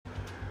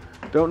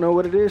Don't know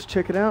what it is,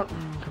 check it out.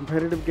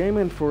 Competitive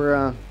gaming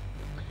for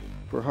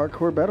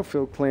hardcore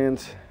Battlefield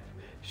clans.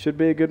 Should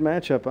be a good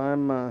matchup.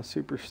 I'm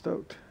super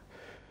stoked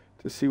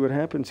to see what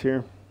happens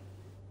here.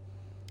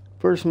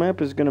 First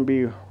map is going to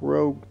be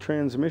Rogue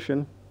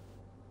Transmission.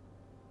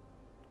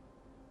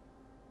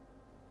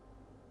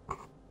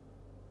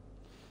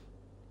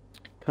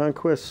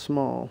 Conquest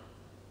Small.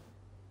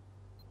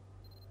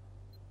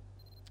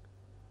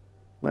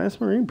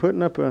 Last Marine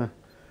putting up a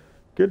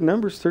good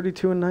numbers,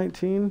 32 and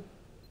 19.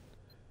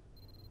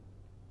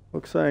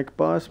 Looks like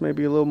Boss may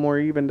be a little more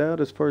evened out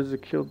as far as the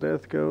kill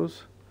death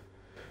goes,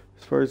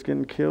 as far as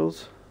getting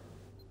kills.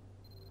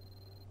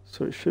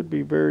 So it should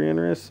be very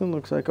interesting.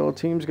 Looks like all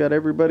teams got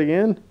everybody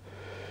in,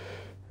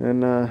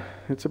 and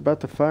it's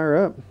about to fire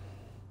up.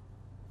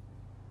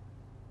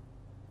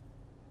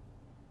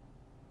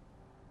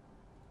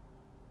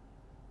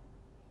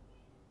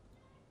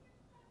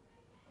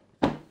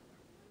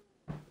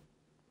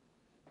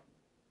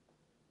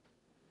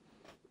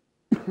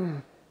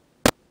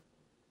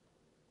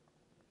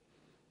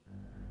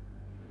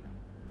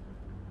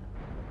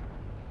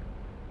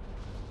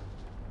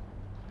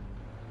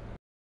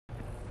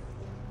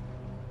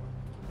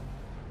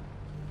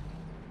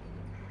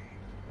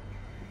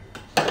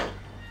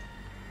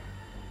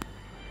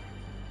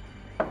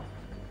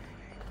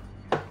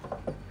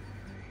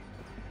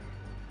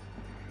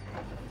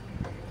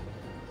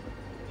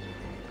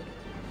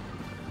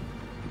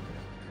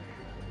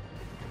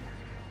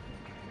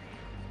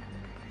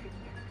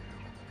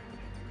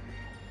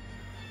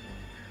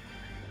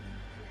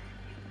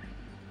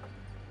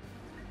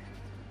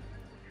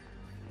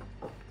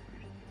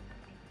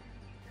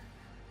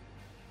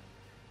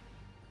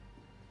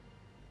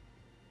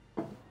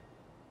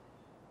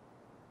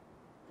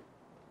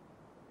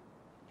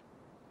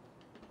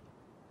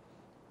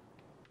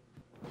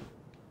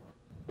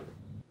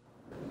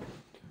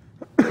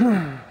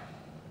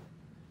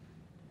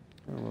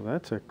 Oh,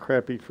 that's a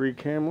crappy free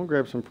cam. We'll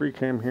grab some free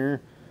cam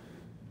here.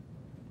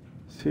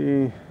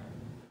 See,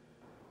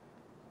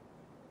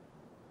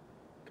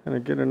 kind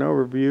of get an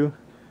overview.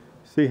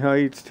 See how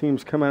each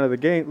team's come out of the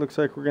gate. Looks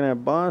like we're going to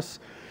have Boss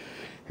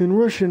in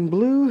Russian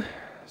blue.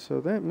 So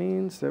that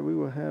means that we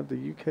will have the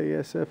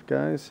UKSF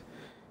guys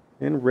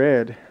in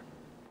red.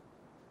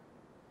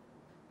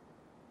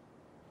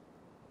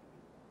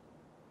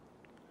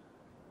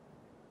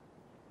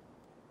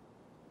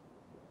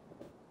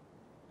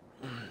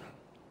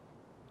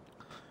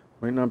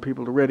 Waiting on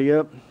people to ready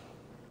up. I'm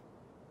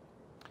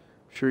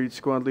sure each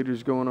squad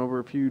leader's going over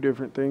a few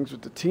different things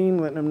with the team,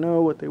 letting them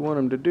know what they want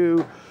them to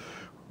do,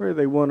 where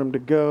they want them to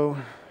go,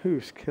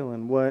 who's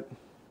killing what.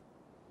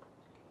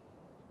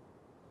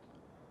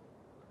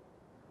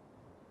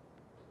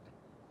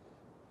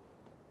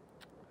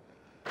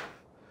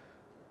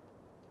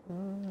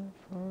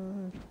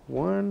 Five,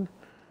 1,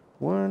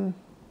 1,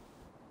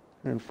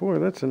 and 4.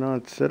 That's an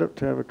odd setup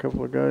to have a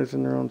couple of guys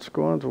in their own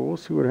squads. Well, we'll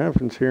see what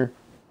happens here.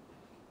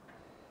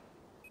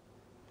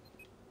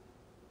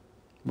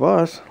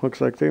 Boss,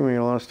 looks like they may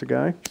have lost a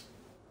guy.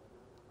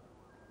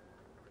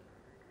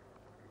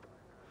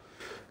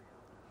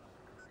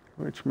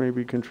 Which may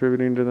be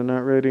contributing to the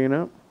not readying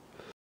up.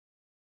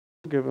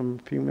 Give them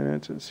a few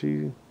minutes and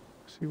see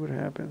what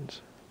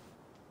happens.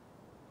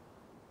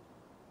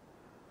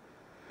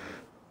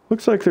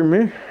 Looks like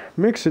they're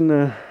mixing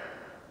the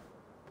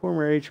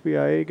former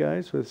HBIA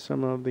guys with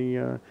some of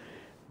the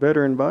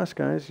veteran Boss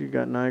guys. You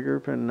got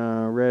Nigert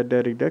and Rad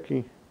Daddy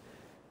Ducky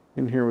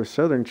in here with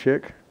Southern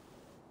Chick.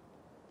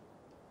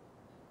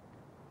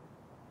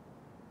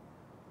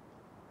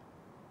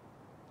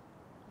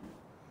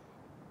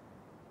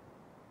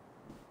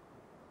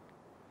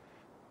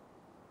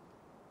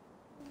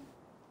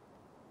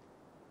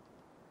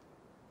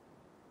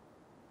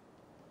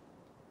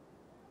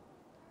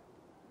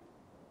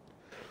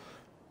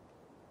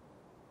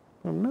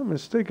 If I'm not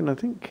mistaken, I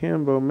think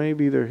Cambo may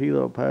be their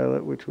helo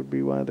pilot, which would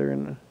be why they're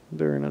in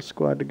a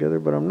squad together,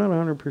 but I'm not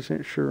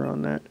 100% sure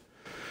on that.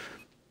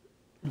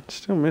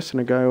 Still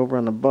missing a guy over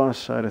on the Boss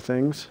side of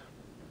things.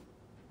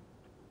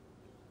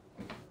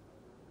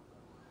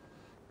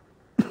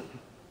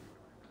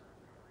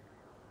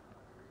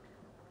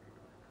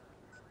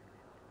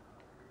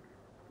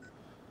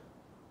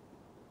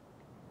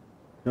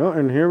 Oh,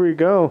 and here we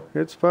go.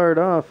 It's fired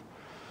off.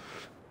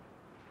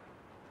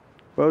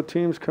 Both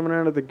teams coming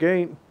out of the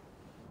gate.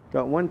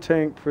 Got one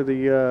tank for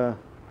the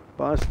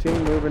Boss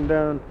team moving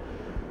down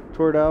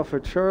toward Alpha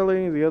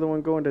Charlie. The other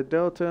one going to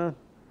Delta.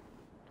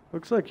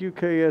 Looks like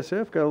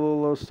UKSF got a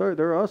little low start.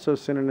 They're also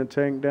sending a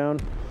tank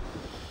down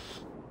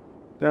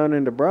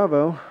into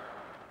Bravo.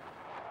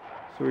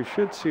 So we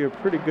should see a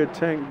pretty good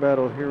tank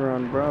battle here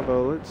on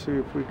Bravo. Let's see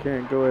if we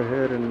can't go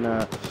ahead and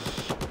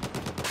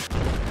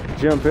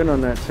jump in on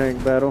that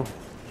tank battle.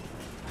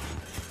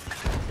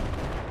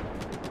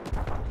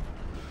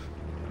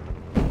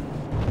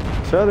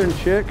 Southern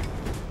Chick.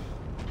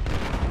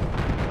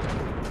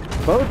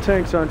 Both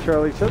tanks on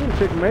Charlie. Southern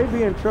Chick may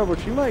be in trouble.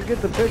 She might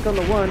get the pick on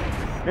the one,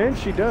 and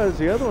she does.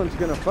 The other one's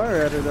going to fire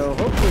at her, though.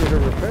 Hopefully her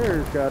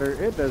repairs got her.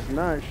 It does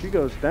not. She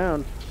goes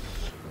down.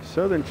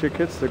 Southern chick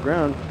hits the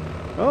ground.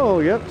 Oh,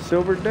 yep,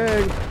 Silver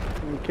Dag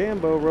and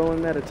Cambo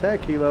rolling that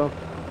attack helo.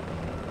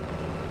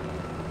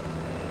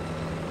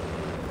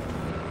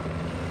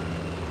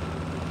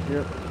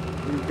 Yep,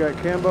 he's got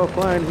Cambo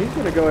flying. He's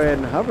going to go ahead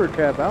and hover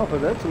cap Alpha.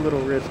 That's a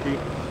little risky.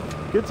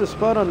 Gets a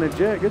spot on the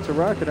jet, gets a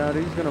rocket out.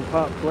 He's going to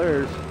pop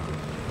flares.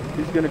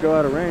 He's going to go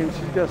out of range.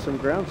 He's got some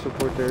ground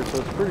support there, so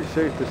it's pretty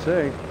safe to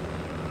say.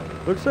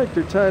 Looks like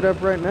they're tied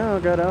up right now.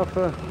 Got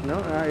Alpha. No,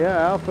 yeah,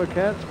 Alpha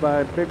caps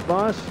by Big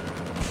Boss.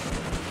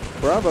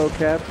 Bravo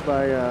caps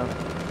by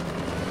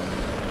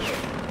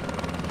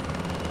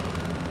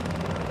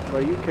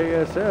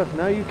UKSF.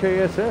 Now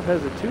UKSF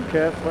has a 2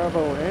 cap,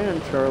 Bravo and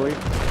Charlie.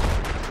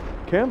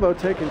 Cambo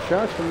taking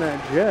shots from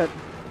that jet.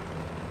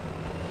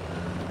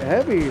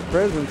 Heavy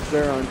presence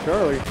there on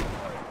Charlie.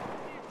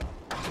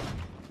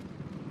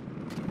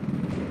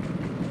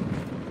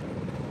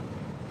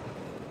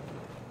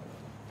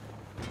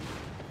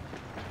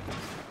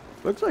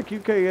 Looks like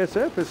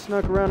UKSF has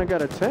snuck around and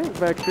got a tank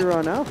back here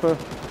on Alpha.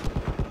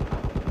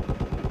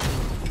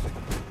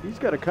 He's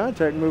got a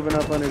contact moving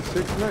up on his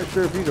 6. I'm not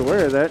sure if he's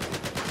aware of that.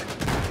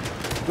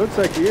 Looks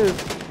like he is.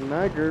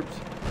 Nygerp's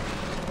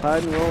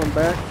hiding, rolling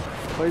back.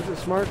 Plays it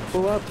smart,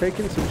 pull up,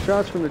 taking some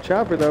shots from the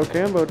chopper though.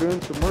 Cambo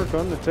doing some work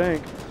on the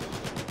tank.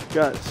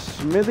 Got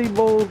Smithy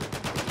Bold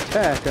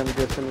Tack, I'm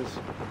guessing is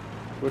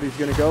what he's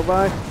going to go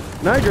by.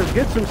 Nygerp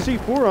gets some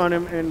C4 on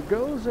him and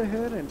goes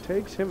ahead and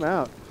takes him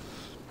out.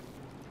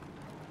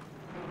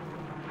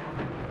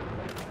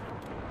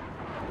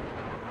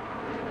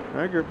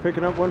 Nygerp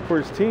picking up one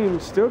for his team.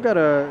 Still got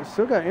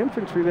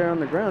infantry there on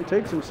the ground.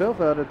 Takes himself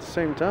out at the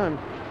same time.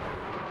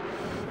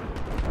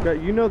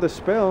 Got the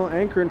spell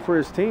anchoring for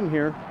his team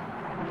here.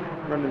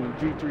 Running the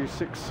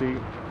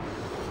G36C.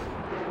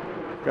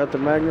 Got the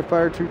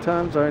magnifier 2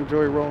 times. I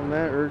enjoy rolling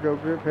that. Ergo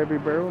grip, heavy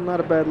barrel. Not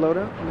a bad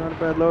loadout. Not a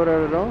bad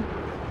loadout at all.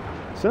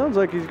 Sounds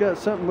like he's got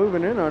something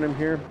moving in on him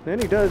here. And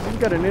he does. He's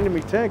got an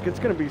enemy tank. It's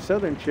going to be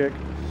Southern Chick.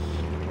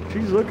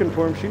 She's looking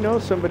for him. She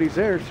knows somebody's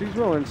there. She's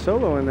rolling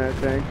solo in that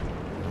tank.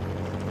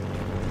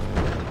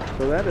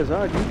 So that is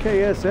odd.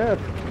 UKSF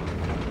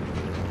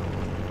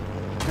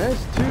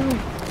has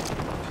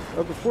 2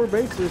 of the 4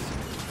 bases.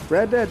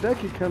 Brad Dad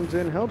Ducky comes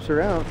in, helps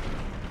her out.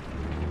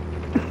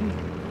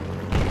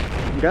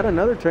 Got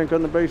another tank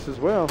on the base as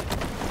well.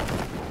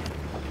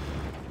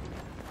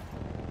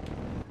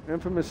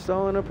 Infamous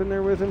Stalin up in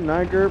there with him.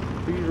 Nygerp,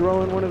 he's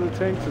rolling one of the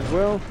tanks as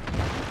well.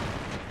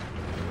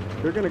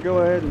 They're going to go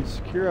ahead and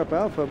secure up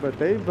Alpha, but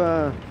they're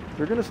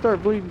going to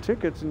start bleeding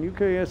tickets, and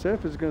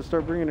UKSF is going to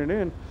start bringing it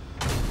in.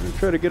 And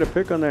try to get a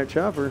pick on that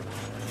chopper.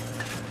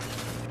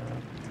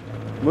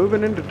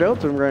 Moving into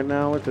Delta right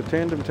now with the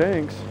tandem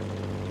tanks.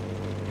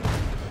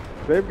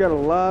 They've got a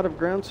lot of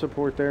ground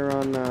support there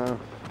on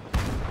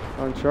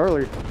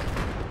Charlie.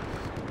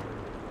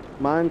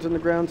 Mines in the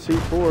ground,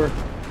 C4.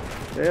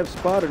 They have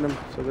spotted him,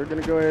 so they're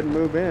going to go ahead and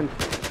move in.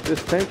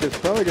 This tank is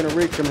probably going to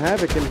wreak some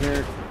havoc in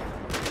here.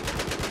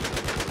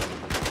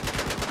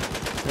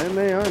 And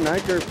they are.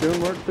 Nygerp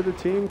doing work for the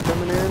team,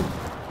 coming in.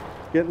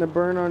 Getting the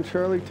burn on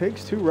Charlie.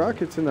 Takes 2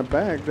 rockets in the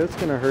back. That's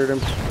going to hurt him.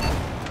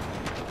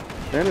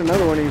 And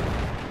another one. He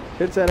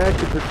hits that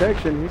active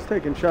protection. He's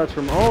taking shots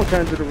from all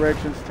kinds of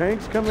directions.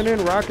 Tanks coming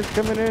in. Rockets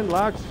coming in.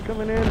 Locks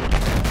coming in.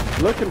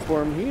 Looking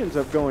for him. He ends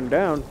up going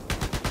down.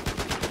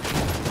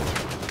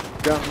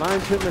 Got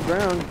mines hitting the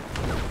ground.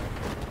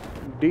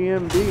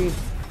 DMD.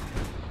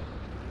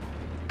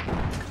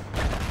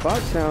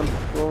 Foxhound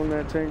rolling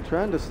that tank.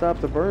 Trying to stop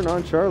the burn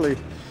on Charlie.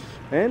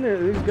 And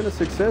he's going to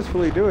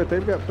successfully do it.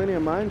 They've got plenty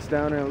of mines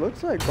down, and it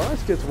looks like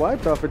Boss gets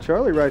wiped off of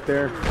Charlie right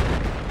there.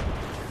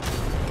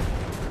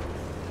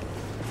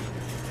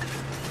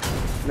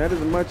 And that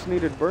is a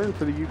much-needed burn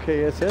for the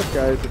UKSF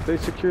guys. If they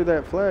secure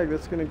that flag,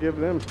 that's going to give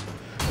them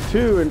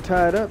 2 and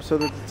tie it up so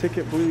that the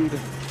ticket bleed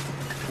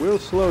will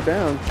slow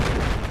down.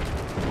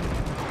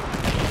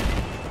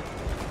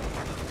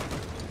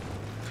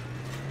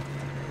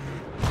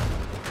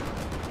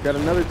 Got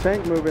another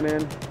tank moving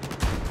in.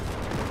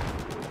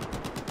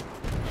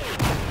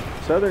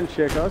 Southern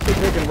Chick also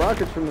taking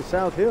rockets from the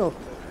South Hill.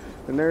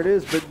 And there it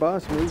is. Big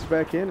Boss moves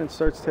back in and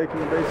starts taking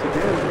the base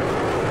again.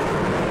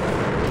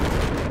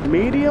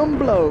 Medium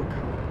bloke.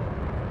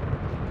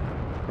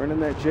 Running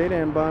that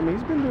JDAM bomb.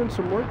 He's been doing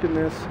some work in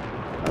this.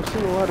 I've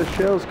seen a lot of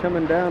shells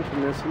coming down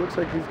from this. It looks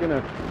like he's going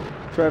to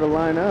try to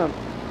line up.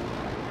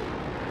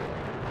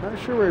 Not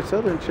sure where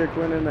Southern Chick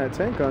went in that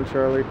tank on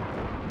Charlie.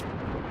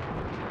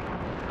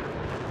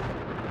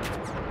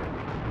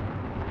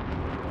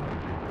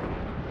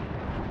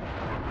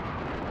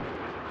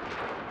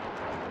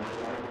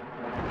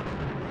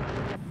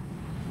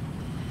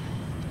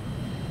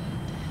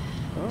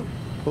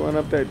 Pulling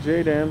up that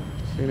JDAM,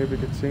 seeing if he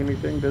could see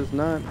anything. Does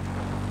not.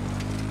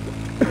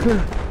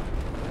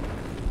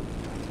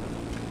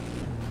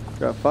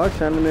 Got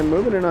Foxhound and then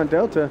moving in on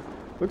Delta.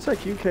 Looks like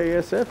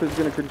UKSF is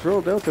going to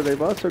control Delta.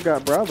 They've also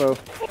got Bravo,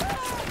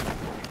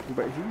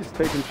 but he's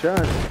taking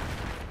shots.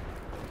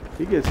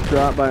 He gets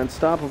dropped by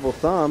Unstoppable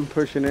Thumb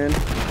pushing in.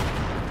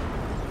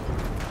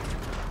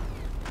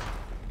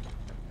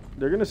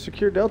 They're going to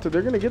secure Delta.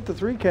 They're going to get the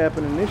 3 cap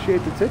and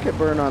initiate the ticket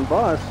burn on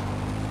Boss.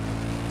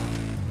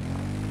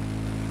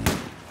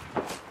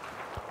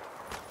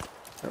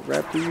 That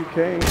Raptor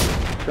UK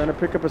trying to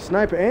pick up a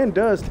sniper and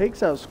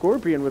takes out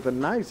Scorpion with a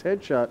nice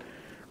headshot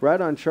right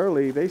on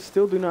Charlie. They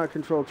still do not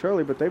control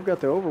Charlie, but they've got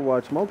the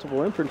overwatch,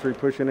 multiple infantry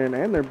pushing in,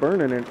 and they're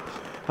burning it.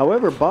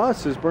 However,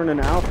 Boss is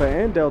burning Alpha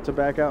and Delta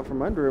back out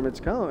from under him.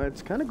 It's kind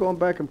of going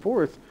back and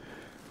forth,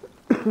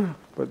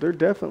 but they're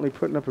definitely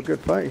putting up a good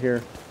fight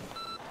here.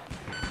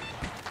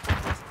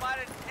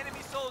 Spotted enemy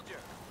soldier.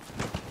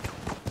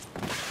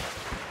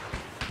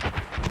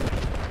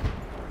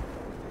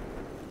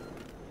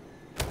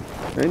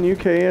 And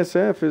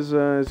UKSF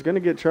is going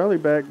to get Charlie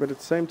back, but at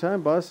the same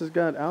time, Boss has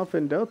got Alpha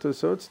and Delta,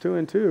 so it's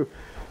 2-2.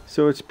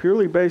 So it's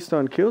purely based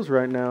on kills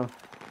right now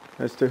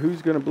as to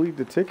who's going to bleed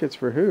the tickets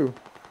for who.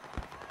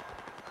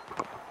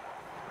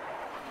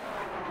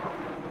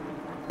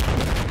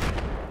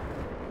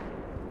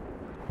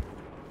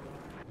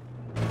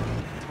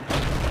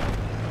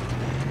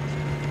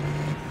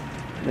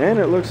 And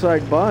it looks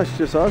like Bosch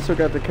just also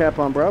got the cap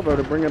on Bravo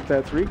to bring up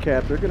that 3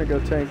 cap. They're going to go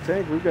tank.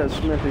 We've got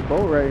Smithy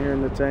Bolt right here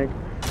in the tank,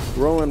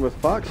 rolling with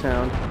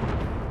Foxhound.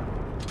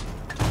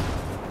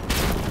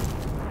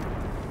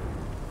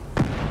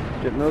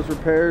 Getting those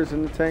repairs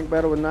in the tank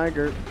battle with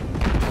Nygert.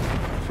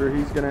 I'm sure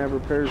he's going to have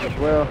repairs as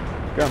well.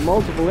 Got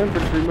multiple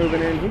infantry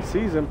moving in. He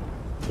sees him.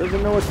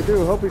 Doesn't know what to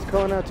do. Hope he's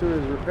calling out to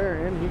his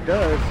repair, and he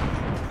does.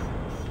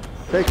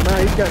 Takes him out.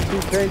 He's got 2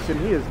 tanks, and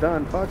he is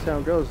done.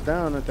 Foxhound goes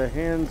down at the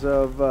hands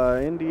of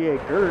NDA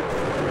Gert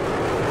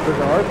with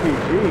the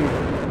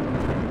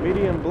RPG.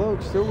 Medium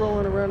bloke still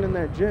rolling around in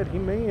that jet. He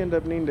may end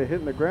up needing to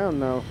hit the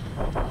ground, though,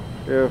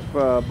 if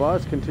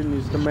Boss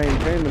continues to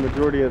maintain the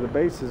majority of the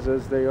bases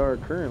as they are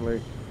currently.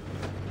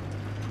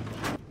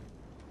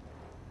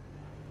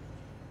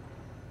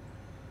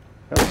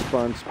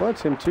 Hellspawn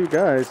spots him 2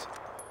 guys.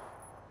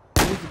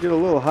 He needs to get a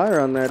little higher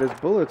on that. His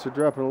bullets are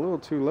dropping a little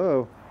too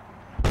low.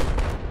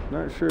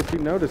 Not sure if he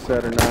noticed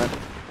that or not.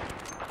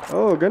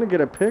 Oh, gonna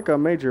get a pick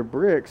on Major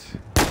Bricks.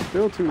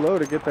 Still too low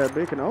to get that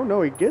beacon. Oh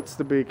no, he gets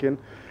the beacon.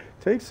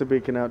 Takes the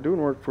beacon out,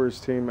 doing work for his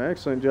team.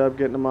 Excellent job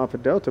getting him off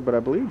of Delta, but I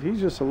believe he's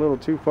just a little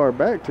too far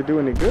back to do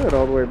any good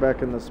all the way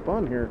back in the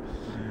spawn here.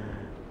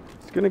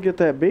 He's gonna get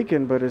that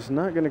beacon, but it's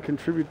not gonna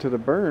contribute to the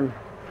burn.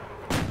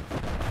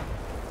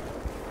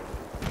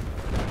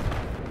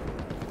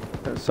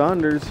 Got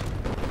Saunders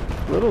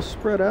a little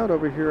spread out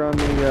over here on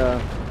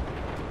the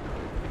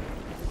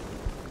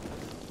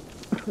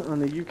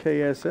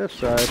UKSF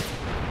side.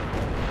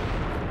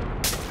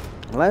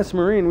 Last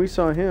Marine, we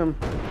saw him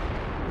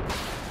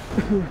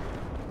in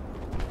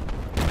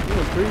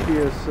the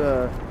previous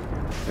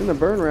in the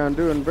burn round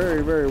doing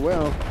very, very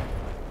well.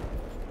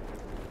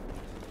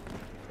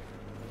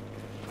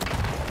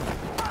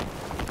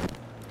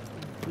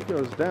 He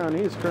goes down.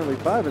 He is currently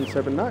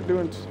 5-7, not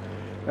doing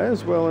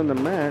as well in the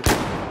match.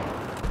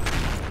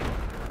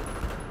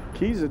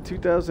 Keys at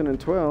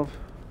 2012,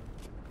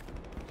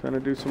 trying to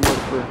do some work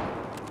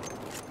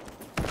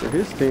for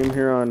his team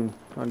here on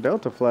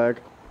Delta Flag.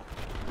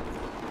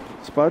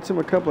 Spots him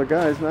a couple of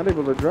guys, not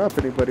able to drop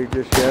anybody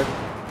just yet.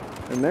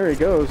 And there he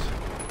goes.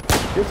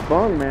 Gets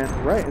Bong Man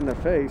right in the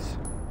face.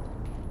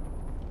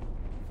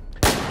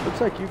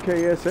 Looks like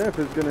UKSF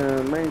is going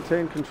to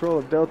maintain control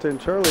of Delta and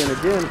Charlie, and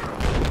again,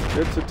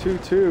 it's a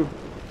 2-2.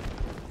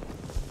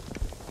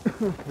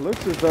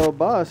 Looks as though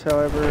Boss,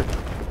 however,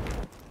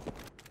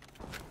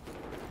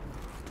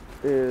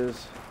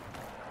 is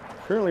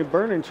currently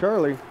burning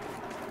Charlie.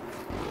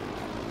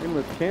 In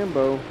with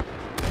Cambo.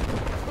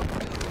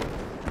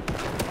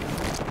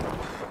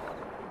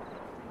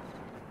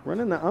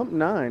 Running the UMP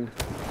 9.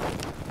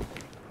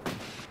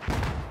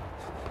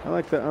 I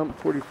like the UMP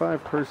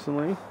 45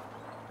 personally.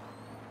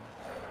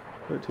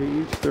 But to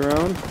each their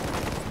own.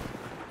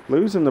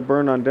 Losing the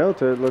burn on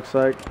Delta, it looks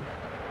like.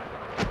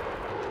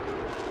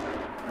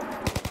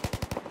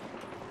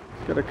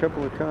 Got a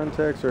couple of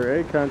contacts, or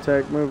a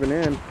contact moving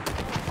in.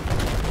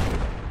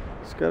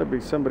 It's got to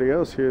be somebody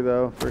else here,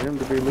 though, for him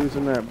to be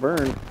losing that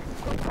burn.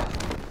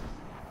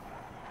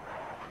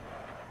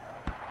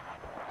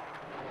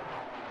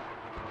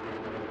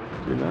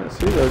 Do not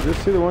see, though.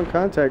 Just see the one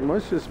contact.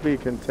 Must just be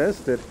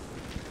contested.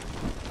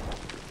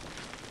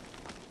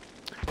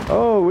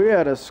 Oh, we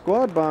had a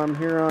squad bomb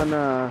here on...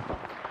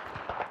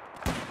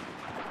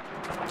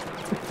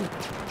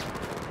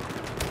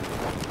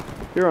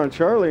 here on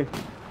Charlie.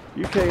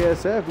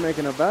 UKSF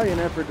making a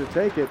valiant effort to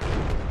take it.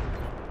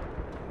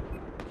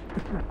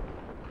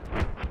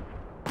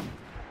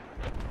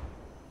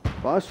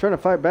 Boss trying to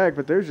fight back,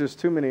 but there's just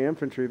too many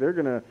infantry. They're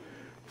going to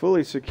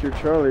fully secure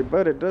Charlie,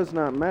 but it does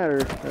not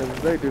matter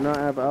as they do not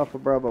have Alpha,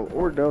 Bravo,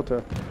 or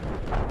Delta.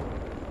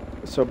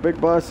 So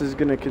Big Boss is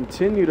going to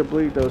continue to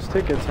bleed those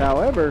tickets.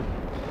 However,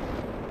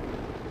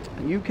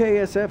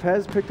 UKSF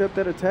has picked up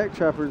that attack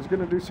chopper. He's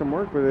going to do some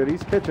work with it.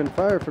 He's catching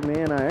fire from the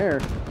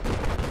anti-air,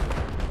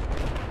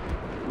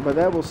 but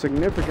that will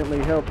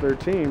significantly help their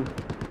team.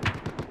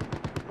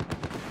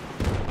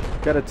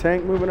 Got a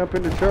tank moving up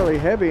into Charlie.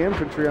 Heavy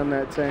infantry on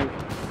that tank.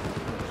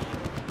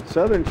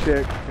 Southern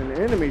Chick in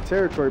enemy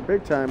territory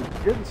big time,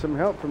 getting some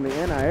help from the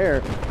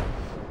anti-air.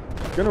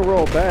 Gonna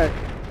roll back,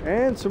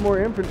 and some more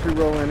infantry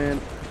rolling in.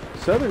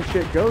 Southern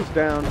Chick goes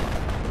down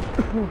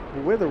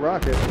with a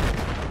rocket,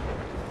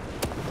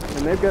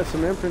 and they've got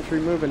some infantry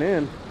moving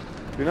in.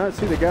 Do not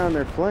see the guy on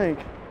their flank,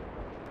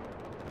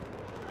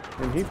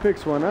 and he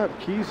picks one up,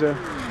 Kiza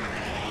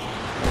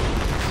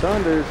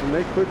Saunders, and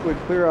they quickly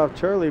clear off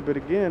Charlie, but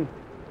again,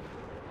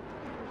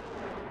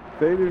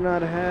 they do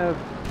not have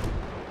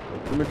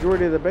the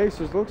majority of the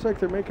bases. Looks like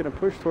they're making a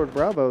push toward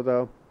Bravo,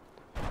 though.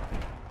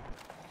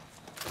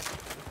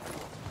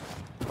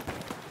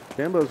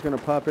 Cambo's going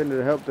to pop in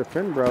to help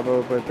defend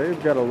Bravo, but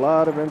they've got a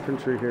lot of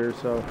infantry here,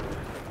 so.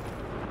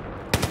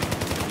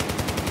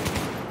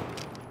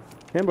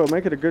 Cambo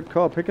making a good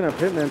call, picking up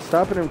Hitman,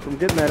 stopping him from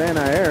getting that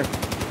anti-air.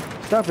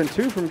 Stopping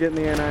two from getting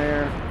the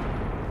anti-air.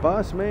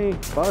 Boss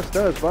picks up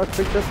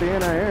the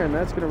anti-air, and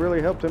that's going to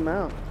really help him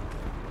out.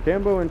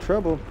 Cambo in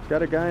trouble.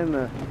 Got a guy in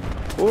the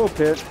oil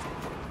pit.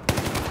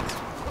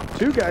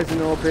 Two guys in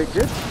the oil pit.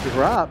 Gets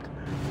dropped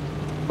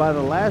by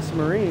the last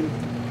Marine.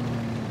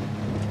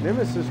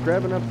 Nemesis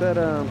grabbing up that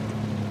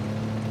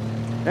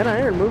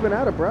anti-air and moving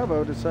out of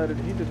Bravo. Decided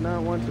he did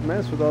not want to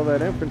mess with all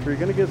that infantry.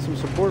 Going to get some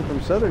support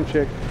from Southern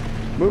Chick.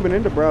 Moving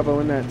into Bravo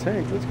in that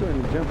tank. Let's go ahead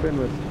and jump in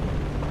with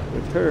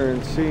her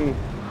and see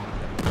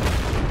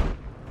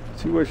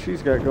what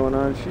she's got going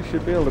on. She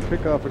should be able to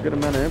pick off a good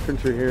amount of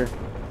infantry here.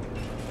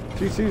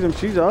 She sees them.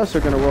 She's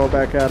also going to roll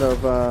back out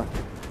of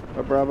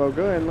Bravo.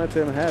 Go ahead and let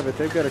them have it.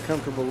 They've got a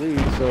comfortable lead,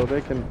 so they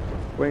can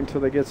wait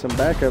until they get some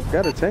backup.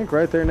 Got a tank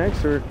right there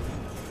next to her.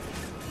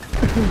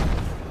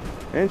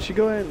 And she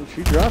go ahead and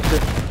she drops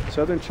it.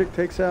 Southern Chick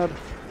takes out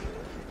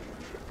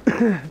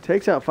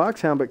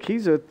Foxhound, but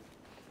Kiza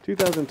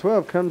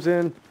 2012 comes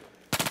in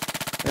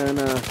and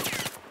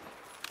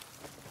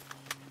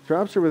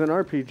drops her with an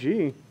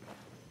RPG.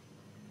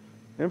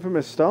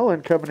 Infamous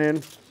Stalin coming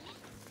in,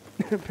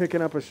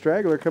 picking up a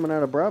straggler coming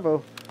out of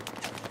Bravo.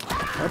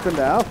 Up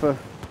into Alpha.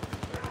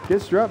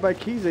 Gets dropped by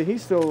Kiza.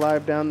 He's still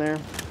alive down there.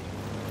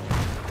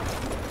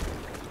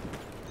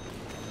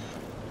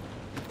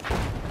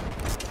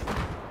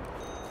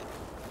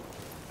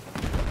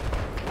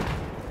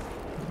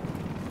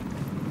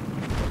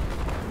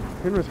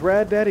 In with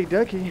Rad Daddy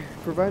Ducky,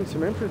 providing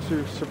some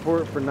infantry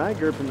support for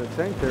Nygurp in the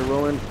tank. They're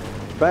rolling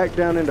back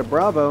down into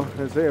Bravo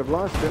as they have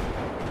lost it.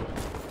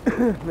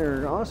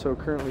 They're also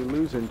currently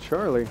losing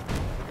Charlie.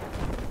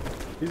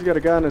 He's got a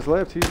guy on his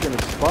left. He's going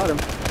to spot him.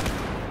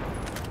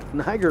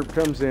 Nygurp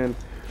comes in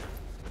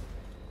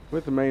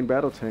with the main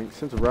battle tank,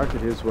 sends a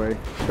rocket his way,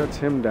 shuts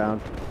him down.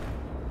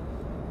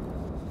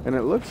 And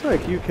it looks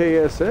like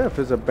UKSF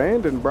has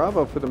abandoned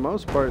Bravo for the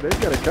most part.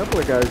 They've got a couple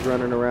of guys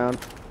running around.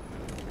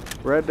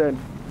 Red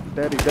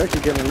Daddy Ducky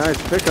getting a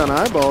nice pick on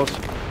eyeballs.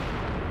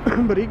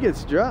 But he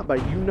gets dropped by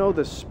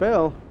the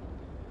spell.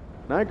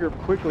 Nygurp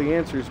quickly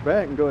answers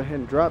back and go ahead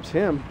and drops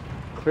him,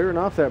 clearing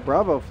off that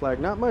Bravo flag.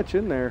 Not much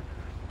in there.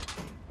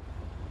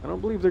 I don't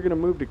believe they're going to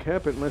move to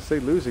cap it unless they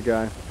lose a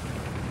guy.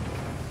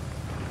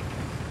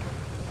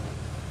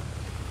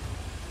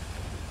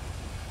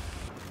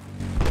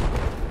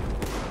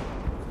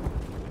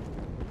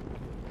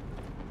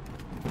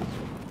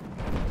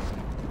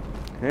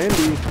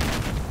 Handy.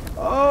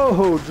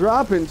 Oh,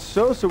 dropping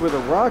Sosa with a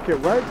rocket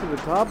right to the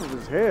top of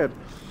his head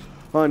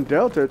on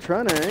Delta,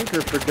 trying to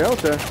anchor for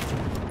Delta.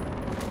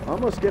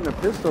 Almost getting a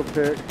pistol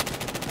pick,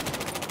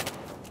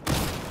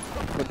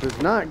 but does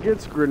not.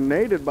 Gets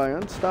grenaded by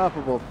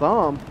Unstoppable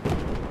Thumb.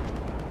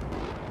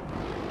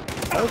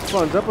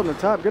 Fun's up on the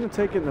top, gonna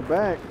take it in the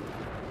back.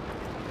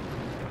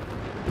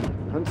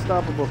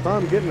 Unstoppable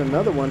Thumb getting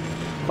another one.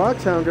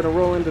 Foxhound gonna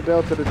roll into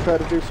Delta to try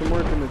to do some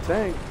work in the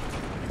tank.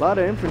 A lot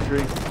of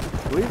infantry.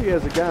 I believe he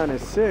has a guy on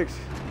his 6.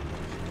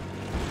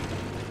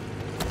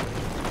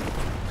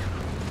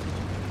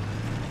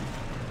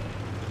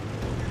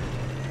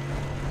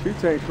 Two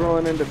tanks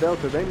rolling into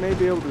Delta. They may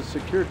be able to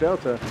secure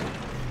Delta.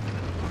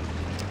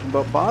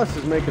 But Boss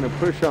is making a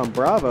push on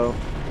Bravo.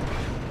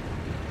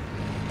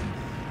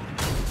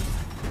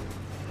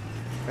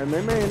 And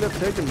they may end up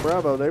taking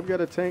Bravo. They've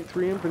got a tank,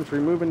 3 infantry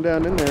moving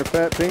down in there.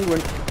 Fat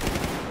Penguin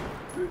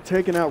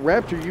taking out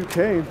Raptor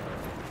UK.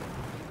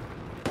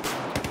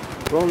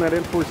 Rolling that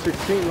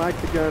M416, like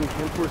the gun.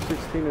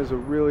 M416 is a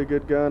really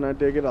good gun. I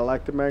dig it. I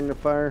like the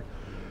magnifier.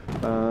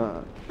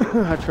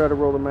 I try to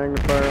roll the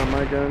magnifier on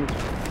my guns.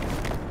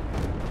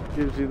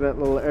 Gives you that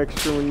little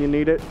extra when you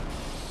need it.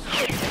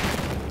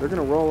 They're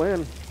going to roll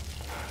in.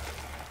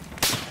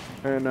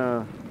 And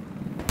they're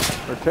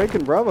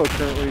taking Bravo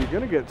currently. You're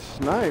going to get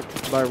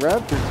sniped by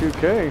Raptor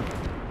 2K.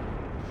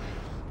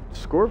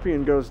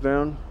 Scorpion goes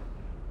down.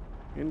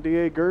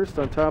 NDA Gerst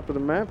on top of the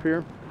map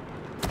here.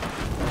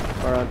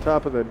 Or on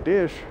top of the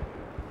dish.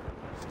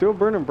 Still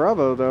burning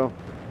Bravo though.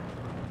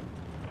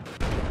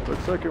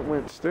 Looks like it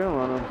went still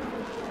on him.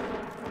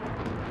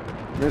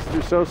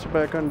 Mr. Sosa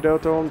back on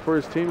Delta holding for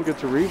his team.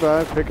 Gets a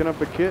revive. Picking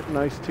up a kit.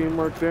 Nice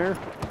teamwork there.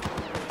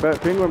 Fat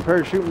Penguin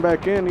parachuting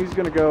back in. He's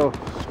going to go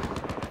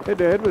head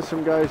to head with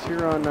some guys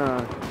here on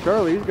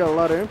Charlie. He's got a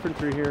lot of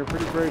infantry here.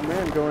 Pretty brave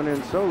man going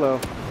in solo.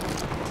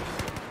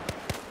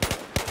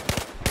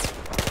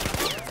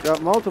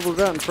 Got multiples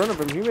out in front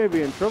of him. He may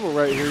be in trouble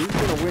right here. He's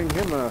going to wing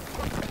him a...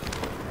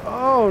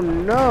 Oh,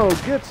 no.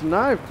 Gets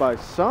knifed by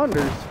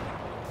Saunders.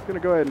 He's going to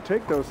go ahead and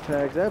take those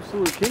tags.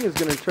 Absolute King is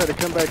going to try to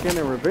come back in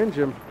and revenge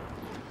him.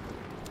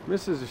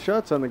 Misses the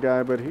shots on the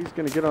guy, but he's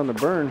going to get on the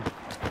burn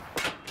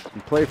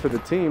and play for the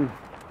team.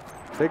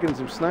 Taking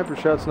some sniper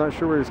shots, not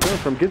sure where he's coming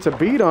from. Gets a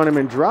beat on him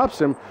and drops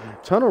him.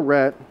 Tunnel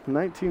Rat,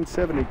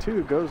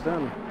 1972, goes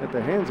down at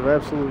the hands of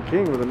Absolute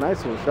King with a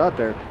nice little shot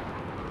there.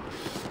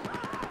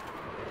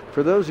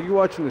 For those of you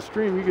watching the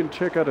stream, you can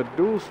check out a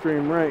dual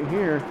stream right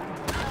here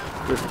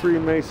with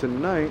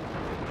Freemason Knight.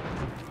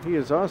 He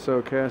is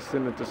also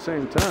casting at the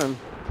same time.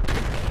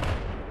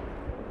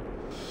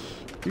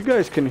 If you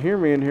guys can hear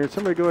me in here,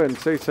 somebody go ahead and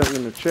say something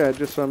in the chat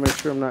just so I make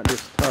sure I'm not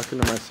just talking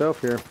to myself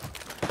here.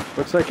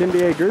 Looks like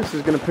NDA Gerst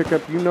is going to pick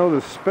up You Know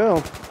the Spell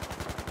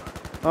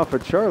off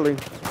of Charlie.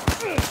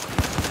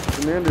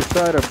 From the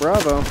underside of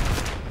Bravo.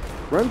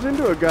 Runs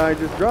into a guy,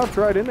 just drops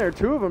right in there.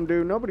 Two of them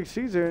do. Nobody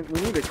sees it. We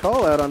need a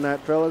call out on that,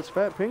 fellas.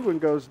 Fat Penguin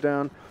goes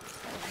down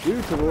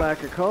due to the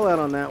lack of call out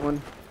on that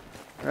one.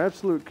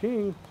 Absolute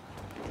King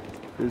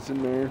is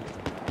in there.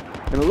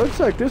 And it looks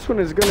like this one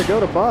is going to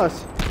go to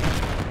Boss.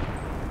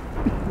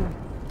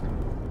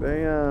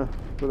 They,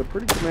 with a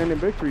pretty commanding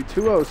victory,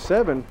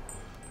 207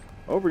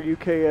 over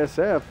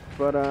UKSF.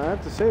 But I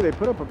have to say, they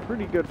put up a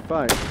pretty good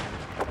fight.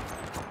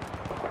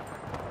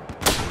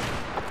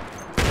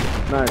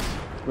 Nice.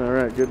 All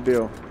right, good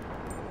deal.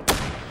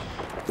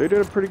 They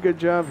did a pretty good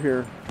job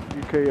here,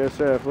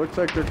 UKSF. Looks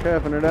like they're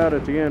capping it out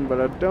at the end,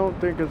 but I don't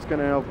think it's going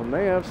to help them.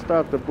 They have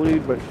stopped the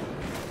bleed, but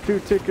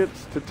 2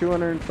 tickets to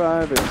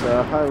 205. It's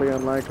highly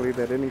unlikely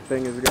that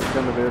anything is going to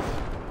come of this.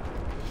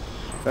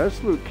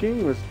 Absolute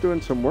King was doing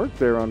some work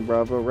there on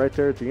Bravo right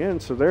there at the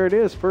end. So there it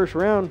is, first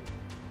round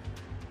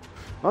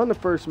on the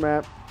first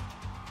map,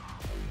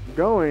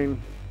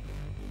 going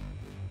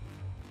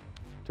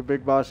to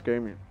Big Boss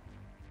Gaming.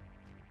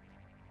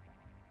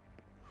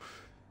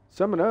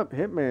 Summing up,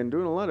 Hitman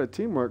doing a lot of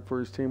teamwork for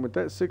his team with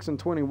that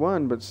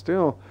 6-21, but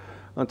still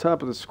on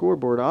top of the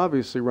scoreboard,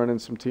 obviously running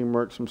some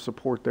teamwork, some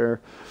support there.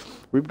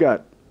 We've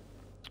got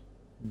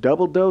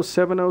Double Dose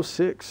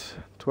 706,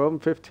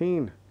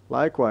 12-15.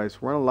 Likewise,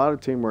 run a lot of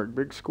teamwork.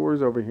 Big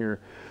scores over here.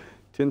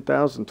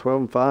 10,000,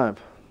 12-5.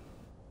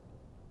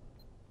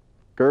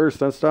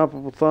 Gerst,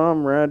 Unstoppable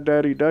Thumb, Rad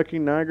Daddy Ducky,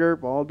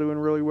 Nygerp, all doing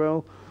really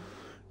well.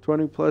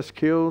 20-plus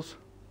kills.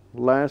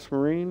 Last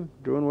Marine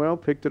doing well.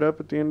 Picked it up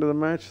at the end of the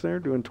match there,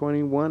 doing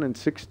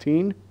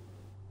 21-16.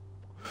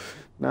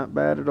 Not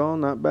bad at all,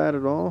 not bad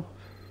at all.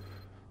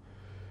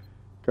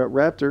 Got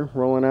Raptor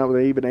rolling out with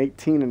an even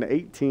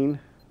 18-18.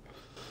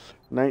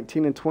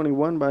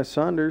 19-21 by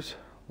Saunders.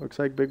 Looks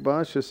like Big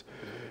Boss just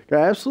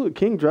got Absolute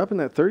King dropping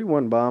that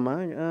 31 bomb.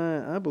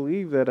 I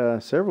believe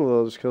that several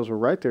of those kills were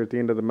right there at the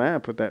end of the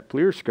map with that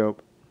FLIR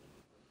scope.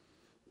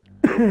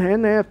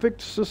 And they have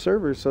fixed the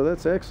servers, so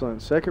that's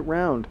excellent. Second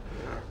round,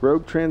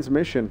 Rogue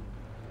Transmission,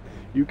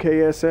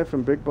 UKSF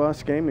and Big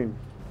Boss Gaming.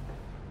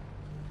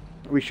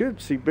 We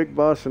should see Big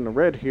Boss in the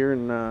red here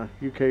and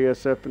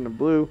UKSF in the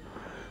blue.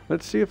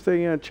 Let's see if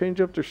they change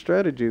up their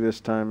strategy this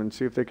time and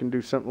see if they can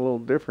do something a little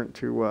different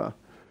to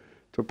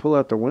pull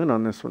out the win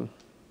on this one.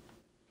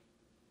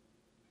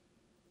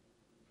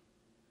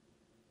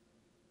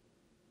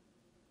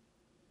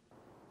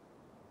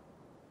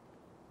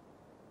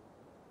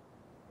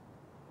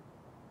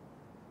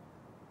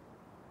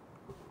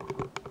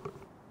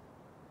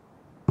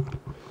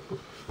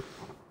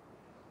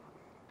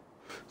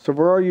 So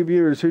for all you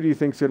viewers, who do you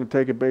think is going to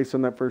take it based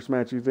on that first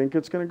match? You think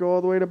it's going to go all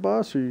the way to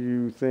Boss, or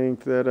you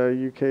think that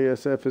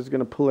UKSF is going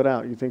to pull it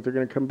out? You think they're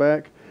going to come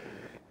back?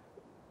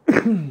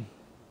 Think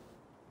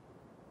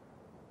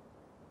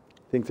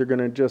they're going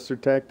to adjust their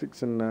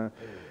tactics and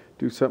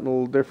do something a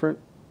little different?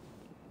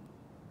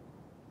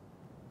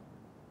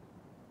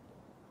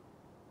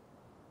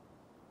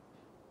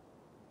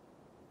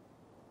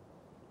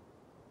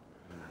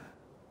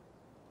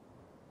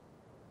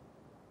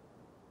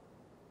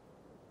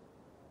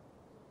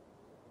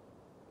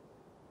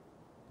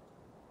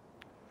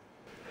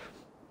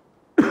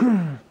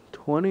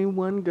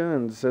 "21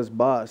 guns," says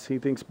Boss. He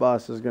thinks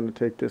Boss is going to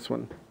take this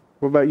one.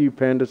 What about you,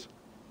 Pandas?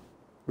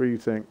 What do you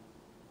think?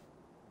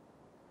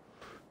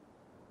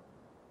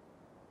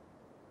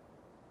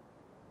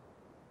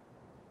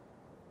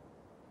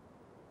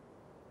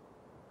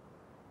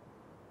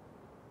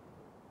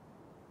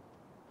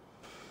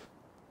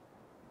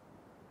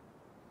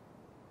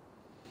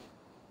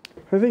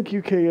 I think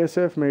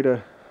UKSF made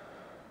a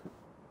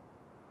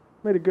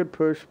good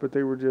push, but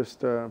they were just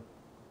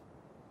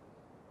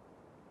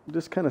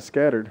kind of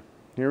scattered.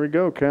 Here we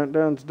go.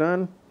 Countdown's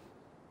done.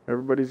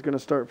 Everybody's going to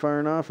start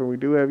firing off, and we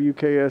do have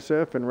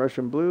UKSF and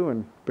Russian Blue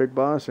and Big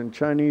Boss and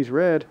Chinese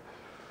Red.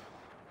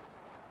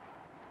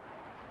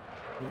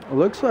 It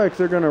looks like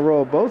they're going to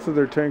roll both of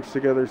their tanks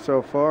together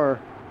so far.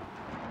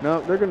 No,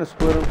 they're going to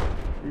split them.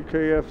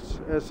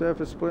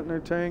 UKSF is splitting their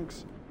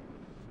tanks.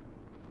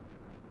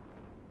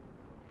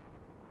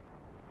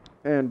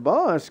 And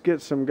Boss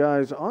gets some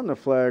guys on the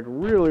flag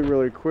really,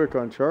 really quick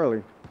on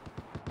Charlie.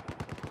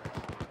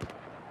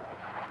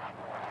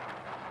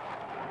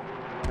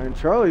 And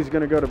Charlie's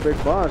going to go to Big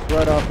Boss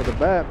right off of the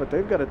bat, but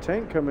they've got a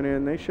tank coming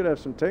in. They should have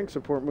some tank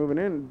support moving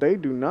in. They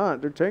do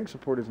not. Their tank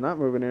support is not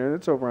moving in.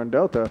 It's over on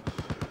Delta.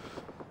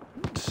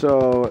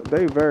 So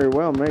they very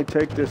well may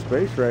take this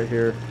base right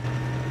here.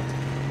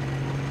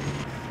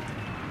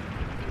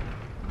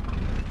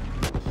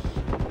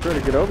 Try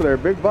to get over there.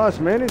 Big Boss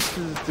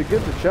manages to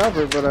get the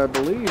chopper, but I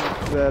believe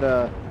that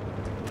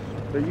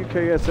the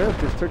UKSF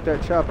just took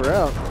that chopper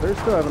out. They're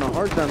still having a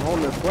hard time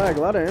holding this flag.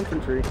 A lot of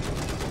infantry.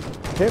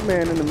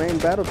 Hitman in the main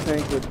battle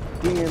tank with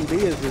DMB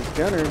as his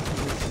gunner.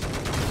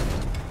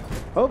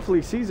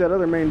 Hopefully sees that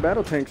other main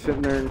battle tank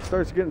sitting there and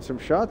starts getting some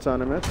shots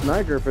on him. That's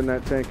Niger in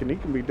that tank, and he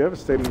can be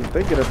devastating if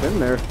they get up in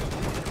there.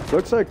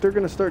 Looks like they're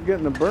going to start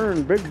getting the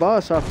burn. Big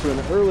Boss off to an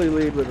early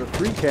lead with a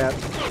 3-cap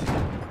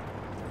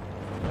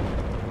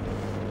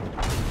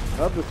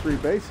of the 3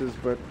 bases,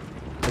 but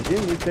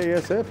again,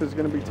 UKSF is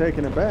going to be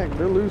taking it back.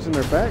 They're losing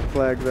their back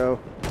flag, though,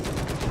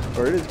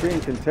 or it is being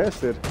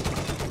contested.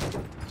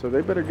 So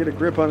they better get a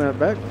grip on that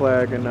back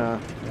flag and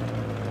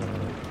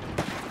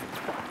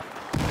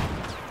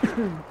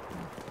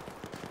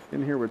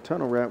in here with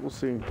Tunnel Rat. We'll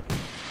see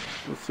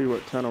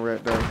what Tunnel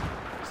Rat does.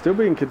 Still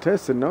being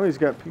contested. No, he's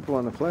got people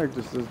on the flag,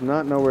 just does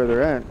not know where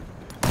they're at.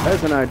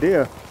 Has an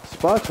idea.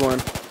 Spots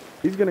one.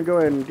 He's going to go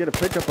ahead and get a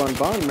pickup on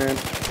Bongman.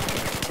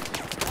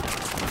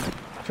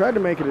 Tried to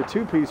make it a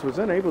 2-piece, was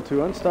unable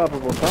to.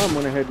 Unstoppable Tom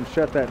went ahead and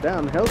shut that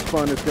down.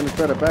 Hellspawn is going to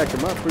try to back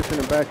him up, pushing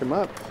him back him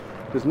up.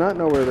 Does not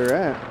know where they're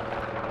at.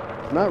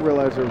 Not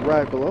realize they're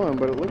right below him,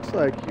 but it looks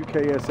like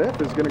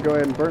UKSF is going to go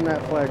ahead and burn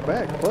that flag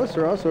back. Plus,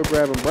 they're also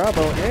grabbing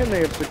Bravo, and they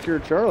have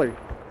secured Charlie.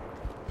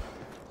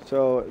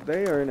 So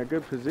they are in a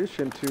good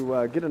position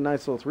to get a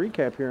nice little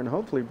 3-cap here and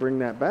hopefully bring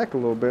that back a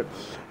little bit.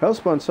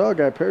 Hellspawn saw a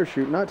guy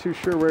parachute, not too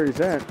sure where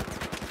he's at.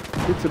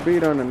 Gets a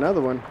beat on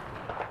another one.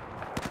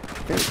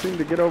 Can't seem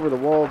to get over the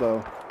wall,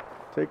 though.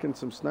 Taking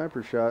some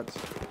sniper shots.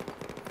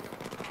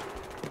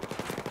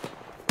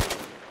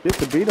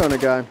 Gets a beat on a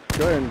guy.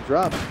 Go ahead and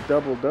drops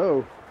double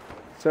dough.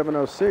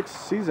 706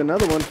 sees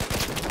another one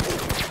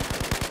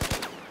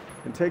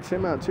and takes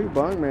him out too.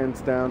 Bongman's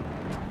down.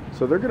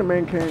 So they're going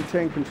to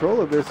maintain control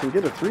of this and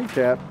get a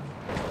 3-cap.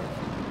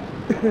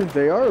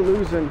 They are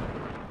losing.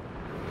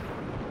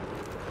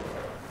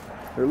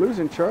 They're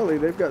losing Charlie.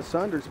 They've got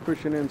Saunders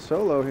pushing in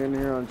solo in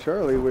here on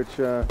Charlie, which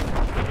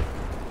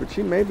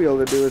he may be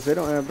able to do, is they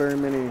don't have very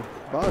many.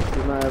 Boss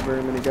does not have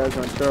very many guys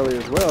on Charlie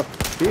as well.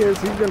 He's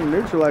going to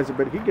neutralize it,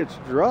 but he gets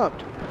dropped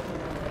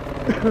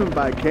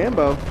by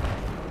Cambo.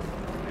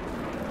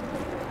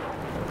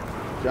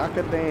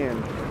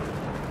 Jackadan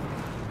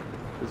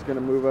is going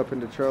to move up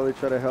into Charlie,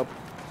 try to help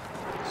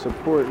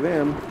support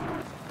them.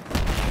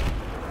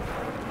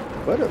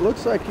 But it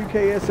looks like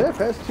UKSF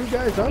has 2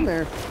 guys on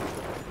there.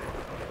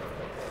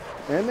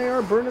 And they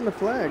are burning the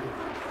flag.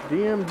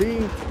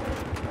 DMB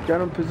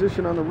got him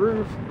positioned on the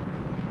roof.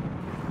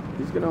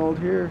 He's going to hold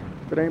here.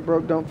 If it ain't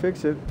broke, don't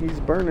fix it. He's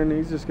burning.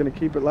 He's just going to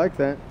keep it like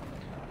that.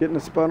 Getting a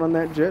spot on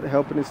that jet,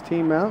 helping his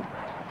team out.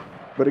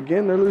 But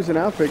again, they're losing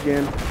Alpha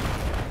again.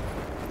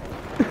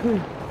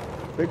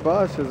 Big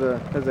Boss has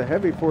a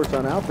heavy force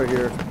on Alpha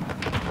here.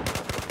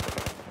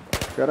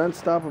 Got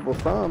Unstoppable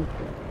Thumb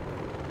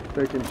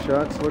taking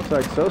shots. Looks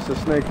like Sosa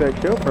snaked that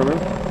kill from him.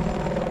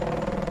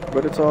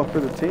 But it's all for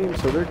the team,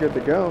 so they're good to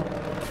go.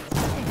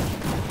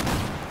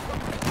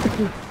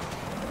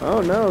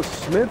 Oh no,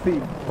 Smithy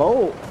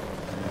Bolt.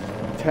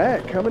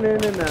 Tack coming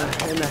in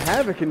the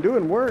Havoc and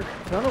doing work.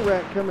 Tunnel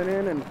Rat coming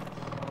in and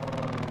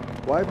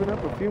wiping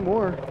up a few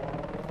more.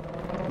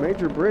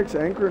 Major Bricks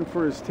anchoring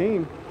for his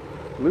team.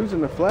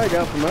 Losing the flag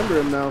out from under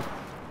him now.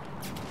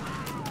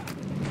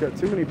 Got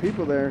too many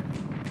people there.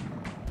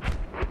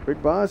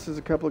 Big Boss has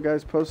a couple of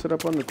guys posted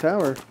up on the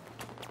tower.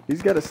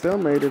 He's got a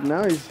stalemated.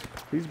 Now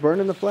he's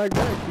burning the flag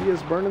back. He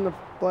is burning the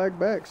flag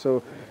back.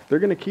 So they're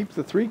going to keep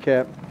the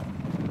 3-cap.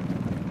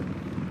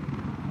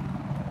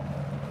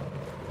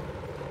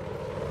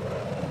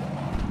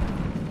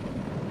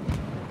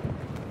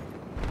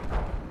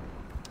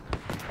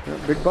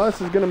 Big Boss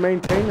is going to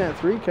maintain that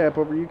 3-cap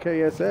over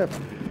UKSF.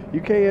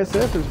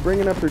 UKSF is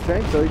bringing up their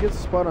tank, so he gets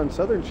a spot on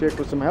Southern Chick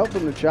with some help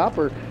from the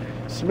chopper.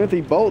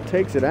 Smithy Bolt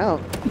takes it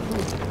out.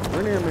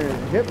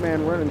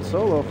 Hitman running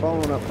solo,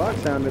 following up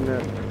Foxhound in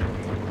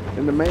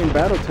the main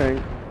battle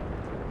tank.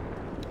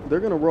 They're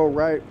going to roll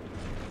right.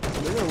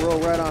 They're going to roll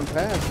right on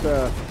past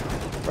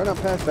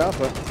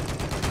Alpha.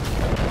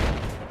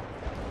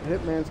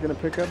 Hitman's going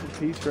to pick up a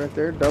piece right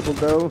there. Double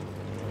dough.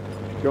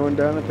 Going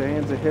down at the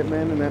hands of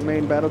Hitman in that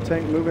main battle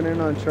tank, moving in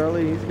on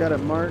Charlie. He's got it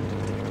marked.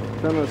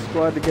 Telling the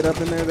squad to get up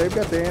in there. They've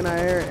got the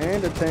anti-air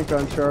and a tank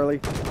on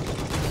Charlie.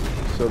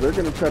 So they're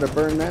going to try to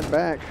burn that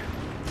back.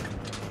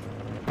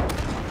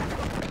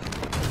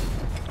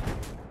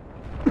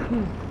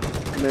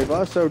 And they've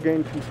also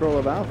gained control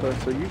of Alpha.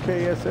 So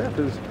UKSF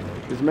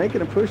is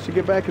making a push to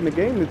get back in the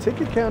game. The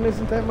ticket count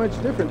isn't that much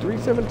different.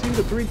 317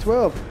 to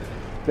 312.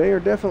 They are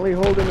definitely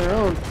holding their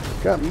own.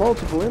 Got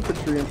multiple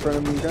infantry in front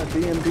of them. Got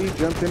DMB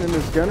jumped in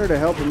his gunner to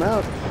help him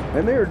out.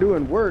 And they are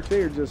doing work.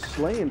 They are just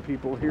slaying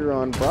people here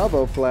on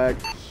Bravo flag.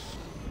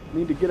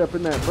 Need to get up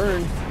in that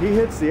burn. He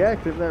hits the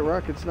active. That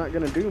rocket's not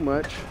going to do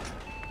much.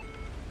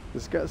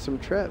 It's got some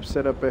traps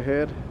set up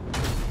ahead.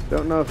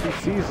 Don't know if he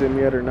sees him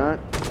yet or not.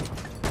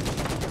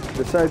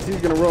 Decides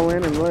he's going to roll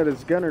in and let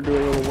his gunner do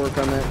a little work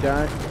on that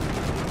guy.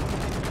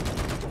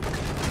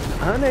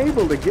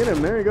 Unable to get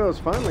him. There he goes.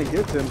 Finally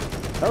gets him.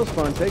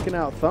 Hellspawn taking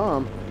out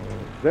Thom.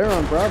 They're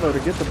on Bravo to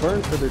get the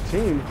burn for their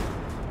team.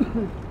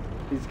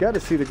 He's got to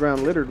see the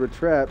ground littered with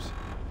traps.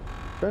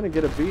 Trying to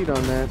get a bead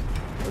on that.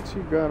 What's he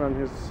got on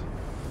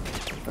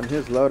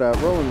his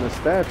loadout? Rolling the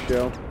staff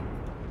shell.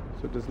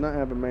 So does not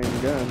have a main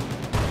gun.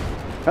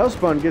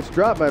 Hellspawn gets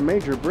dropped by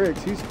Major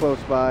Briggs. He's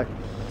close by.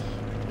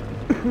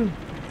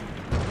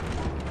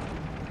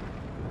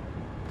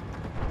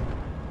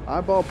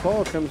 Eyeball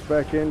Paul comes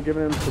back in,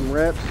 giving him some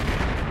reps.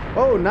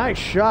 Oh, nice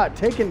shot.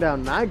 Taking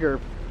down Niger.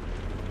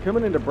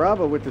 Coming into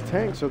Bravo with the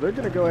tank, so they're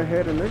going to go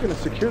ahead and they're going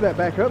to secure that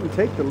back up and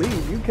take the lead.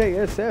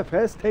 UKSF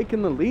has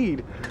taken the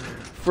lead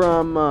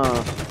from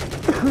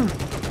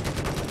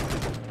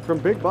from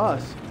Big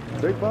Boss.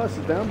 Big Boss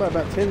is down by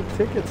about 10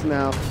 tickets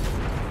now.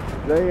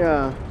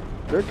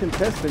 They're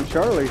contesting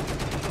Charlie,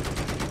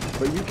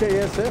 but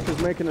UKSF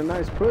is making a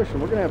nice push,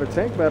 and we're going to have a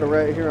tank battle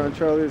right here on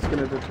Charlie that's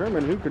going to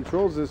determine who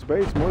controls this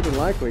base more than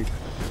likely.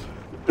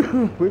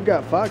 We've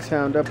got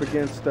Foxhound up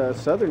against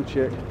Southern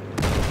Chick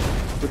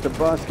with the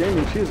Boss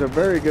Gaming. She's a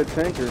very good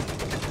tanker.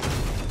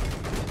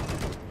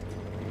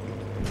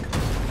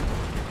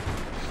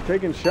 She's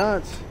taking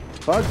shots.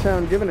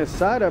 Foxhound giving his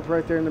side up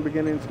right there in the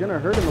beginning. It's going to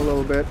hurt him a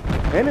little bit.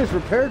 And his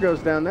repair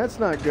goes down. That's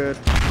not good.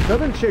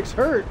 Southern Chick's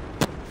hurt.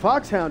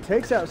 Foxhound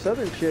takes out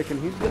Southern Chick,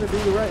 and he's going to do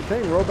the right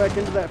thing. Roll back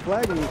into that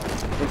flag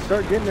and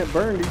start getting it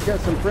burned. He's got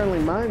some friendly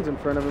mines in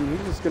front of him.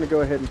 He's just going to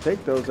go ahead and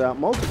take those out.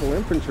 Multiple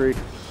infantry.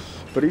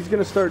 But he's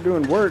going to start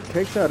doing work.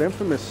 Takes out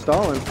infamous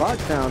Stalin.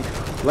 Foxhound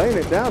laying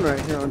it down right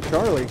here on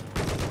Charlie.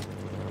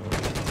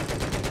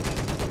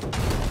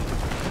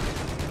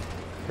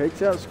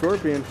 Takes out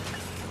Scorpion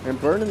and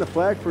burning the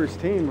flag for his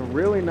team. A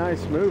really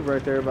nice move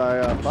right there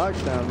by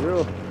Foxhound.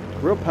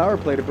 Real power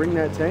play to bring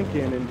that tank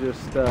in and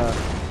just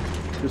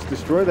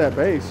destroy that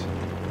base.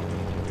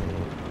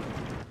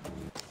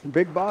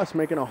 Big Boss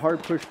making a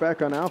hard push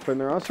back on Alpha, and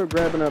they're also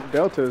grabbing up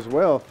Delta as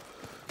well.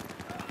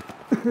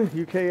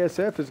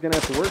 UKSF is going to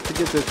have to work to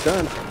get this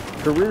done.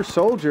 Career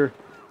Soldier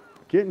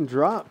getting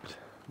dropped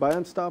by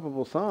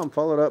Unstoppable Thom,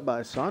 followed up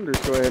by Saunders.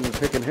 Go ahead and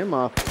picking him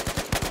off.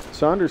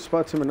 Saunders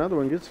spots him another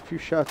one, gets a few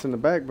shots in the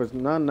back, but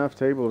not enough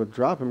to able to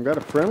drop him. Got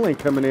a friendly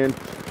coming in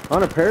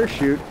on a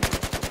parachute.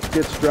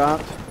 Gets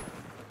dropped.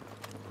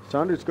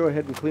 Saunders go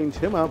ahead and cleans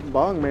him up.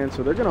 Bongman,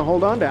 so they're going to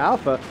hold on to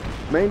Alpha,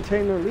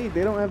 maintain their lead.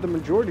 They don't have the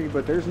majority,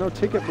 but there's no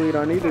ticket bleed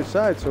on either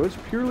side, so it's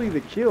purely the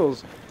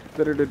kills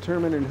that are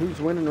determining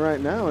who's winning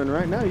right now. And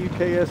right now,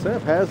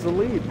 UKSF has the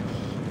lead.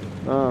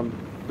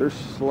 They're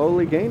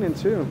slowly gaining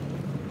too.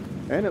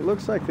 And it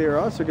looks like they're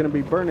also going to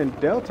be burning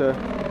Delta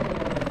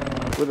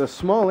with a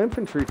small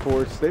infantry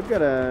force. They've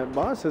got a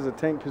Boss has a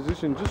tank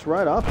position just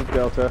right off of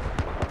Delta.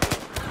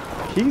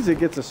 Kiza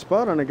gets a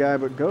spot on a guy,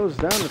 but goes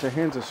down at the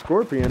hands of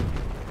Scorpion.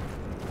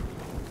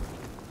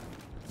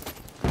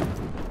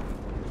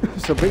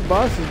 So Big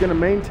Boss is going to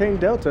maintain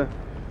Delta.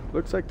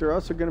 Looks like they're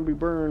also going to be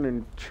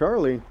burning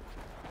Charlie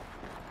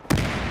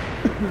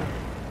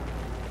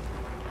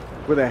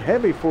with a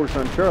heavy force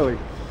on Charlie.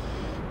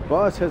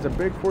 Boss has a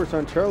big force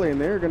on Charlie, and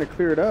they're going to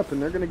clear it up,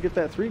 and they're going to get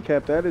that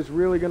 3-cap. That is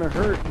really going to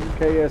hurt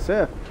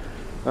UKSF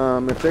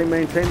if they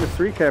maintain the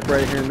 3-cap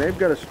right here, and they've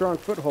got a strong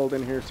foothold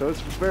in here, so it's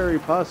very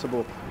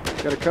possible.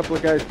 Got a couple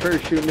of guys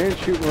parachuting in,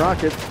 shooting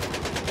rockets.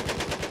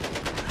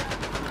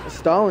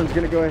 Stalin's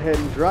going to go ahead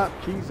and drop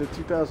Kiza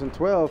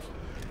 2012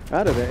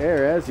 out of the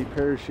air as he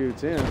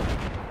parachutes in.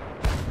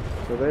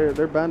 So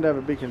they're bound to have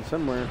a beacon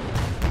somewhere.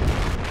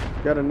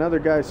 Got another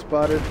guy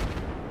spotted.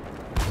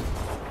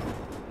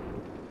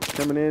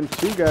 Coming in,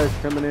 2 guys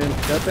coming in.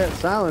 Got that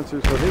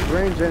silencer, so his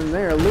range in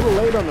there. A little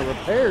late on the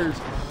repairs.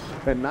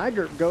 And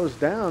Niger goes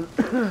down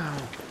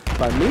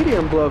by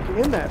medium bloke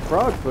in that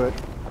frog foot.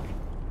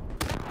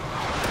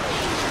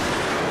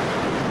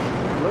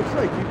 Looks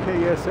like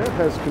UKSF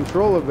has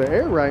control of the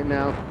air right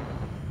now.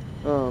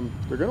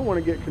 They're going to want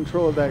to get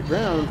control of that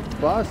ground.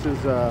 Boss is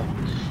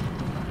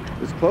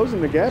closing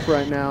the gap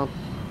right now.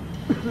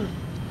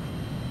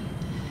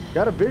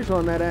 Got a visual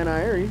on that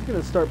anti-air. He's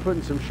going to start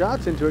putting some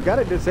shots into it. Got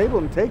it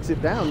disabled and takes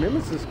it down.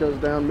 Nemesis goes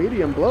down.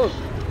 Medium bloke.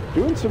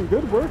 Doing some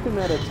good work in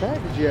that attack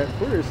jet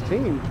for his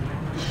team.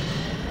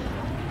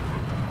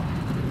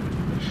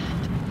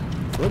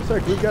 Looks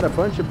like we've got a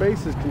bunch of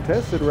bases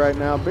contested right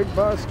now. Big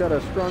Boss got a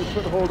strong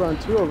foothold on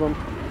 2 of them.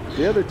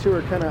 The other 2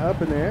 are kind of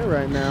up in the air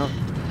right now.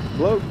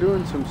 Bloke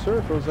doing some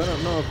circles. I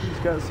don't know if he's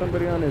got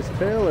somebody on his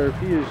tail or if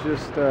he is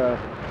just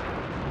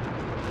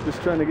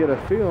trying to get a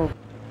feel.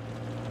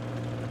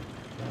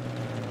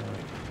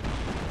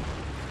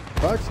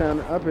 Foxhound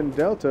up in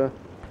Delta.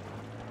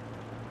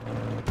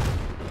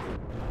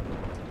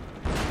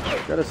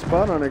 Got a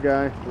spot on a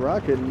guy.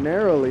 Rocket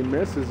narrowly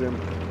misses him.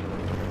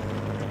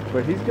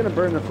 But he's going to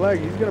burn the flag.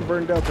 He's going to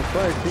burn Delta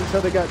flag. See how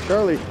they got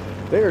Charlie.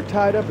 They are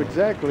tied up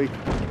exactly.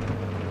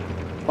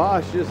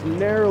 Boss just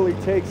narrowly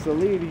takes the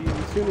lead.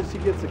 As soon as he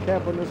gets a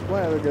cap on this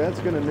flag, that's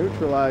going to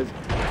neutralize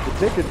the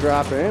ticket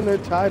drop, and they're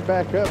tied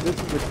back up. This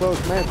is a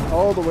close match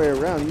all the way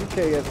around.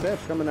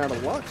 UKSF coming out a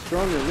lot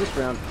stronger in this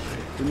round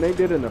than they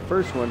did in the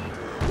first one.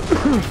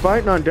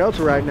 Fighting on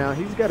Delta right now.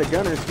 He's got a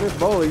gunner, Smith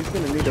Bowley. He's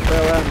going to need to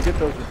bail out and get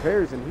those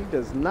repairs, and he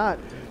does not.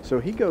 So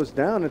he goes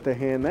down at the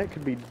hand. That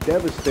could be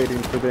devastating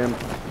for them,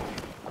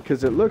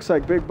 because it looks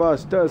like Big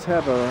Boss does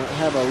have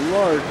a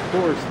large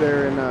force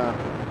there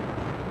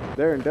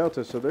in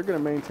Delta, so they're going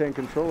to maintain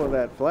control of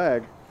that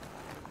flag.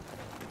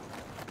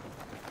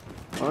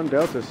 On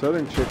Delta,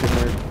 Southern Chicken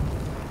there.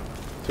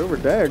 Silver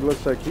Dag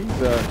looks like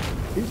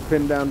he's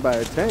pinned down by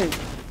a tank.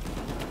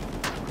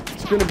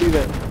 It's going to be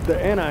the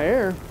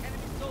anti-air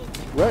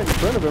right in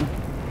front of him.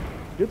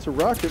 Gets a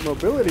rocket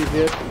mobility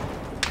hit.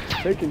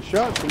 Taking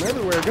shots from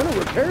everywhere. Going to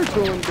repair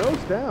to him. Goes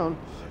down.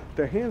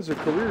 The hands of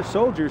Career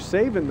Soldier,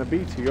 saving the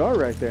BTR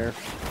right there.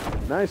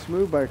 Nice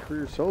move by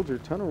Career Soldier.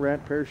 Tunnel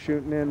Rat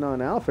parachuting in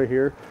on Alpha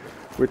here,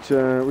 which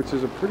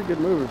is a pretty good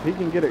move. If he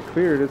can get it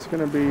cleared, it's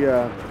going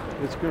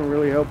to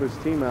really help his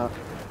team out.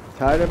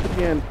 Tied up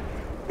again.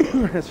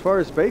 As far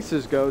as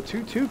bases go,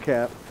 2-2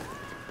 cap.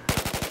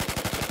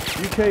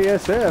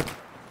 UKSF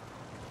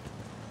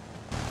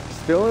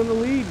still in the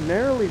lead,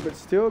 narrowly, but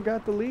still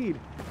got the lead.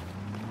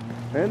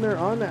 And they're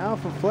on the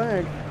Alpha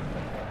flag.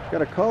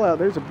 Got a call out.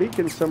 There's a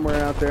beacon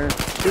somewhere out there.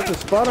 Gets a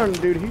spot on the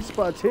dude. He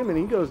spots him and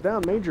he goes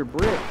down. Major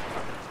Brick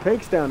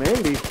takes down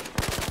Andy.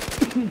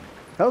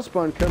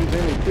 Hellspawn comes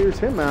in and clears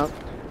him out,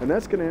 and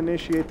that's going to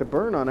initiate the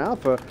burn on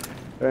Alpha.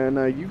 And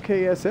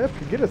UKSF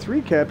could get a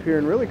 3 cap here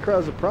and really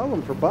cause a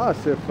problem for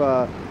Boss if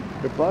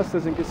Boss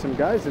doesn't get some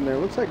guys in there.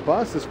 Looks like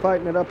Boss is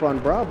fighting it up on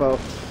Bravo.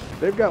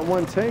 They've got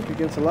one tank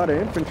against a lot of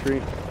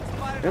infantry.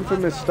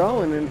 Infamous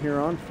Stalin in here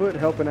on foot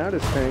helping out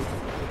his tank.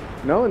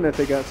 Knowing that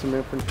they got some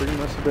infantry,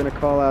 must have been a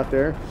call out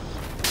there.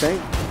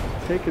 Tank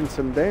taking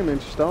some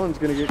damage. Stalin's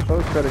going to get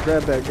close, try to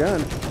grab that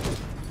gun.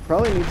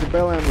 Probably needs a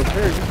bail out and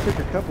repair. Just took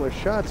a couple of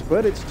shots,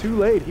 but it's too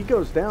late. He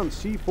goes down.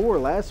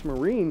 C4, last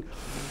Marine.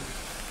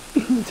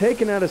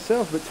 Taking out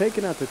himself, but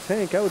taking out the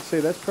tank. I would say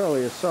that's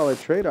probably a solid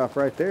trade-off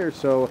right there.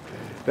 So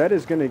that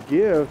is going to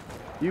give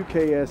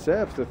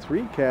UKSF the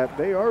 3 cap.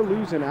 They are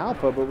losing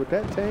Alpha, but with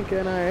that tank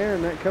anti-air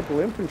and that couple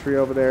infantry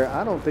over there,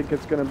 I don't think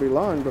it's going to be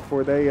long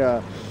before they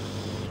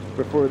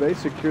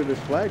secure this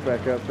flag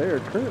back up. They are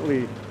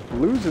currently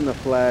losing the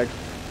flag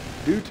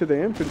due to the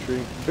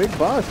infantry. Big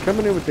Boss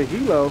coming in with the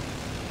helo.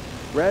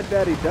 Rad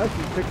Daddy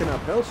Ducky picking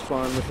up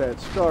Hellspawn with that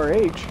Star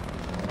H.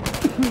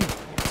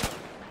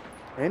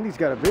 Andy's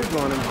got a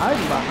visual on him,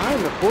 hiding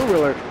behind the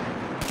 4-wheeler.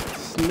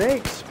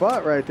 Snake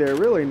spot right there,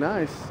 really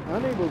nice.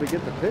 Unable to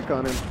get the pick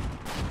on him.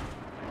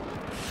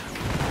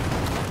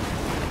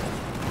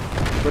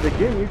 But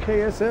again,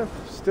 UKSF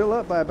still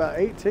up by about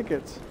 8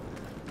 tickets,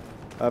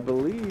 I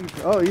believe.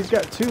 Oh, he's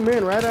got 2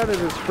 men right out of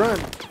his front.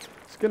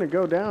 It's going to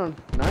go down.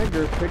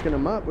 Niger picking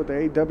him up with the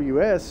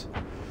AWS.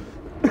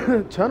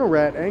 Tunnel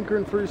Rat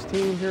anchoring for his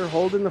team here,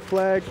 holding the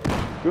flag,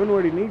 doing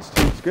what he needs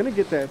to. He's going to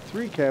get that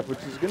 3 cap, which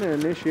is going to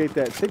initiate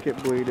that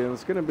ticket bleed, and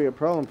it's going to be a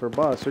problem for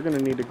Boss. They're going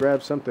to need to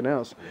grab something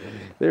else.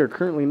 They are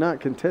currently not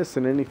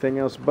contesting anything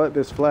else but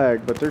this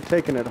flag, but they're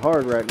taking it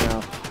hard right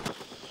now.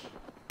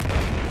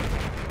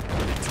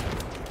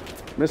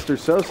 Mr.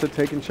 Sosa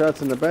taking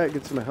shots in the back,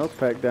 gets him a health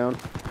pack down.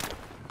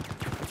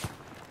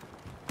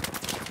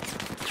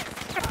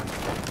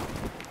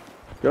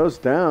 Goes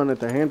down at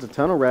the hands of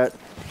Tunnel Rat.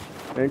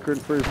 Anchoring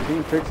for his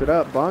team, picks it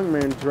up.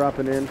 Bongman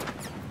dropping in.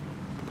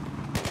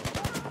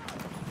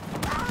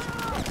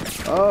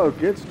 Oh,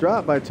 gets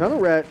dropped by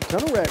Tunnel Rat.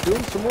 Tunnel Rat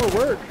doing some more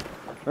work.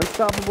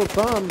 Unstoppable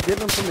Tom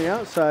getting him from the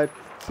outside.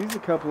 Sees a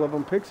couple of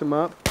them, picks them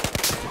up.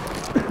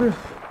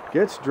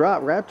 Gets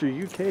dropped. Raptor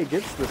UK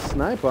gets the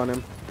snipe on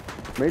him.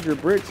 Major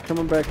Bricks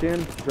coming back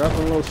in, dropping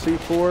a little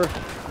C4.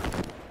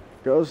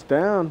 Goes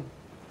down.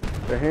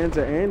 The hands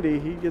of Andy.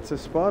 He gets a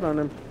spot on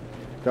him.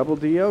 Double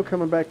DO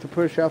coming back to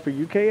push Alpha.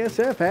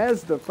 UKSF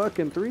has the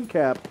fucking 3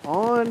 cap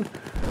on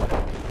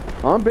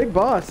Big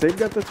Boss. They've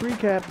got the 3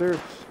 cap.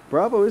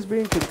 Bravo is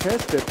being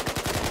contested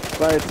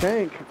by a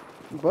tank,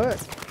 but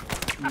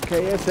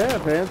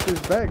UKSF answers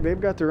back.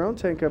 They've got their own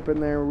tank up in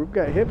there. We've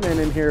got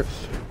Hitman in here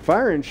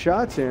firing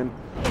shots in.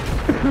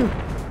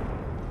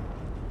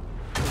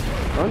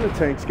 On the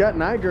tanks. Got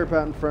Nigerp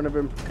out in front of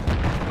him.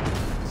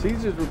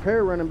 Sees his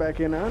repair running back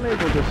in.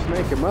 Unable to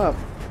snake him up.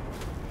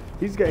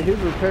 He's got his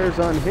repairs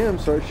on him,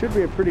 so it should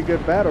be a pretty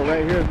good battle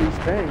right here of these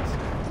tanks.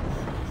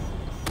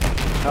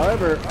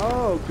 However,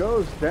 oh,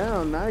 goes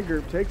down.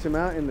 Nigerp takes him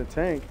out in the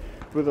tank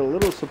with a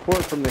little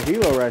support from the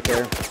helo right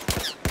there.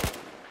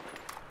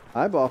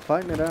 Eyeball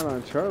fighting it out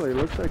on Charlie.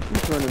 Looks like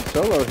he's running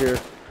solo here.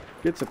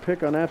 Gets a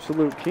pick on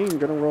Absolute King.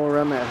 Gonna roll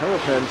around that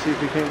helipad and see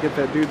if he can't get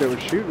that dude that was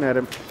shooting at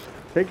him.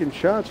 Taking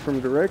shots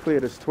from directly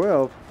at his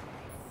 12.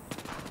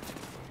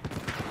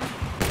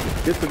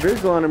 Gets the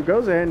visual on him,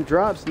 goes ahead and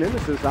drops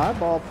Nemesis.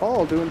 Eyeball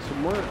Paul doing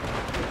some work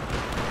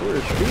for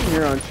his team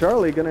here on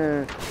Charlie.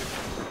 Gonna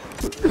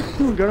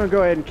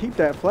go ahead and keep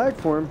that flag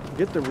for him.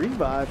 Get the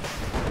revive.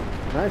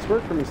 Nice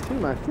work from his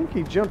team. I think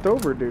he jumped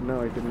over, dude.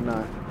 No, he did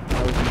not.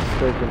 I was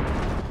mistaken.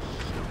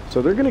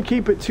 So they're going to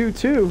keep it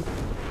 2-2.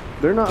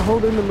 They're not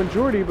holding the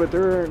majority, but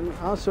they're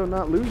also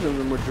not losing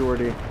the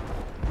majority.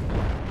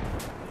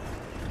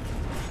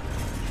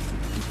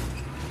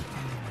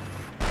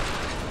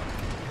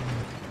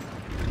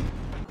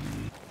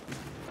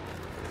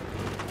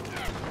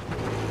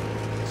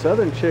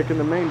 Southern chick in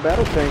the main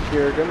battle tank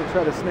here are going to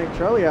try to snake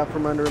Charlie out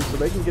from under him so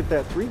they can get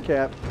that 3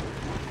 cap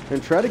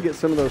and try to get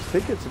some of those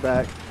tickets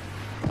back.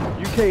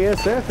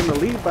 UKSF in the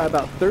lead by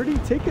about 30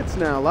 tickets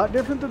now. A lot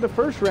different than the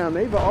first round.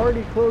 They've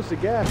already closed the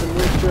gap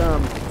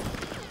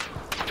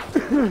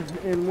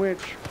in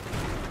which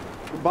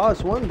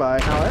Boss won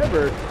by.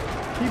 However,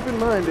 keep in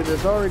mind it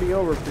is already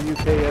over for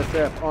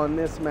UKSF on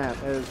this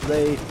map, as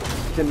they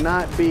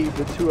cannot beat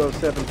the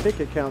 207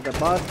 ticket count that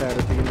Boss had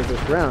at the end of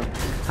this round.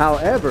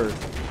 However,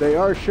 they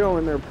are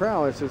showing their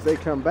prowess as they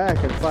come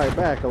back and fight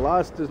back. A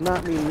loss does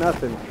not mean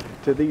nothing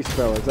to these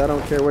fellas. I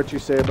don't care what you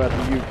say about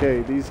the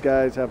UK. These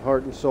guys have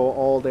heart and soul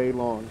all day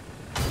long.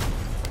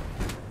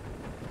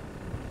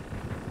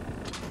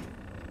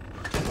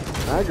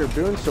 Tiger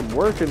doing some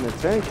work in the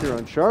tank here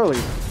on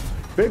Charlie.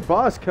 Big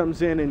Boss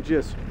comes in and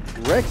just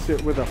wrecks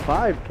it with a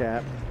 5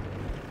 cap.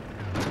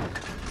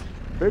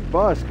 Big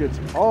Boss gets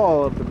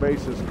all of the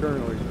bases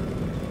currently.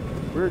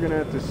 We're going to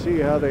have to see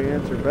how they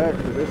answer back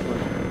for this one.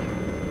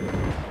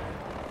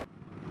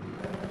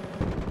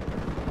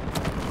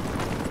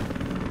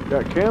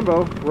 Got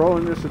Cambo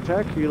rolling this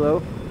attack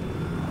helo.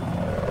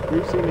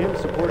 We've seen him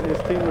supporting his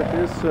team with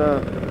this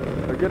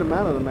a good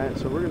amount of the match,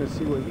 so we're going to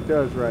see what he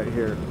does right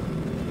here.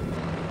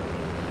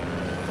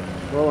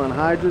 Rolling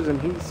Hydras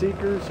and Heat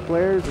Seekers,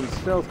 Flares, and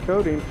Stealth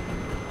Coating.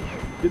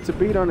 Gets a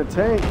beat on a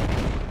tank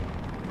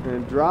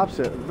and drops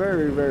it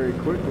very, very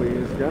quickly.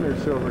 His Gunner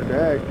Silver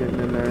Dag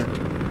getting in there.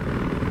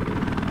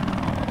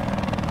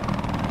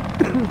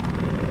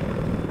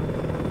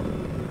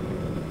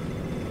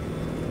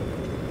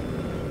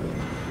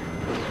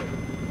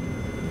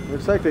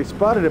 Looks like they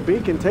spotted a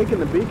beacon, taking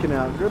the beacon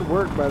out. Good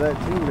work by that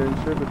team to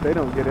ensure that they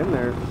don't get in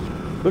there.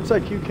 Looks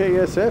like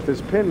UKSF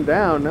is pinned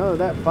down. No,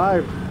 that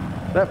 5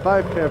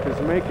 cap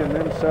is making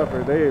them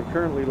suffer. They have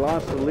currently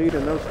lost the lead,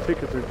 and those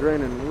tickets are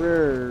draining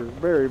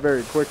very,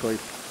 very quickly.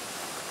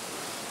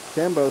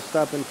 Cambo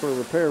stopping for a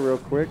repair real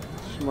quick.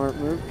 Smart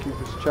move. Keep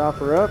his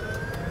chopper up.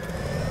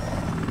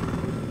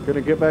 Gonna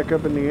get back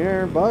up in the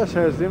air. Boss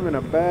has them in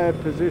a bad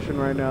position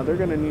right now. They're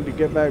gonna need to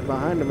get back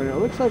behind them, and it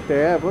looks like they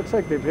have. Looks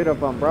like they've hit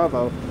up on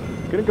Bravo.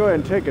 Gonna go ahead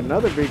and take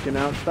another beacon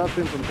out. Stop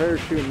them from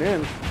parachuting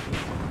in.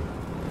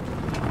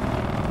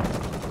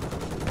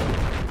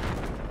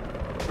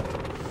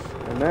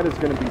 And that is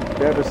going to be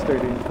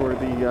devastating for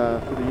the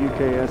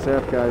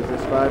UKSF guys.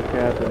 This 5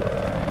 cap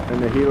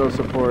and the helo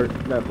support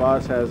that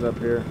Boss has up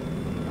here.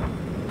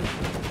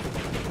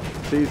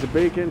 Sees a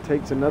beacon,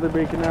 takes another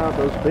beacon out.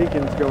 Those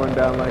beacons going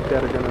down like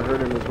that are going to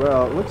hurt him as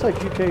well. It looks like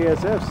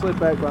UKSF slid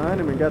back behind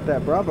him and got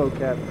that Bravo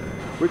cap,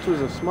 which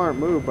was a smart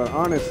move, but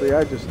honestly,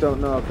 I just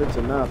don't know if it's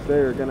enough.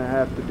 They're going to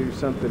have to do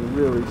something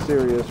really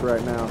serious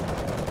right now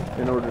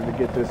in order to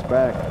get this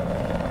back.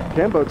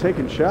 Cambo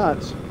taking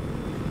shots.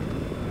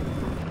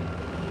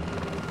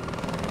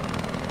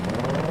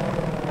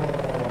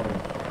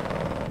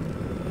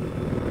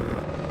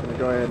 Gonna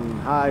go ahead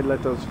and hide,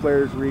 let those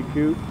flares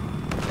recoup.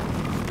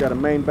 Got a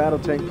main battle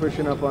tank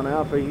pushing up on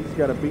Alpha. He's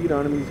got a beat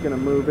on him. He's going to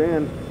move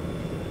in.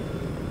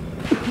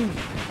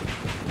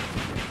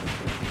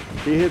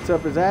 He hits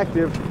up his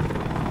active,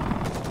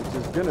 which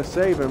is going to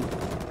save him.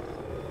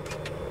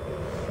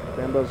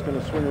 Bambo's going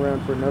to swing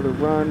around for another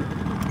run.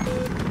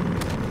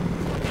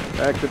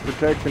 Active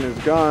protection is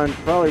gone.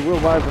 Probably will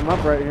vibe him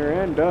up right here,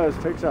 and does.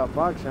 Takes out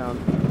Foxhound.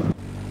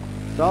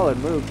 Solid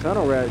move.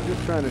 Tunnel Rat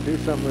just trying to do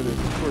something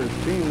for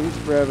his team. He's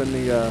grabbing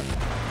the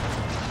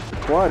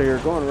quad here,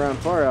 going around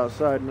far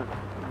outside.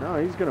 No,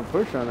 he's going to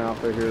push on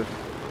Alpha here.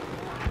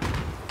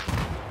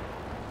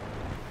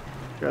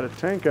 Got a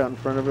tank out in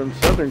front of him.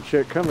 Southern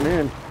chick coming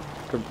in.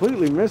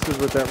 Completely misses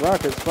with that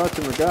rocket. Spots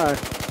him a guy.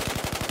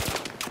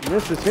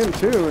 Misses him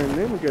too, and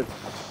then gets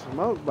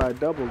smoked by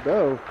Double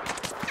Doe.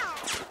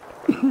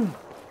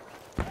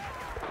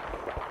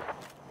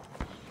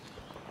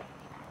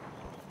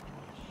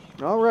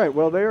 All right,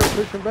 well, they are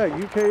pushing back.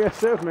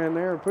 UKSF, man,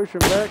 they are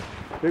pushing back.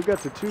 They've got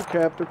the 2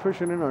 cap. They're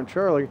pushing in on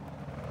Charlie.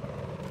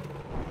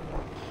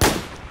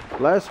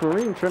 Last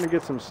Marine trying to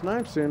get some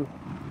snipes in.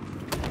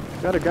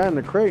 Got a guy in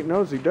the crate,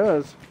 knows he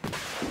does.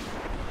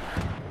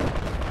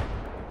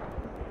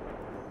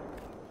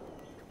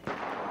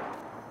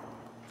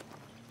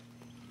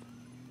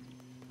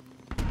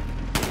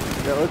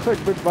 Yeah, looks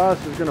like Big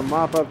Boss is going to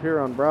mop up here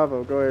on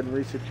Bravo. Go ahead and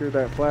resecure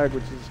that flag,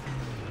 which is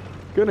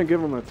going to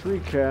give him a 3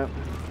 cap.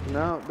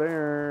 No, they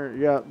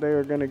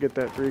are going to get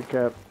that 3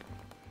 cap.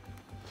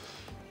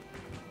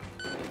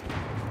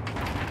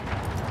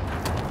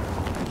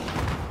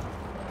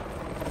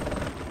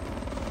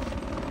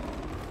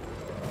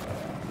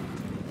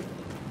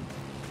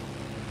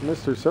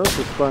 Mr.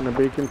 Sosa spotting a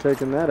beacon,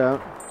 taking that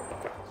out.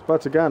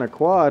 Spots a guy in a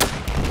quad.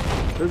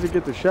 Does he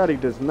get the shot? He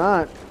does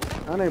not.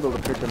 Unable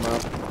to pick him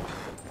up.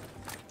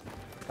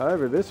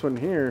 However, this one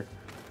here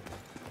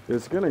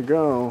is going to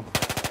go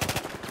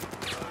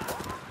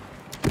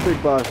to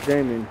Big Boss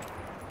Gaming.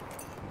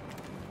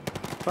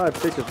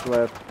 5 tickets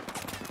left.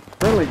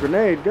 Friendly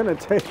grenade going to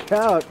take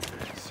out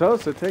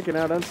Sosa, taking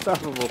out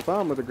Unstoppable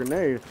Thumb with a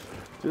grenade.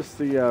 Just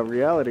the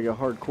reality of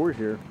hardcore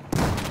here.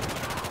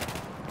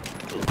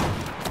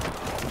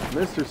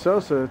 Mr.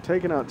 Sosa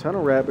taking out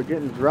Tunnel Rat, but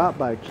getting dropped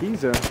by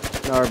Kiza,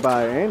 or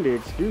by Andy,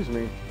 excuse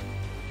me.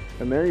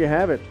 And there you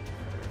have it.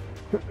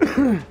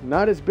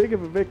 Not as big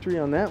of a victory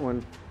on that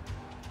one.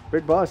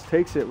 Big Boss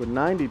takes it with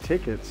 90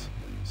 tickets.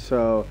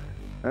 So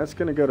that's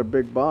going to go to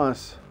Big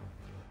Boss,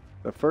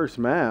 the first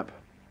map.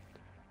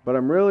 But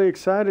I'm really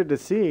excited to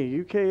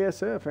see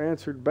UKSF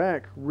answered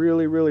back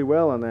really, really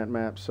well on that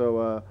map.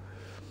 So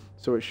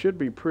so it should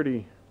be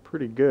pretty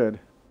good.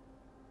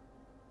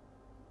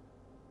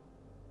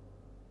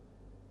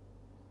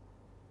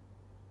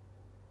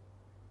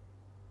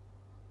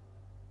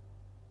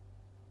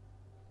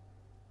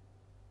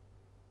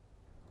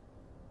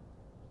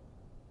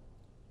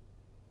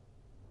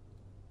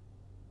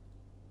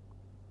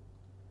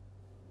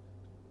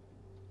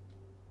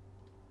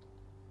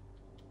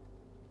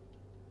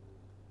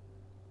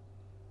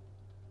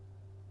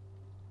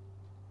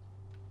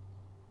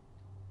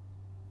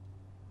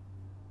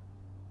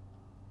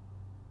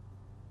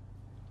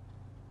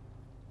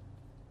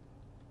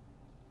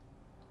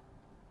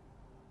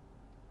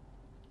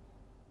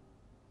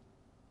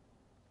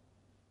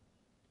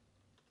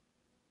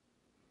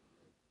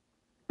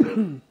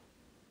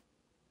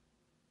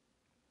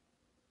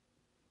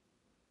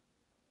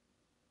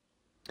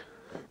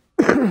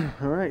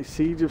 All right,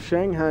 Siege of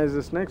Shanghai is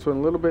this next one.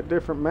 A little bit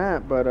different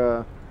map,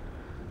 but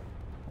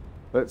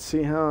let's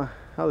see how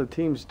the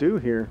teams do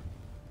here.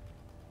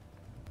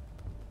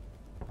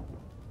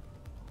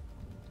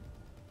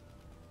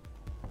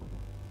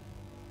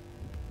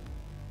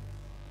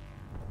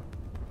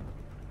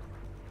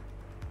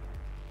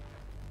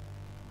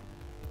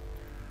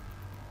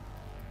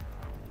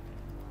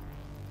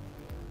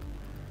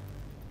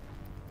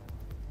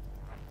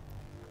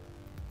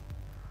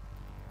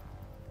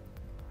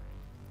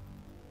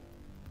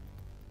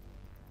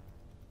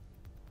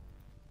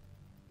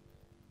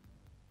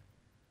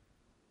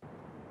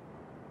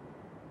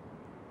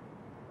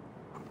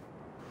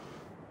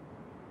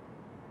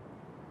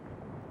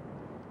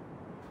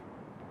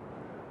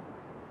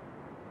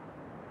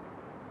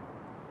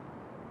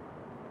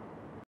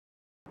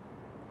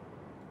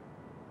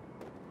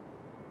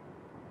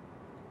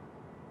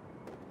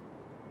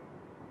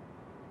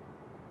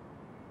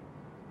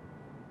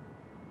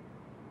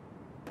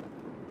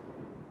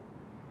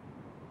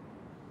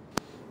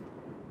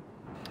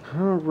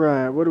 All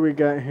right, what do we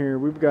got here?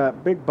 We've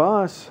got Big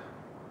Boss,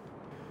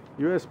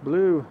 US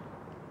Blue.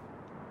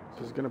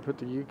 This is going to put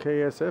the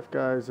UKSF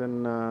guys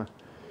in the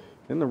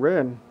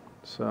red.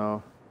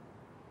 So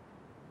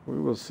we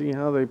will see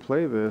how they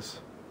play this.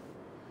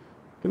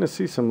 Going to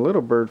see some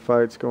little bird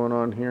fights going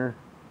on here.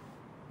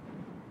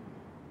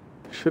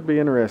 Should be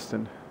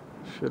interesting.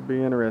 Should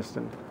be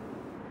interesting.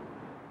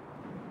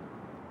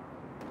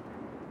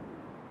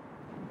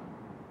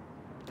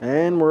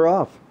 And we're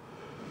off.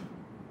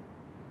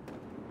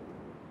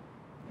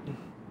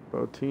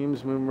 Both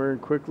teams moving very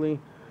quickly.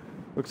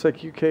 Looks like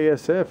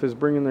UKSF is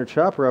bringing their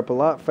chopper up a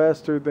lot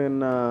faster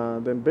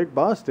than Big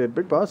Boss did.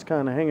 Big Boss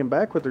kind of hanging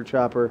back with their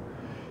chopper.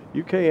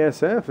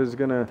 UKSF is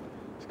gonna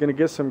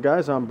get some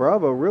guys on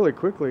Bravo really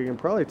quickly and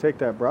probably take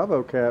that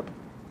Bravo cap.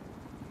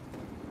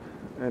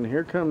 And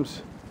here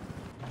comes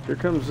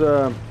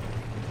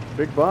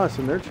Big Boss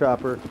and their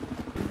chopper.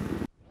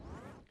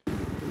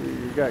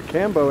 You got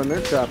Cambo and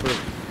their chopper.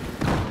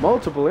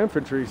 Multiple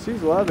infantry,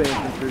 sees a lot of the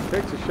infantry,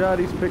 takes a shot,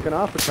 he's picking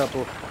off a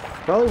couple.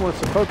 Probably wants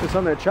to focus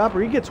on that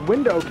chopper. He gets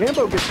window,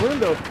 Cambo gets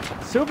window.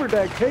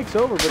 Silverdag takes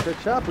over, but the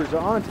choppers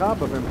are on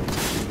top of him.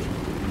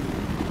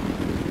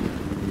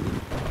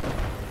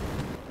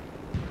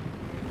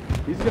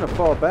 He's going to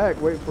fall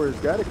back, wait for his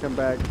guy to come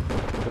back.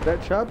 But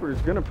that chopper is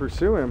going to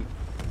pursue him.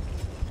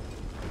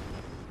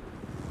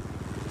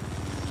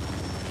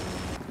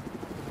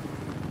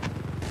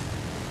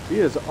 He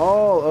is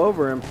all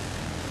over him.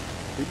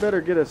 He better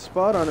get a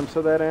spot on him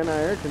so that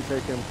anti-air can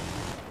take him.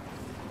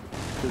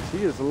 Because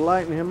he is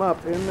lighting him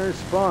up in their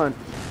spawn.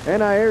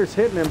 Anti-air's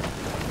hitting him,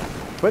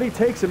 but he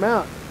takes him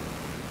out.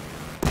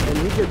 And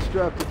he gets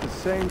dropped at the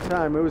same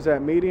time. It was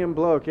that medium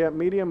bloke. Yeah,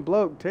 medium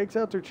bloke takes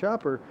out their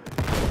chopper.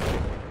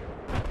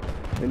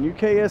 And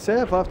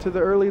UKSF off to the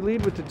early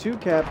lead with the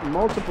 2-cap.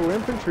 Multiple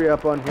infantry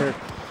up on here.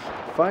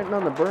 Fighting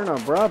on the burn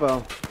on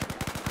Bravo.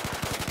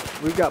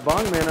 We've got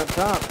Bongman up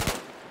top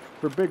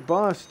for Big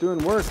Boss doing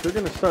work. They're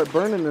going to start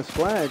burning this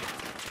flag.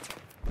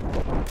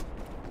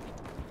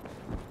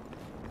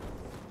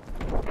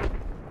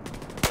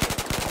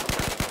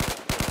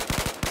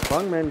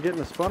 Bongman getting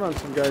a spot on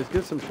some guys,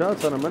 get some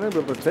shots on them,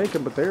 unable to take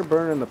them, but they're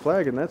burning the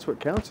flag, and that's what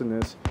counts in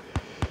this,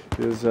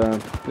 is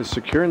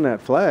securing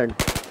that flag.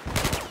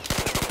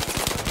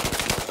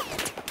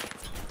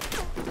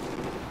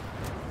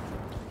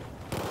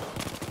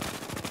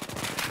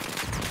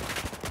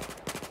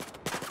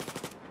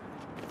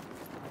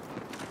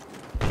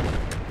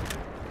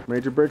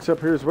 Major breaks up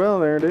here as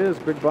well. There it is.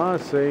 Big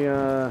Boss. They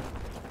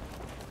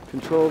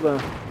control the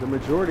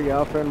majority.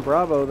 Alpha and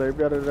Bravo. They've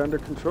got it under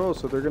control,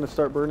 so they're going to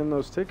start burning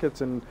those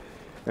tickets and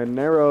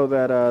narrow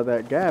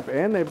that gap.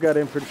 And they've got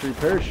infantry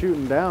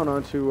parachuting down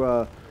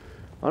onto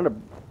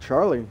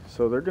Charlie,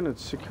 so they're going to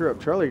secure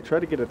up Charlie, try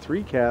to get a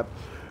 3 cap.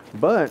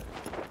 But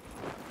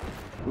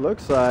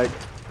looks like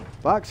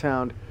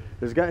Foxhound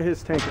has got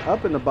his tank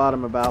up in the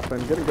bottom of Alpha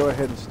and going to go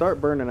ahead and start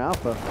burning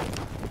Alpha.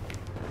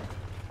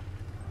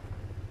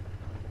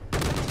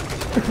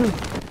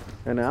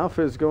 And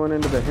Alpha is going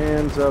into the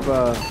hands of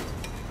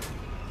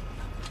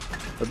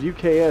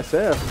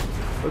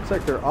UKSF. Looks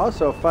like they're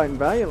also fighting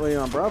valiantly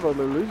on Bravo.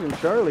 They're losing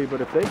Charlie, but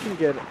if they can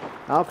get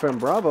Alpha and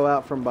Bravo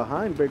out from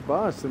behind Big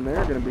Boss, then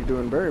they're going to be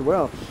doing very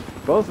well.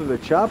 Both of the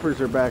choppers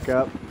are back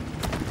up.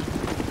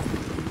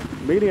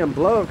 Medium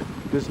Bloke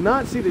does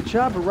not see the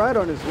chopper right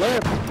on his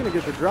left. He's going to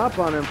get the drop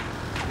on him.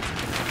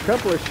 A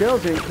couple of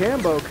shells in.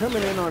 Cambo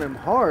coming in on him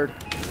hard.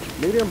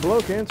 Medium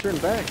Bloke answering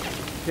back.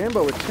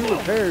 Cambo with 2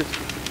 repairs.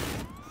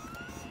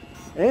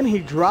 And he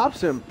drops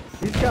him.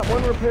 He's got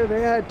 1 repair.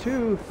 They had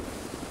 2.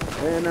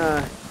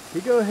 And he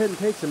go ahead and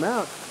takes him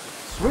out.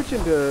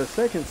 Switching to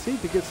second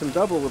seat to get some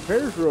double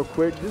repairs real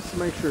quick just to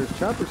make sure his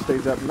chopper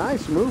stays up.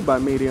 Nice move by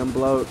Medium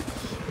Bloke.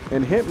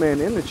 And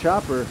Hitman in the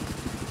chopper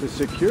to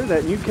secure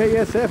that.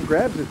 UKSF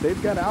grabs it.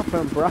 They've got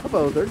Alpha and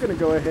Bravo. They're going to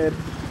go ahead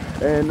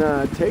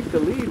and take the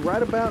lead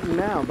right about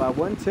now by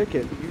 1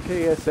 ticket.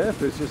 UKSF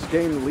has just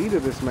gained the lead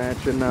of this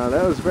match, and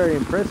that was very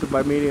impressive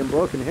by Medium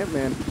Bloke and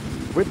Hitman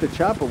with the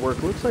chopper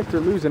work. Looks like they're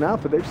losing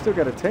Alpha. They've still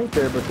got a tank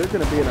there, but they're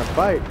going to be in a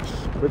fight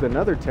with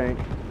another tank.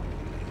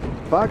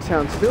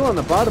 Foxhound still on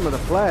the bottom of the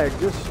flag,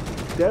 just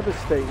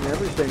devastating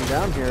everything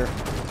down here.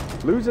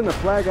 Losing the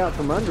flag out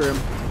from under him.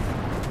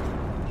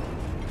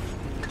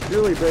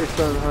 Purely based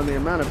on the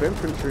amount of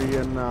infantry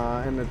and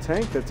the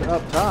tank that's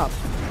up top.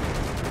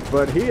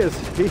 But he is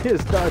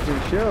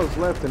dodging shells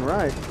left and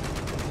right.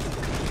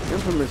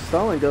 Infamous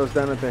Stalin goes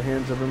down at the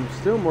hands of him.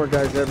 Still more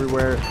guys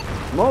everywhere.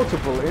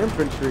 Multiple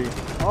infantry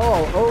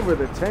all over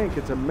the tank.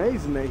 It's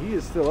amazing that he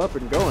is still up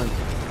and going.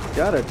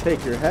 Gotta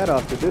take your hat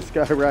off to this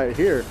guy right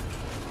here.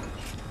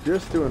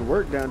 Just doing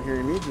work down here.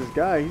 He needs his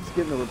guy. He's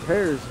getting the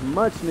repairs,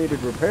 much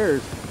needed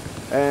repairs.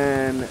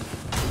 And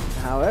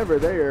however,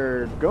 they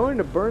are going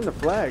to burn the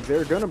flag.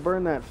 They're going to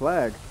burn that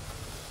flag.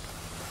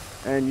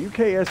 And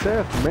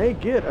UKSF may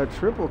get a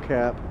triple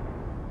cap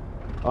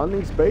on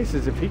these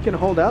bases if he can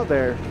hold out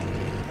there.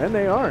 And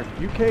they are.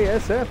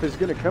 UKSF is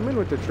going to come in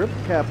with the triple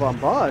cap on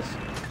Boss.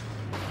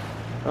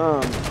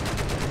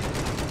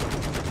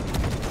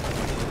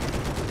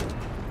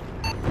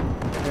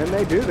 And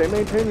they do. They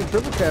maintain the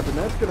triple cap, and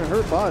that's going to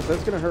hurt Boss.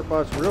 That's going to hurt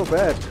Boss real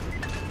bad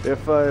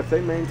if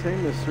they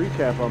maintain this 3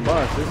 cap on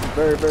Boss. This is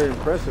very, very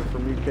impressive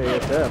from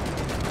UKSF.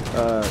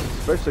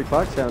 Especially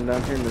Foxhound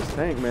down here in this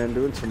tank, man,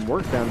 doing some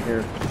work down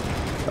here.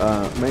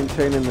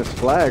 Maintaining this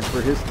flag for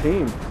his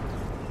team.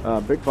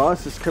 Big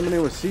Boss is coming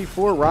in with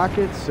C4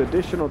 rockets,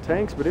 additional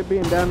tanks, but it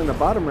being down in the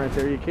bottom right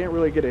there, you can't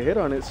really get a hit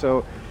on it,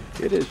 so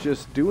it is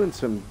just doing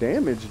some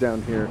damage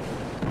down here.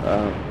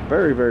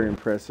 Very, very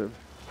impressive.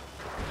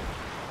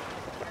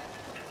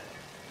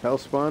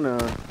 Hellspawn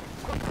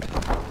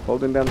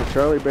holding down the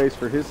Charlie base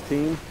for his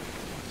team.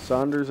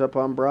 Saunders up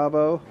on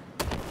Bravo.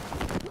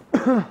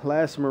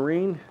 Last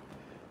Marine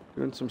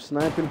doing some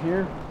sniping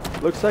here.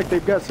 Looks like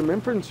they've got some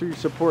infantry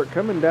support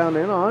coming down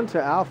in onto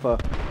Alpha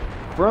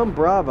from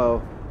Bravo,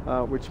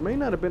 which may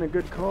not have been a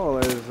good call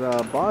as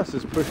Boss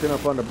is pushing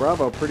up onto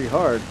Bravo pretty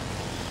hard.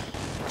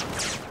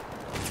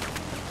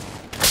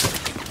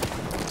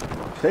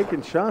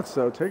 Taking shots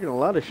though, taking a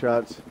lot of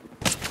shots.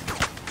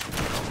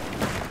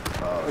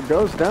 It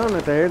goes down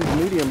at the hands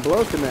of Medium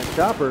Bloke in that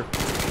chopper.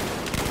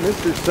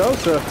 Mr.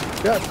 Sosa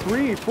got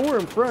 3, 4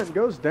 in front,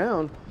 goes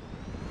down.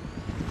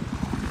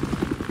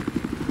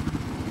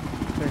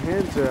 The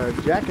hands of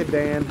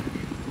Jackadan.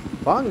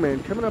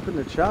 Bongman coming up in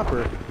the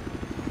chopper.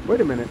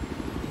 Wait a minute.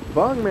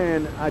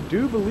 Bongman, I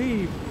do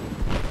believe,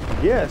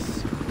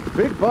 yes,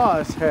 Big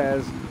Boss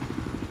has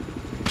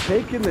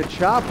taken the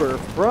chopper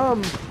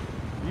from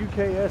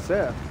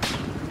UKSF.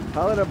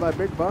 Piloted up by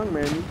Big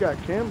Bongman. You've got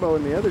Cambo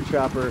in the other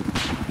chopper.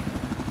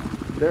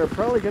 They're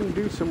probably going to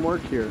do some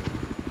work here.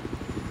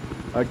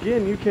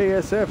 Again,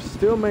 UKSF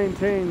still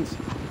maintains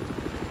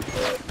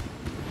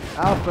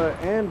Alpha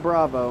and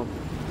Bravo,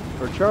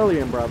 or Charlie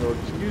and Bravo,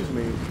 excuse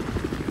me.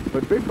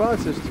 But Big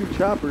Boss has 2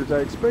 choppers. I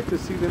expect to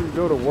see them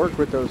go to work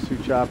with those 2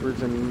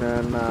 choppers and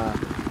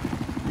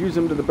use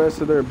them to the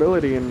best of their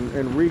ability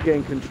and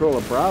regain control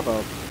of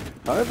Bravo.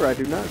 However, I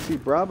do not see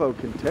Bravo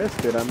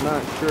contested. I'm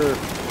not sure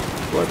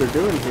what they're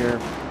doing here.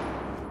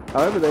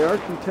 However, they are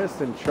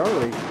contesting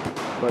Charlie.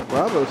 But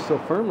Bravo's still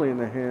firmly in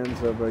the hands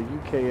of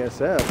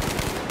UKSF.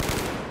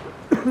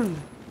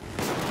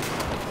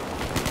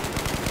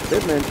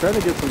 Hitman trying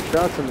to get some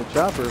shots on the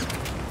chopper.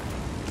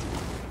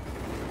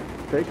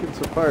 Taking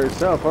some fire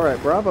itself.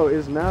 Alright, Bravo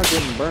is now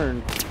getting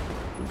burned.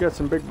 We've got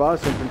some Big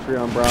Boss infantry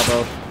on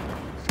Bravo.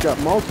 He's got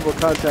multiple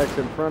contacts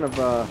in front of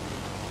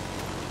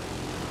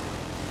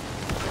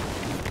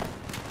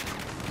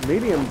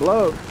Medium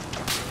Bloke.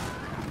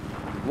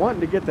 wanting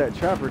to get that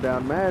chopper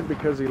down. Mad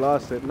because he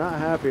lost it. Not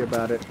happy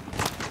about it.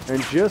 And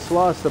just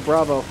lost the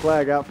Bravo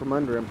flag out from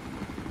under him.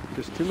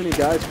 Just too many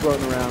guys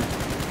floating around.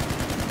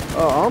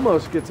 Oh,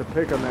 almost gets a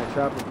pick on that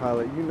chopper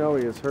pilot. You know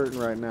he is hurting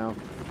right now.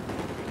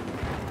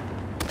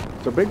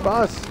 So Big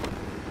Boss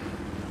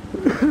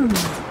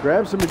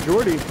grabs the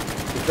majority.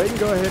 If they can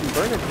go ahead and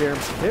burn it here.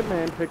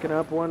 Hitman picking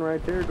up one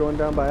right there, going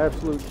down by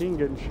Absolute King,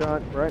 getting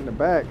shot right in the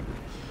back.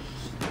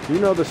 You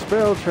know the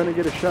spell, trying to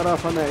get a shot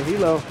off on that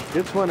helo.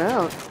 Gets one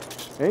out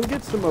and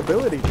gets the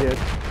mobility kit.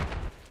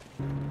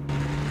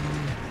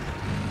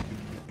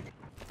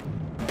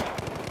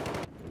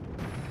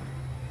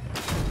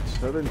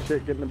 Southern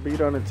chick getting a beat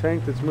on a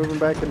tank that's moving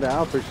back into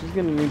Alpha. She's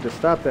going to need to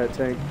stop that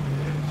tank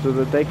so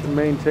that they can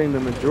maintain the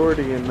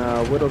majority and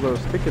whittle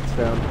those tickets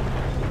down.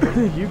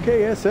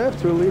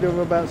 UKSF to a lead of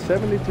about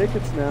 70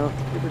 tickets now,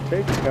 give or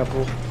take a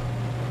couple.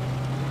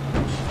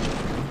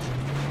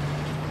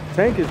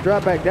 Tank is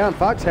dropped back down.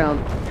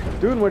 Foxhound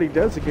doing what he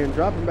does again,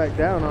 dropping back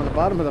down on the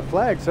bottom of the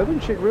flag.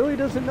 Southern chick really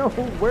doesn't know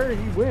where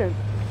he went.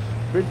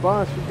 Big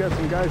Boss, we've got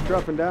some guys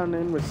dropping down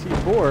in with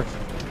C4.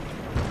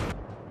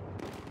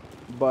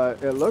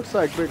 But it looks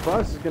like Big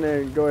Boss is going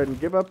to go ahead and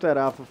give up that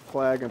Alpha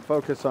flag and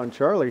focus on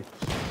Charlie.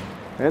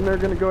 And they're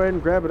going to go ahead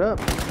and grab it up.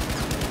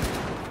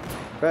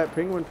 Fat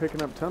Penguin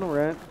picking up Tunnel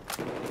Rat.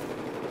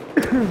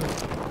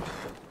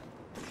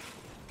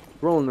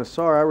 Rolling the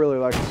SAR. I really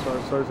like the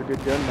SAR. SAR's a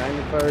good gun.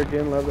 Magnifier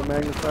again. Love the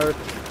magnifier.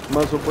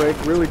 Muzzle brake.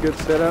 Really good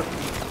setup.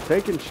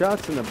 Taking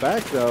shots in the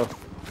back though.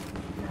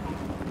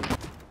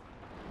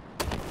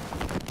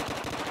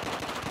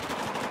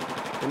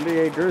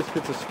 NBA Durst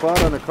gets a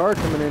spot on a car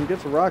coming in,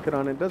 gets a rocket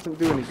on it, doesn't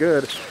do any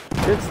good,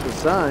 hits the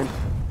sign.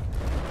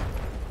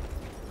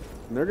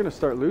 And they're going to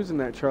start losing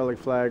that Charlie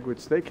flag,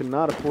 which they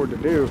cannot afford to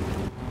do.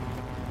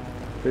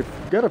 They've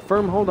got a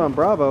firm hold on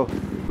Bravo.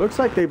 Looks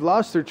like they've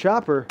lost their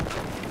chopper.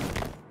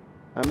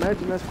 I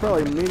imagine that's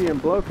probably medium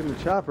bloke in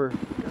the chopper.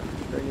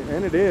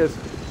 And it is.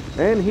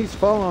 And he's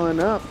following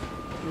up,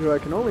 who I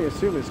can only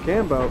assume is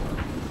Cambo.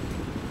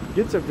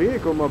 Gets a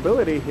vehicle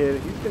mobility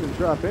hit. He's going to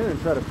drop in and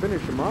try to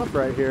finish him off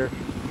right here.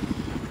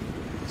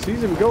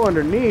 Sees him go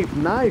underneath.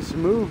 Nice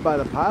move by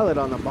the pilot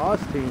on the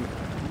Boss team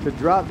to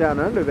drop down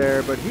under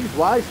there, but he's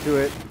wise to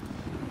it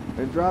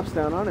and drops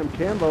down on him.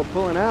 Cambo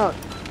pulling out,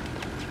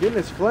 getting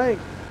his flank,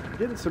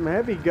 getting some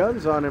heavy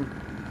guns on him.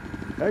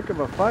 Heck of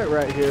a fight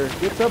right here.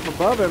 Gets up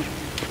above him.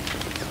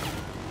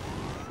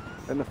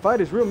 And the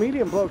fight is real.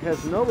 Medium bloke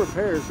has no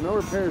repairs. No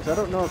repairs. I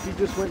don't know if he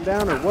just went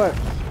down or what,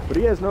 but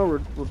he has no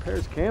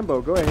repairs.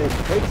 Cambo go ahead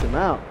and takes him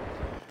out.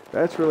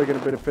 That's really going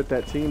to benefit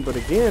that team. But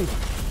again,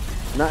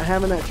 not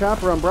having that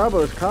chopper on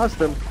Bravo has cost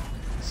him.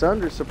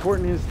 Sunders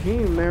supporting his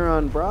team there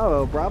on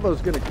Bravo.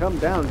 Bravo's going to come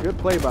down. Good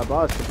play by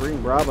Boss to bring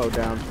Bravo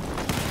down.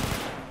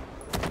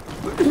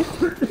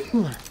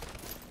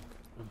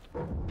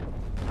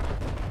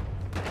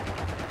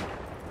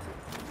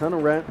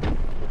 Tunnel Rat.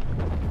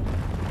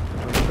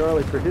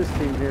 Charlie for his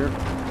team here.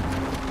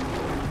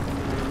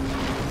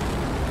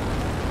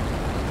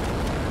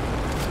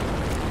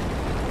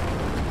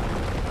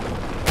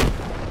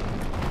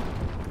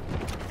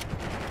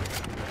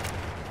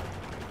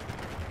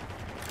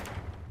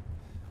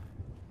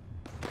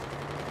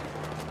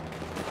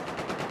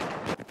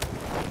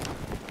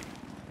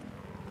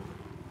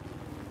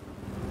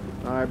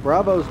 Alright,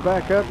 Bravo's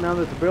back up now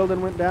that the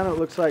building went down. It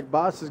looks like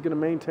Boss is going to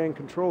maintain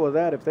control of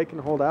that. If they can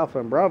hold Alpha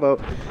and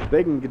Bravo,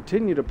 they can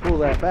continue to pull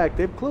that back.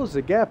 They've closed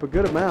the gap a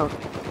good amount.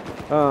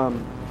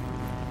 And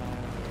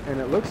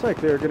it looks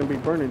like they're going to be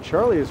burning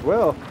Charlie as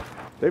well.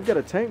 They've got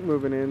a tank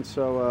moving in,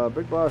 so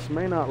Big Boss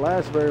may not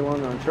last very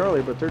long on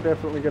Charlie, but they're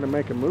definitely going to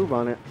make a move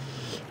on it.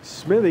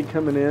 Smithy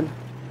coming in.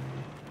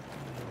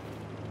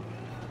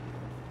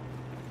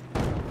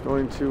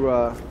 Going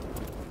to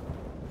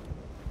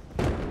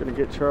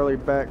get Charlie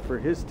back for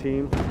his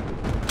team.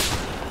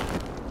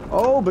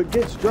 Oh, but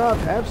gets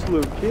dropped.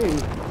 Absolute King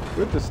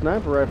with the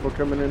sniper rifle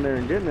coming in there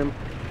and getting him.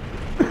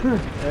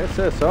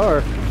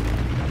 SSR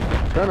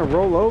trying to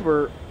roll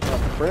over a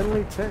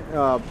friendly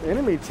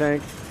enemy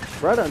tank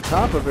right on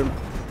top of him.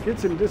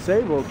 Gets him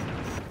disabled.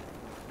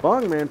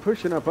 Bong Man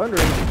pushing up under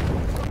him.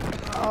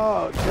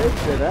 Oh,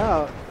 takes it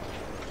out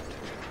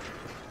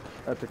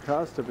at the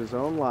cost of his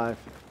own life.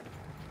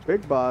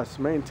 Big Boss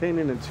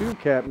maintaining a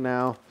 2-cap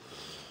now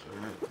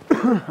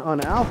on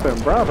Alpha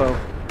and Bravo.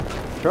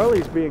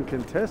 Charlie's being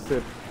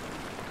contested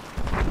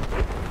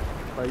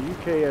by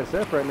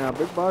UKSF right now.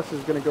 Big Boss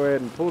is going to go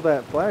ahead and pull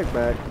that flag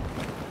back.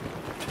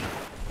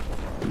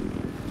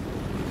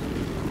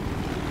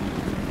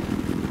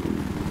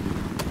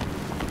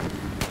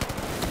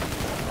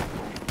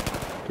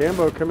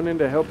 Cambo coming in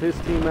to help his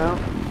team out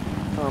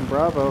on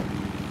Bravo.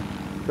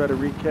 Try to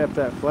recap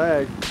that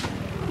flag.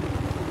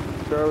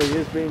 Charlie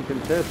is being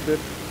contested.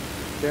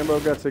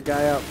 Cambo got the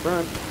guy out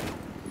front.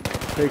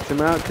 Takes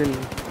him out.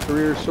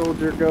 Career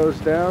Soldier goes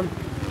down.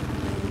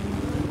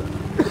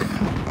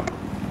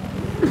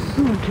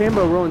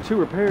 Cambo rolling 2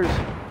 repairs.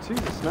 Sees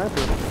a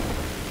sniper.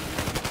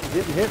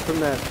 Getting hit from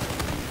that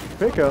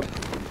pickup.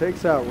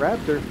 Takes out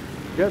Raptor.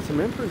 Got some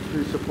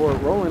infantry support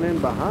rolling in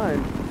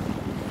behind.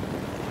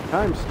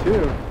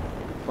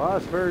 ×2.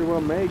 Boss very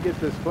well may get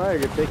this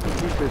flag if they can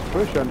keep this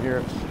push on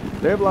here.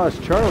 They've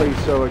lost Charlie,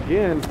 so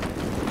again,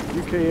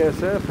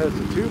 UKSF has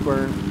a 2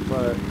 burn,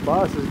 but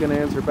Boss is going to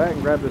answer back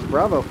and grab this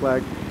Bravo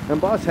flag. And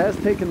Boss has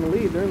taken the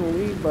lead. They're in the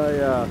lead by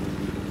a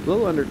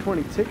little under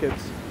 20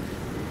 tickets.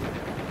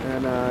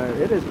 And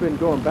it has been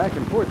going back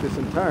and forth this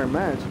entire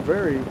match.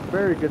 Very,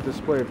 very good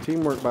display of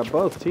teamwork by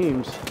both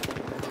teams.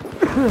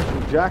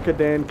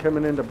 Jackadan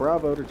coming into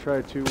Bravo to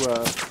try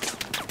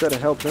to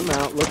help him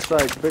out. Looks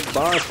like Big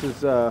Boss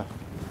is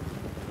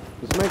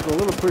making a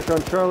little push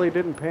on Charlie.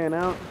 Didn't pan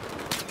out.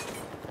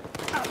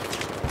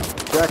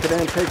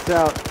 Jackadan takes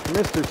out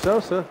Mr.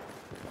 Sosa.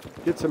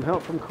 Gets some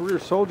help from Career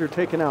Soldier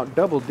taking out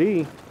Double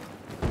D.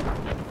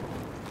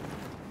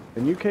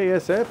 And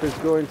UKSF is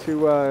going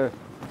to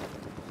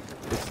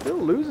is still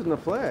losing the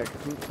flag,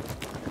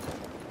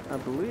 I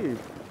believe.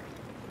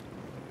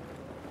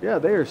 Yeah,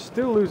 they are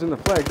still losing the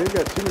flag. They've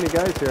got too many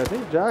guys here. I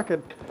think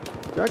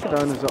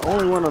Jackadan is the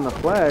only one on the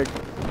flag,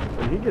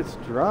 and he gets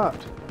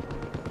dropped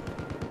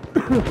for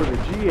the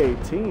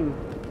G18.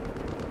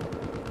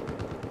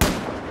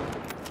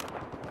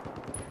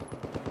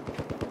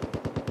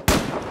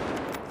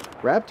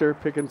 Raptor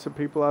picking some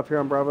people off here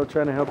on Bravo,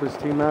 trying to help his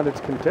team out. It's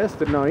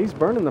contested. No, he's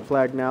burning the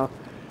flag now.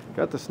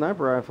 Got the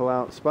sniper rifle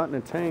out, spotting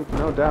a tank.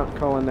 No doubt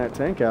calling that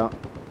tank out.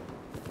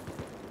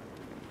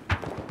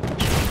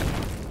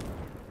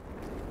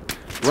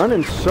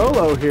 Running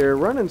solo here.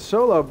 Running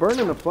solo,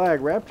 burning the flag.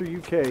 Raptor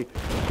UK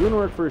doing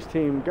work for his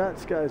team.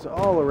 Got guys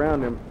all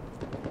around him.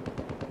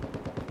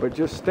 But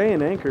just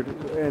staying anchored.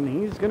 And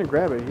he's going to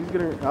grab it. He's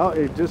going to... Oh,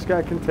 it just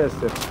got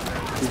contested.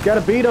 He's got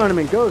a beat on him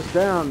and goes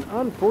down.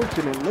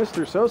 Unfortunate.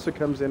 Mr. Sosa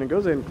comes in and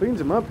goes in and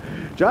cleans him up.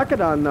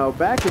 Jackadan, though,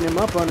 backing him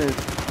up on his...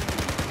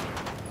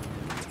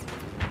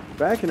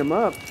 Backing him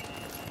up.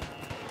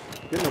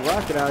 Getting the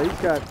rocket out.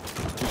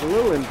 He's a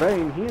little in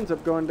vain. He ends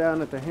up going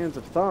down at the hands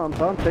of Thom.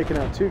 Thom taking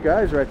out 2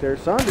 guys right there.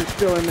 Saunders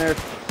still in there.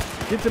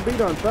 Gets a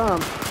beat on Thom.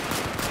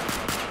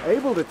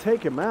 Able to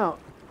take him out.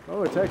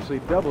 Oh, it's actually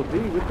Double D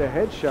with the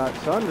headshot.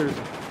 Saunders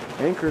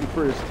anchoring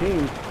for his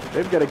team.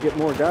 They've got to get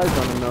more guys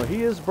on him, though.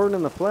 He is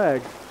burning the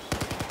flag.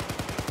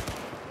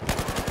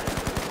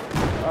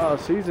 Oh,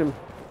 sees him.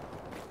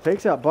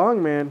 Takes out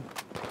Bongman.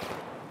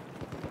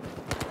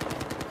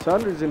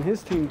 Saunders and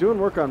his team doing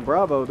work on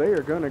Bravo. They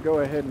are going to go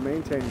ahead and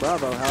maintain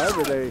Bravo.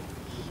 However, they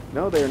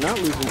are not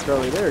losing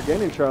Charlie. They are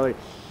gaining Charlie.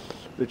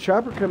 The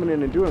chopper coming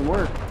in and doing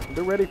work.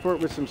 They're ready for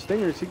it with some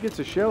stingers. He gets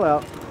a shell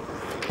out.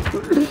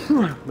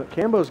 But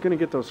Cambo's going to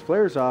get those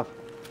flares off.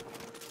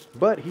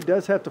 But he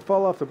does have to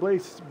fall off the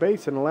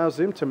base and allows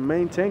them to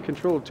maintain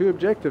control of 2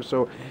 objectives.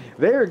 So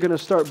they are going to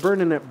start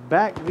burning it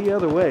back the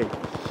other way.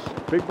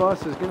 Big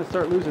Boss is going to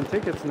start losing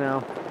tickets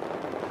now.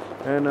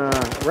 And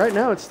right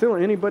now it's still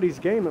anybody's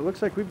game. It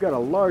looks like we've got a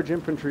large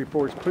infantry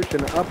force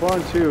pushing up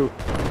onto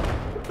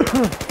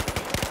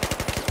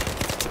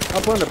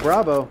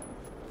Bravo.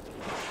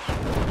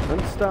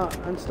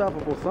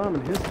 Unstoppable Thumb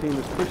and his team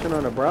is pushing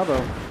onto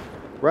Bravo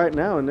right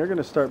now, and they're going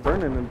to start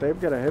burning, and they've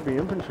got a heavy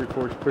infantry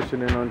force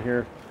pushing in on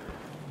here.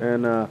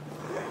 And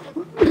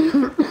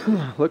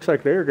looks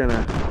like they're going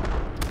to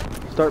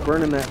start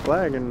burning that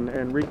flag and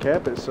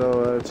recap it.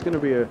 So it's going to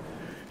be a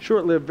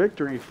short-lived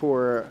victory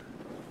for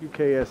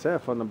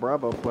UKSF on the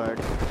Bravo flag.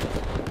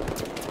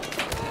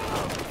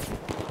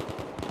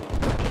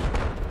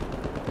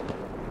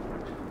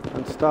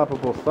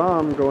 Unstoppable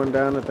Thumb going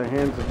down at the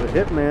hands of the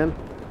Hitman.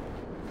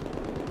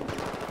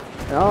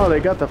 Oh, they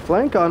got the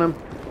flank on him.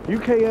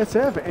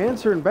 UKSF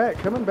answering back,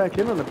 coming back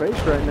in on the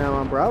base right now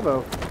on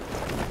Bravo.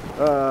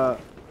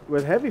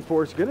 With heavy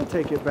force, gonna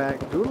take it back,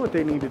 doing what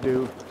they need to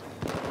do.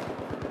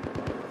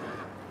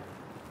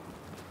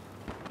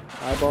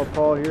 Eyeball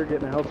Paul here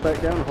getting the health back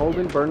down,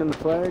 holding, burning the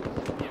flag.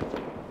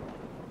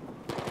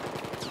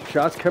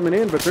 Shots coming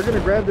in, but they're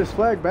gonna grab this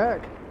flag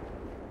back.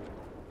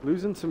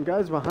 Losing some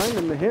guys behind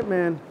him, the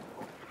Hitman.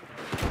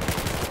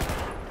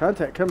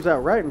 Contact comes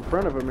out right in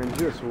front of him and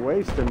just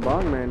wasting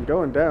Bongman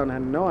going down.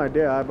 Had no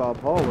idea Eyeball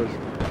Paul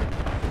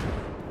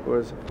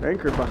was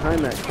anchored behind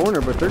that corner,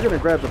 but they're going to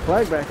grab the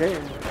flag back. Hey,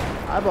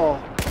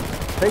 Eyeball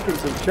taking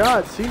some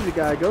shots, sees the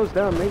guy, goes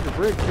down. Major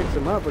Briggs picks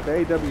him up with the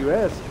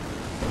AWS.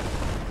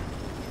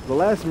 The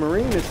last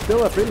Marine is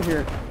still up in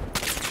here.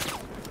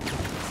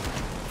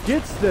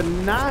 Gets the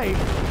knife.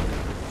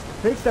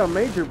 Takes down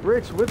Major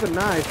Briggs with a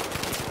knife.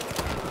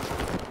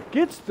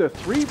 Gets the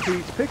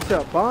 3-piece, picks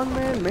up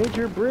Bondman,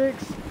 Major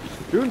Briggs,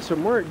 doing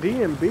some work.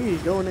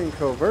 DMB going in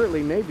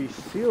covertly, Navy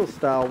SEAL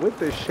style with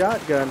the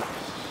shotgun.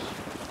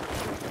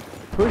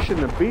 Pushing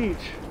the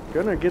beach,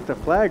 gonna get the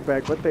flag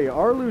back, but they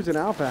are losing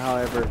Alpha,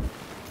 however.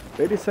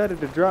 They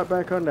decided to drop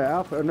back onto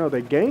Alpha. No,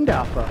 they gained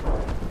Alpha.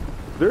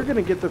 They're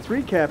gonna get the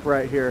 3-cap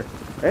right here.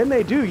 And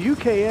they do.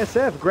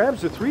 UKSF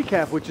grabs the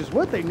 3-cap, which is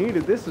what they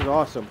needed. This is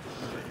awesome.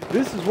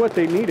 This is what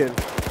they needed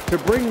to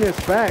bring this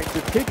back.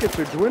 The tickets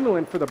are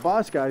dwindling for the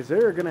boss guys.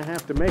 They're going to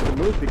have to make a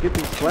move to get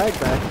these flag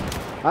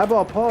back.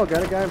 Eyeball Paul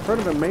got a guy in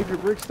front of him. Major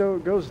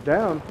Brickstone goes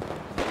down.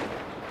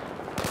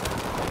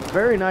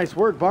 Very nice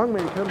work.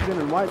 Bongman comes in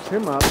and wipes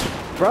him up.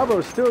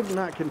 Bravo's still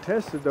not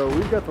contested, though.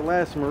 We've got the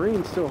last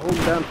Marine still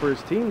holding down for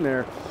his team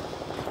there.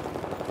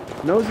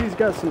 Knows he's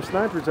got some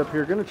snipers up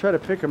here. Going to try to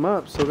pick him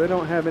up so they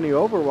don't have any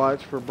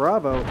overwatch for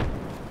Bravo.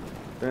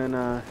 And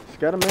he's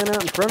got a man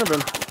out in front of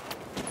him.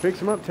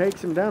 Picks him up,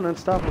 takes him down.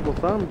 Unstoppable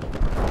Thumb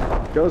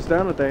goes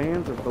down at the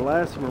hands of the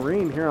last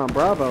Marine here on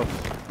Bravo.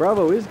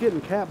 Bravo is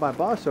getting capped by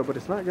Bosso, but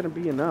it's not going to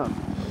be enough.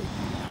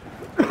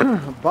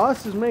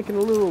 Boss is making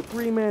a little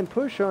three-man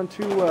push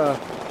onto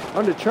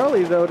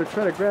Charlie, though, to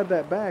try to grab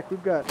that back.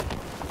 We've got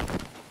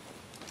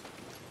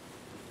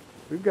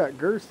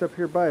Gerst up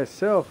here by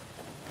himself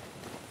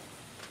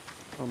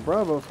on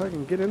Bravo. If I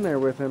can get in there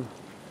with him,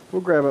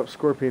 we'll grab up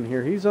Scorpion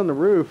here. He's on the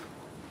roof,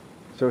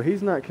 so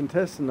he's not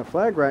contesting the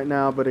flag right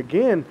now. But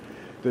again,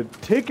 the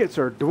tickets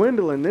are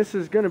dwindling. This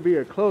is going to be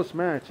a close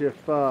match.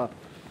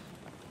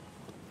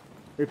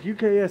 If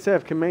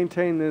UKSF can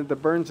maintain the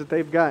burns that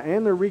they've got,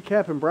 and they're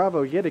recapping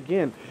Bravo yet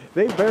again,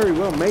 they very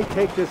well may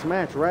take this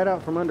match right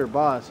out from under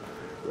Boss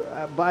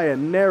by a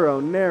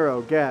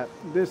narrow gap.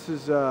 This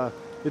is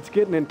it's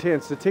getting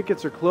intense. The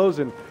tickets are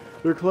closing.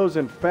 They're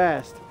closing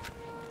fast.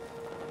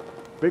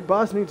 Big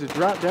Boss needs to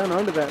drop down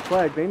onto that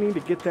flag. They need to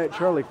get that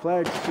Charlie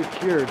flag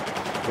secured.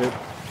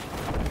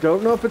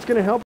 Don't know if it's going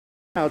to help.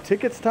 Now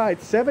tickets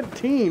tied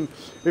 17.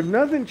 If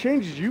nothing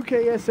changes,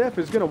 UKSF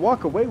is going to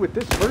walk away with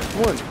this first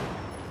one.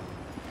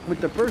 With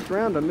the first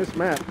round on this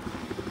map.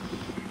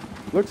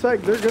 Looks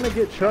like they're going to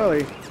get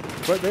Charlie,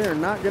 but they are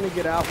not going to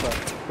get Alpha.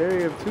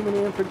 They have too many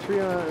infantry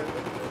on...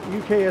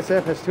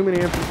 UKSF has too many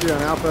infantry on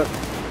Alpha.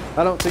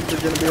 I don't think they're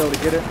going to be able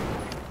to get it.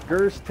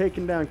 Gerst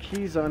taking down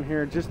Keys on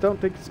here. Just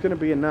don't think it's going to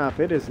be enough.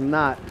 It is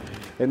not.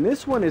 And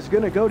this one is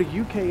going to go to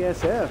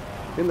UKSF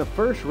in the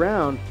first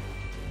round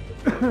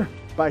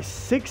by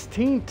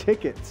 16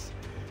 tickets.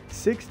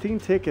 16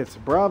 tickets.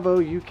 Bravo,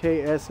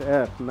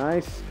 UKSF.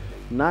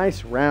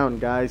 Nice round,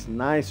 guys.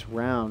 Nice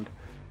round.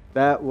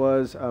 That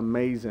was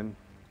amazing.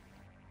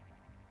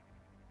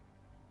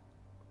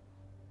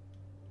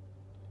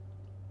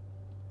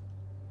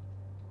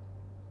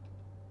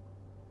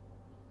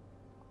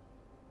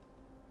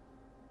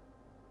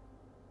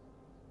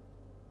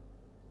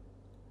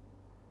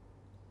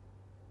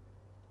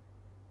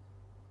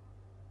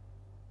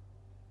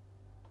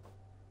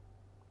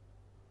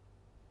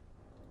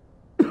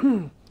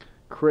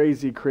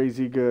 Crazy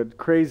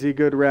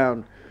good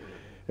round.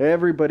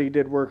 Everybody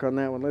did work on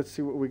that one. Let's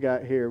see what we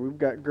got here. We've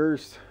got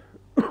Gerst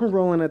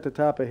rolling at the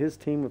top of his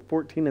team with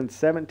 14 and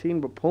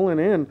 17, but pulling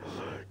in,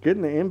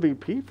 getting the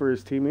MVP for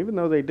his team, even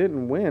though they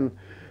didn't win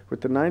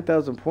with the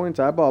 9,000 points.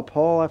 Eyeball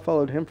Paul, I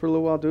followed him for a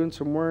little while doing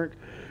some work.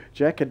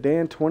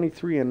 Jackadan,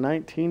 23 and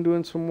 19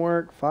 doing some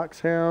work.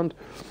 Foxhound.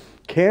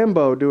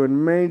 Cambo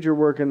doing major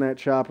work in that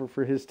chopper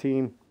for his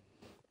team.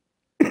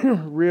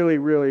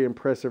 Really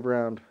impressive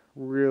round.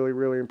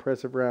 Really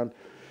impressive round.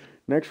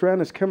 Next round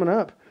is coming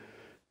up.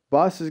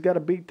 Boss has got to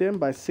beat them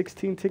by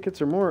 16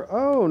 tickets or more.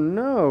 Oh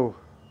no.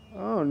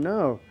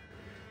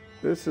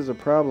 This is a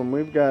problem.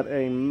 We've got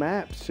a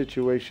map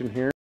situation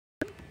here.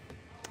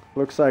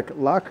 Looks like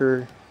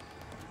Locker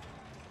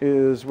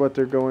is what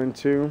they're going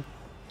to.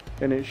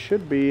 And it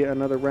should be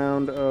another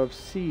round of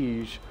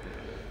Siege.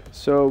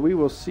 So we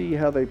will see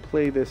how they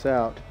play this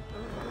out.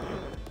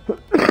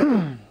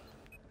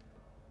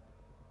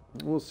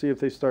 We'll see if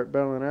they start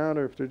battling out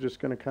or if they're just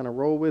going to kind of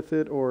roll with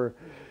it or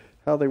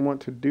how they want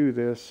to do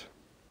this.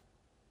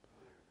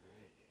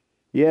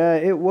 Yeah,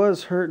 it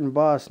was hurting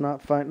Boss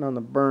not fighting on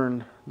the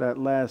burn that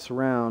last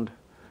round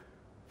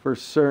for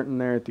certain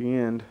there at the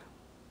end.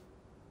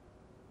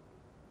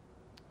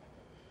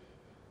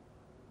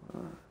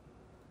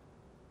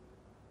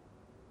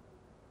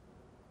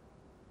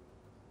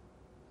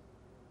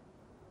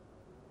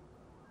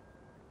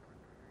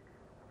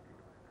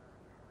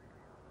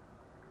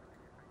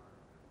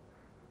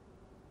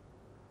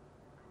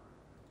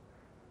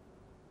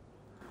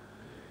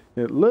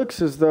 It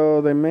looks as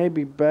though they may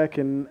be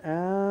backing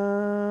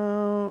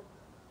out.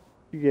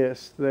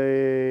 Yes,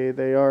 they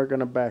are going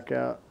to back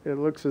out. It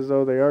looks as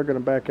though they are going to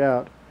back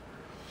out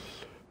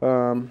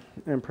and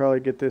probably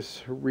get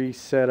this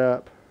reset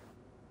up.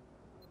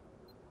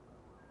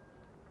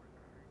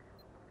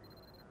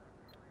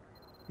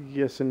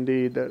 Yes,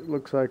 indeed. That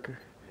looks like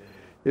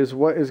is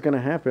what is going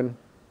to happen.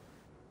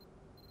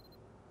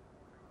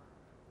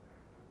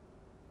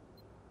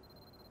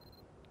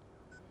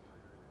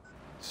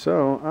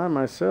 So I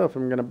myself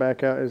am going to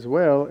back out as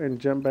well and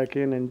jump back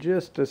in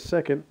just a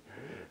second.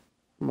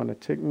 I'm going to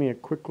take me a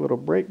quick little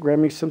break, grab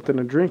me something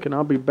to drink, and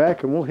I'll be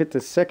back and we'll hit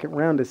the second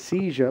round of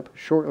Siege up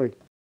shortly.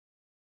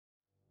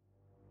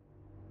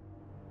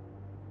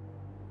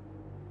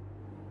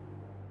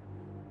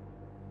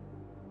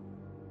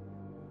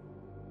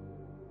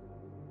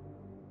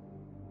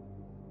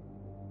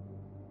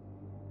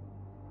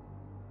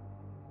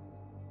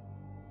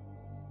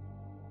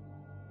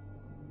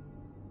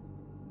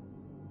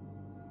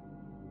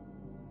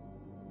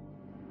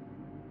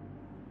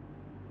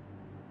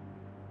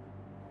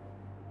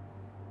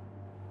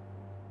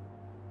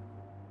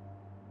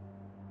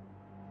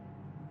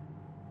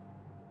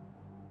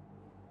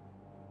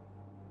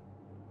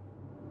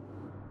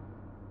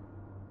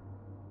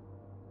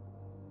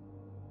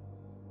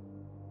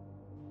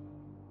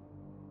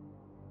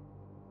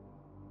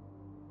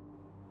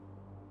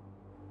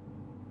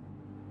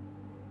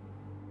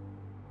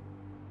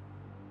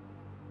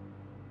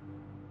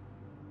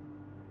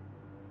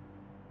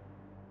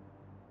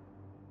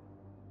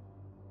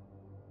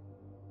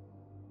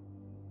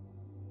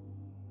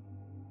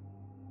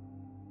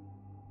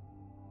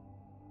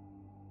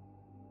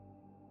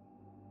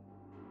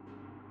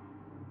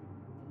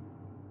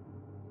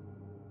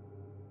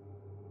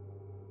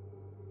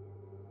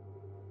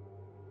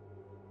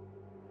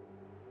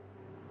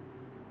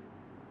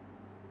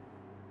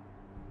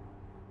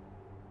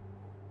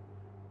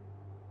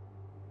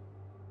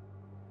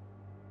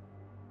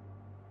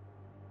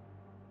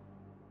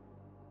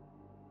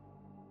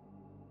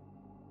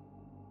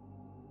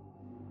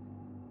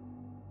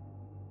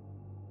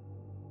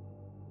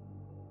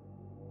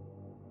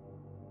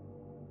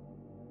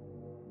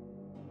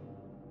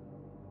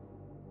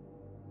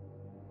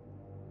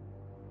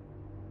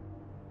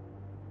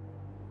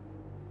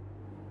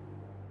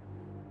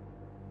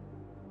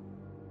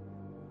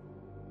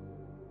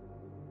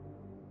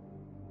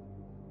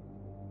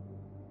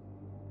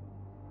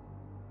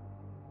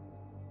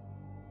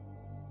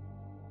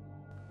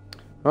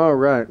 All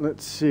right,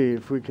 let's see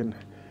if we can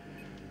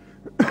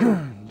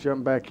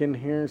jump back in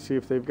here and see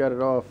if they've got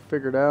it all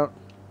figured out.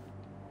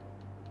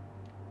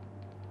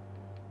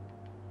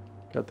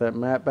 Got that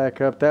map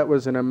back up. That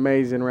was an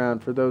amazing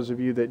round for those of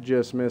you that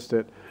just missed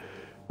it.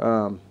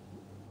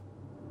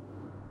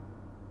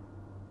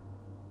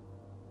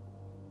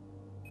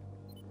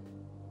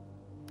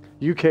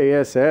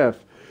 UKSF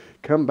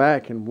come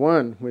back and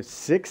won with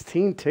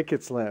 16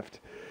 tickets left.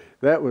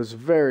 That was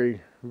very,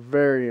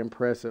 very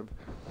impressive.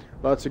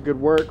 Lots of good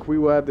work. We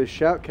will have the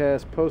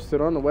shoutcast posted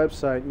on the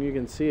website, and you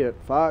can see it.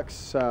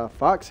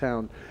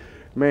 Foxhound,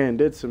 man,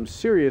 did some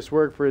serious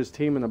work for his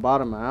team in the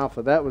bottom of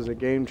Alpha. That was a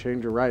game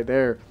changer right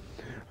there.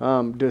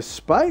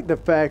 Despite the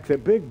fact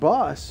that Big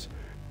Boss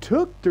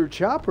took their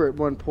chopper at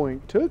one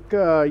point, took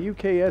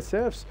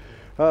UKSF's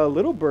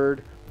Little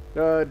Bird.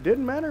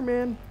 Didn't matter,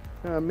 man.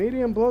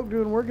 Medium bloke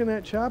doing work in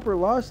that chopper,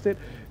 lost it.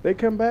 They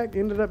come back,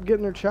 ended up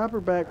getting their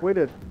chopper back. Way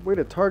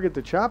to target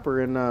the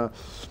chopper and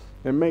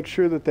make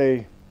sure that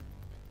they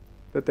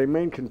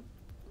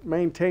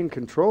maintain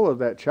control of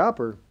that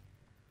chopper.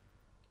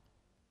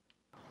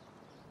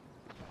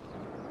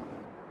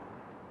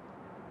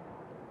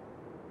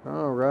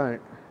 All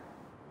right.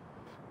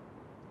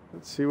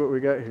 Let's see what we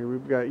got here.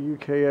 We've got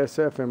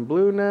UKSF in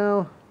blue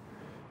now.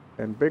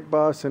 And Big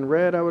Boss in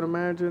red, I would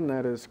imagine.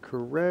 That is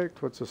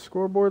correct. What's the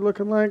scoreboard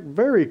looking like?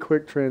 Very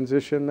quick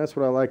transition. That's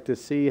what I like to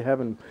see,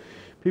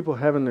 people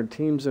having their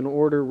teams in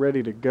order,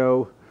 ready to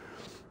go.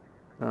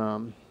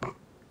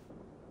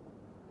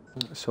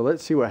 So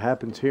let's see what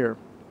happens here.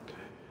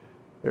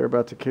 They're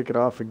about to kick it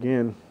off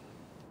again.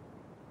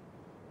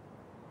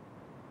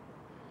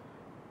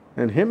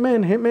 And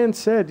Hitman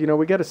said, you know,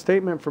 we got a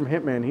statement from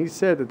Hitman. He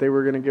said that they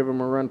were going to give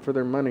them a run for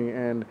their money,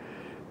 and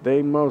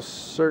they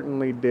most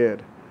certainly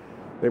did.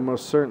 They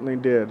most certainly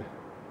did,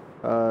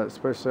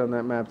 especially on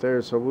that map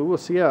there. So we will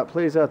see how it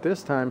plays out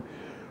this time.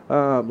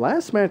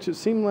 Last match, it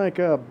seemed like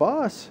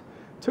Boss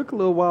took a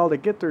little while to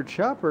get their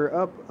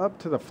chopper up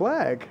to the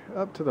flag,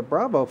 up to the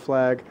Bravo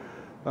flag.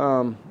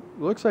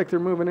 Looks like they're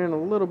moving in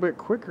a little bit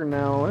quicker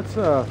now. Let's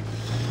go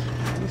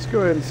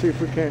ahead and see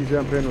if we can't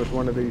jump in with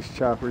one of these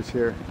choppers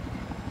here.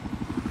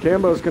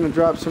 Cambo's going to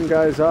drop some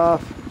guys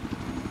off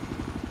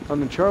on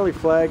the Charlie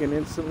flag and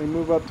instantly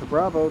move up to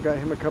Bravo. Got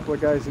him a couple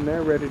of guys in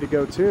there ready to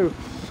go too.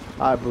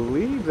 I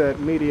believe that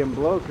Medium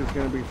Bloke is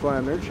going to be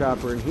flying their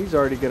chopper, and he's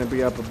already going to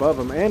be up above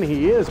him, and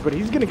he is, but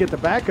he's going to get the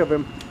back of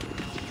him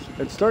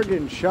and start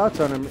getting shots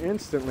on him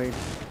instantly.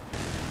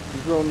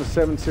 He's rolling the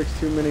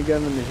 7.62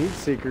 minigun and the Heat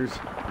Seekers,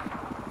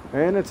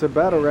 and it's a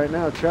battle right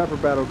now, chopper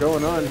battle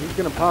going on. He's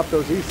going to pop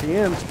those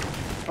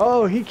ECMs.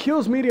 Oh, he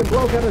kills Medium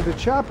Bloke out of the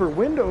chopper,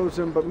 windows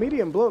him, but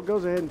Medium Bloke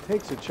goes ahead and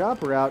takes the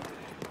chopper out.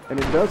 And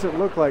it doesn't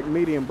look like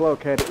Medium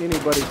Bloke had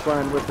anybody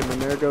flying with him,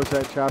 and there goes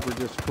that chopper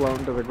just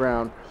floating to the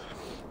ground.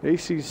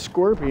 AC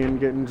Scorpion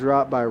getting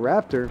dropped by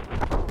Raptor.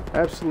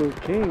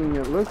 Absolute King,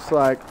 it looks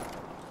like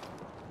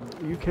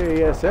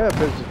UKSF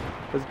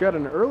has got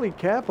an early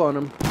cap on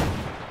him,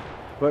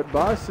 but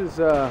Boss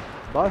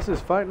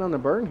is fighting on the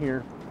burn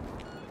here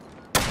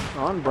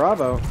on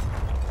Bravo,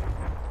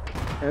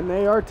 and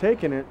they are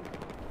taking it.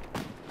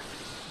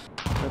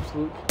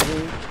 Absolute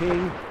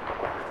King.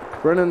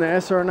 Running the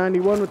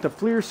SR91 with the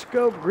FLIR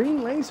scope,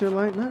 green laser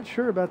light, not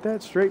sure about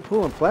that, straight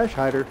pull and flash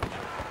hider.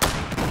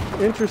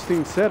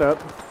 Interesting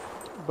setup,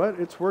 but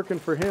it's working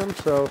for him,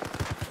 so.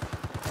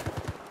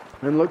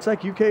 And looks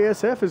like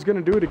UKSF is going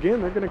to do it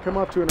again. They're going to come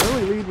up to an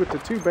early lead with the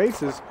two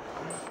bases.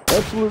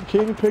 Absolute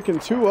King picking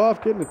two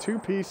off, getting a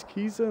two-piece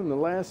Kiza and the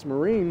last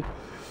Marine.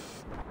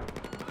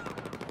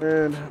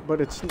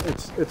 But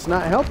it's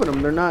not helping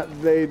them.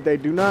 They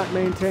do not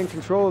maintain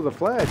control of the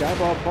flag.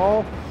 Eyeball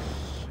Paul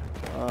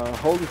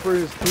holding for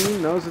his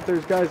team, knows that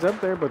there's guys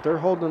up there, but they're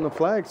holding the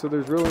flag, so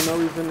there's really no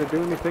reason to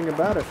do anything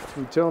about it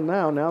until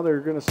now. Now they're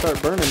going to start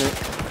burning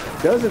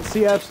it. Doesn't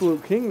see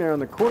Absolute King there in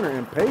the corner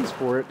and pays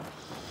for it.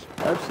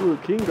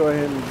 Absolute King go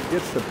ahead and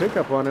gets the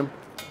pickup on him.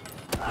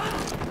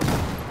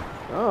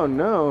 Oh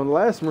no,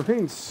 Last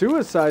Marine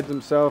suicides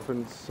himself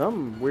in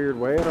some weird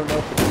way. I don't know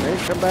if it may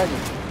come back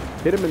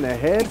and hit him in the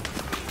head.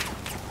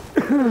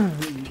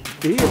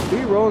 B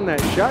rolling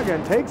that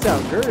shotgun, takes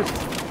out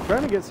Gerst.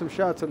 Trying to get some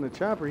shots on the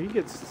chopper. He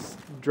gets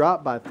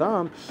dropped by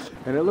Thumb,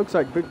 and it looks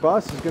like Big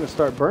Boss is going to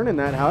start burning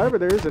that. However,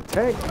 there is a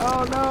tank.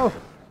 Oh no,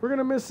 we're going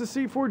to miss the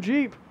C4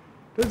 Jeep.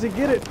 Does he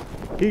get it?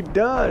 He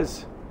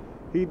does.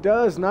 He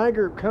does.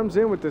 Niger comes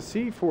in with the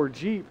C4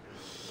 Jeep.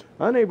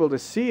 Unable to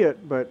see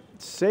it, but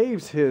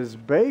saves his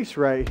base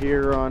right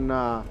here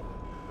on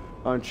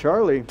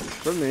Charlie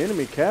from the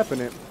enemy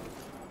capping it.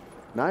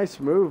 Nice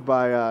move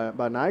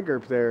by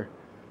Niger there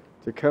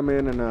to come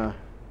in and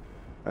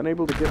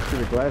unable to get through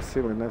the glass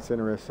ceiling. That's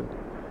interesting.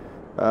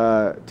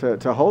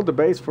 To hold the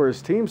base for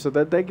his team so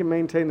that they can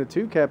maintain the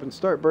 2 cap and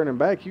start burning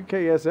back.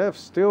 UKSF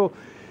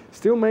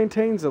still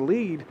maintains the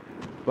lead,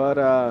 but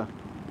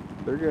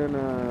they're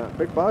gonna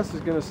Big Boss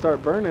is gonna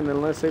start burning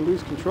unless they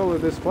lose control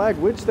of this flag,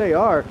 which they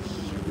are.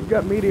 We've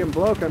got Medium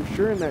Bloke, I'm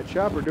sure, in that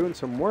chopper doing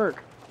some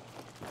work.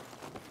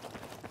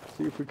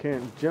 See if we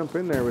can't jump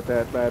in there with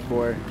that bad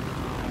boy.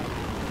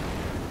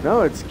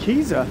 No, it's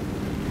Kiza.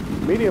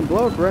 Medium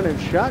bloke running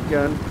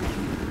shotgun.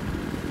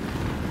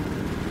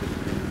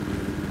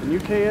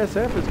 And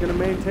UKSF is going to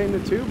maintain the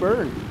 2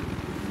 burn.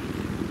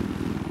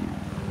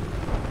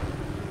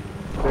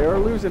 They are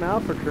losing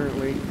Alpha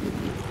currently.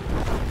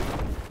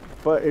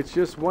 But it's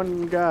just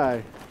one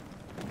guy.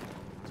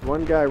 It's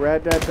one guy,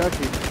 Rad Dad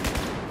Ducky.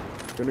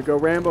 Gonna go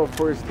Rambo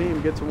for his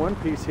team. Gets a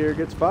 1-piece here.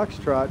 Gets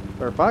Foxtrot,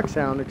 or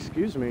Foxhound,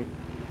 excuse me.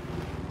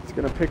 He's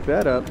gonna pick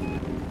that up.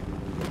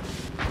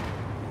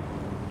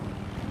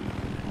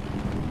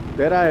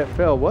 Deadeye, it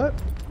fell. What?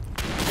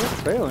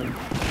 What's failing?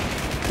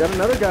 Got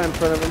another guy in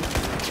front of him.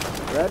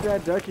 Rad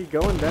Dad Ducky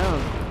going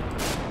down.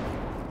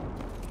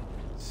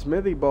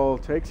 Smithy Bowl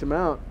takes him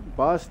out.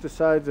 Boss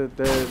decides that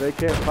they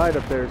can't fight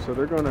up there, so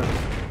they're gonna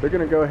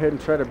go ahead and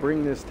try to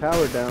bring this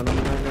tower down. I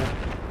mean,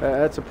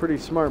 that's a pretty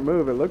smart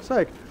move. It looks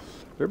like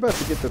they're about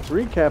to get the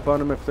 3 cap on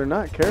them if they're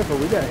not careful.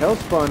 We got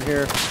Hellspawn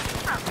here,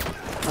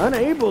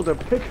 unable to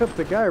pick up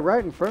the guy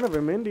right in front of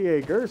him.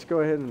 NDA Gers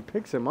go ahead and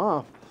picks him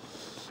off.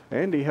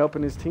 Andy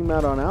helping his team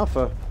out on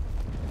Alpha.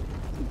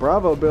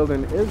 Bravo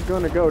building is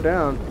going to go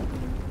down.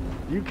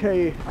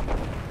 UKSF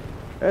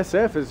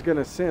is going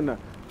to send a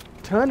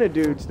ton of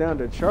dudes down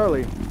to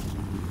Charlie.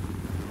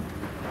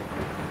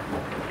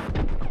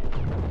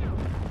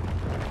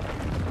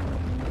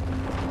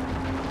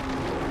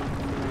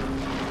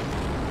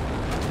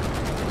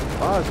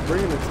 Boss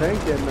bringing the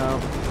tank in now.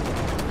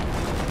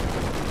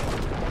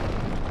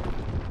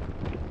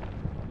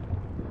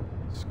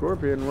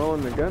 Scorpion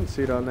rolling the gun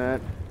seat on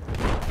that.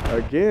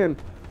 Again.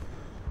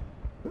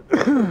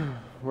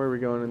 Where are we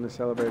going in this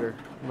elevator?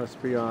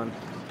 Must be on.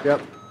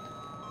 Yep.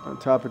 On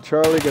top of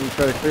Charlie. Gonna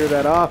try to clear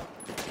that off.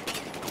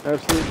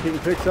 Absolute King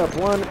picks up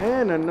one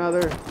and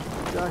another.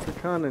 Dr.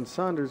 Khan and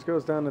Saunders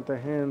goes down at the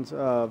hands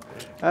of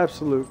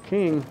Absolute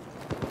King.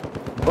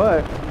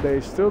 But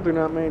they still do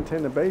not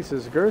maintain the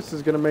bases. Gers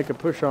is going to make a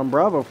push on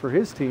Bravo for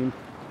his team.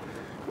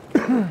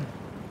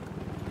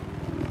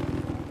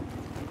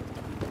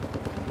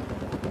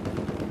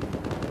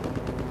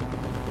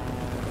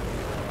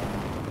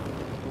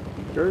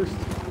 Gers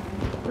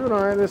doing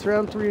all right this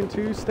round, 3 and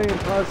 2, staying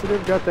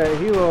positive. Got that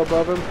helo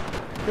above him.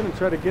 Going to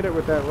try to get it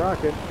with that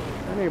rocket.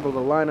 Unable to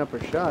line up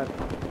a shot.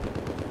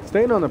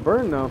 Staying on the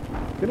burn though.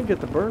 Going to get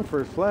the burn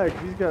for his flag.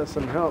 He's got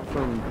some help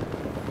from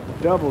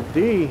Double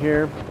D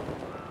here.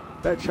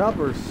 That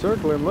chopper's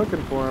circling,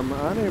 looking for him.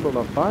 Unable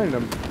to find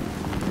him.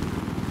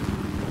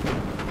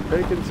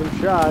 Taking some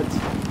shots.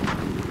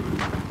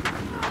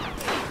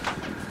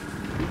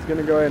 He's going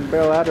to go ahead and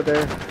bail out of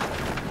there.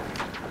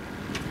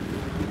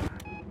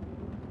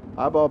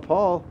 Eyeball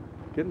Paul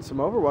getting some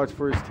overwatch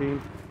for his team.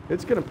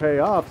 It's going to pay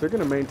off. They're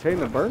going to maintain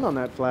the burn on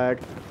that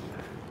flag.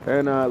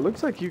 And it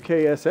looks like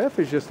UKSF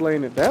is just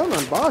laying it down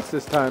on Boss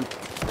this time.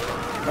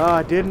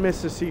 I did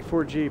miss the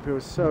C4 Jeep. It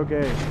was so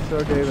gay.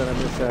 So gay that I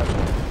missed that.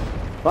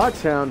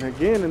 Foxhound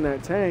again in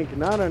that tank,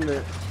 not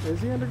under,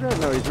 is he underground?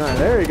 No, he's not.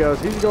 There he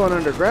goes. He's going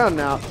underground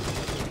now.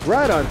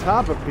 Right on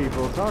top of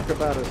people. Talk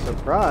about a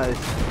surprise.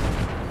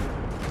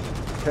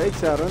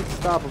 Takes out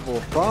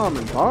Unstoppable Bomb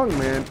and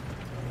Bongman.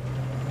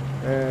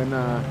 And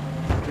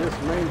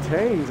just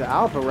maintains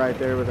Alpha right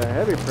there with a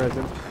heavy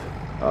presence.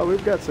 Oh,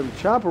 we've got some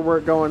chopper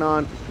work going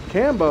on.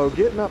 Cambo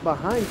getting up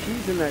behind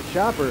Keys in that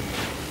chopper.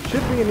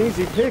 Should be an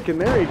easy pick, and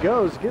there he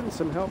goes. Getting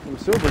some help from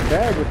Silver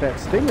Dag with that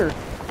stinger.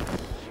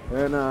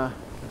 And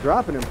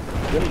dropping him.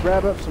 Gonna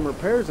grab up some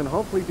repairs and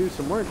hopefully do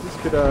some work.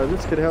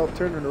 This could help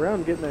turn it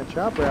around, getting that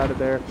chopper out of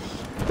there.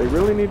 They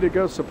really need to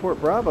go support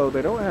Bravo.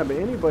 They don't have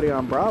anybody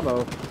on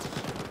Bravo,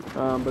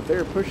 but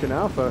they're pushing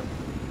Alpha.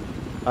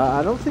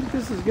 I don't think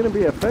this is going to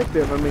be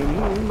effective. I mean,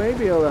 he may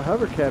be able to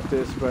hover cap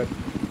this, but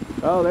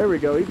oh, there we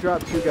go. He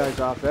dropped 2 guys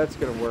off. That's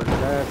going to work.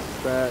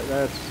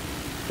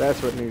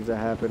 That's what needs to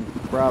happen.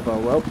 Bravo.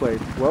 Well played.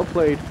 Well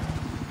played.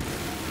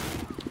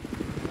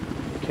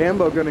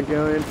 Cambo going to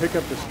go in, pick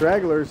up the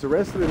stragglers. The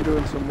rest of them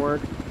doing some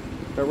work.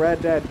 The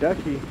Rad Dad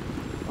Ducky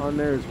on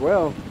there as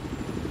well.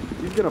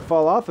 He's going to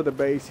fall off of the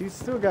base. He's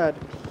still got...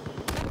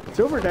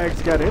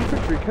 Silverdag's got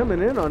infantry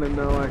coming in on him,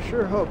 though. I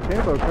sure hope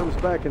Cambo comes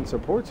back and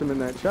supports him in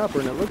that chopper,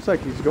 and it looks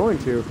like he's going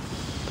to.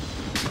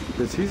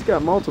 Because he's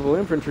got multiple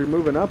infantry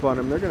moving up on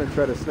him. They're going to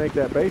try to snake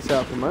that base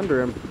out from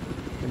under him,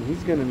 and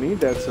he's going to need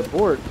that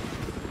support.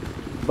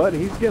 But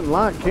he's getting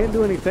locked. Can't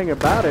do anything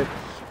about it.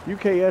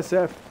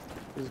 UKSF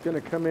is going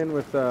to come in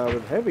with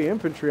heavy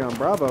infantry on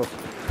Bravo.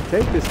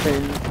 Take this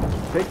thing,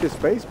 take this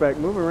base back,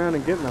 move around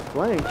and get in the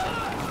flank.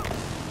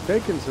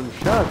 Taking some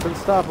shots.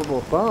 Unstoppable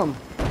Thumb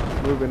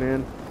moving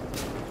in.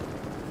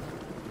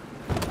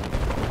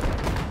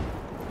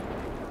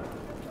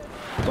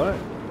 But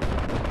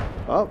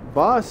oh,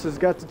 Boss has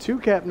got the 2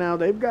 cap now.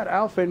 They've got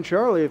Alpha and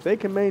Charlie. If they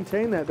can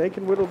maintain that, they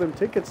can whittle them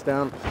tickets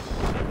down.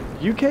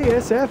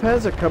 UKSF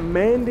has a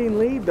commanding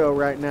lead though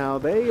right now.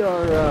 They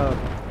are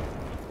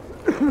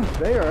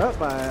they are up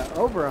by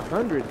over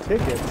 100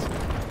 tickets.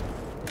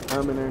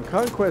 And in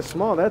Conquest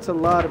Small, that's a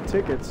lot of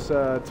tickets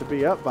to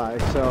be up by.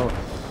 So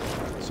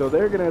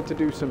they're gonna have to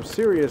do some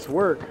serious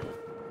work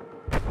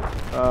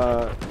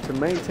to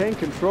maintain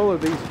control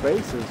of these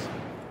bases.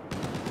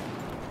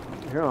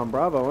 here on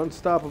Bravo.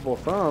 Unstoppable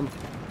Thumb.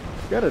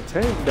 Got a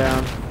tank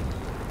down.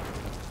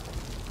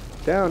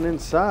 Down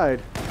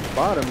inside.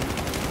 Bottom.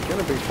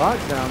 Gonna be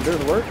Foxhound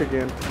doing work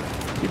again.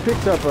 He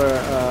picks up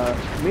a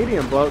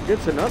medium bloke.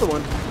 Gets another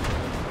one.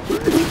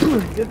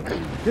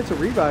 Gets a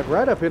revive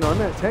right up in on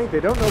that tank. They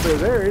don't know they're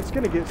there. It's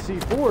gonna get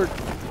C4'd.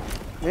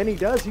 And he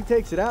does. He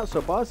takes it out.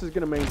 So Boss is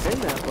gonna maintain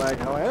that flag.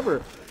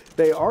 However,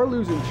 they are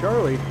losing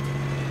Charlie.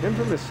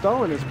 Infamous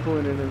Stalin is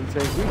pulling in the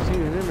tank. We've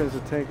seen him as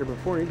a tanker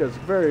before. He does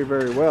very,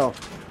 very well.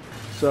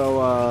 So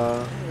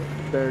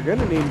they're going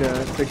to need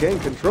to gain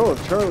control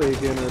of Charlie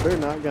again, or they're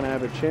not going to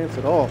have a chance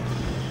at all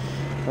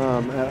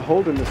at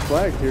holding this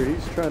flag here.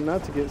 He's trying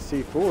not to get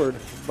C4'd,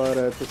 but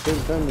at the same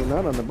time, they're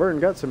not on the burn.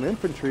 Got some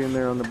infantry in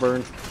there on the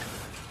burn,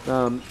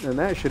 and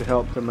that should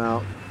help them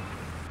out.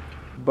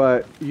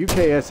 But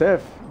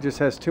UKSF just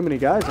has too many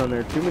guys on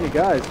there, too many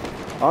guys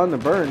on the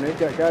burn. They've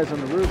got guys on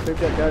the roof. They've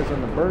got guys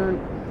on the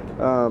burn.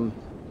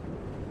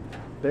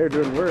 They're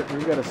doing work.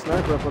 We've got a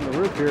sniper up on the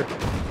roof here.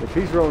 If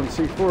he's rolling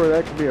C4,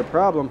 that could be a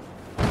problem.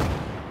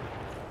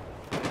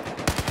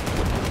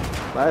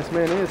 Last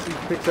man is, he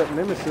picks up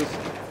Nemesis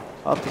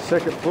off the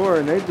second floor,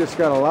 and they've just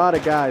got a lot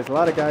of guys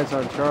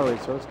on Charlie,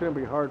 so it's going to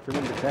be hard for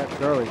them to cap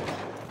Charlie.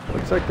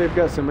 Looks like they've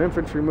got some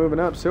infantry moving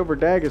up. Silver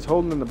Dag is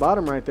holding in the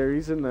bottom right there.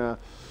 He's in the,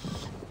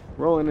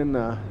 rolling in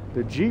the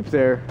Jeep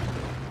there.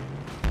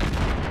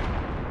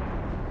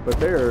 But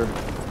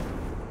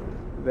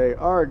they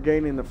are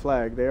gaining the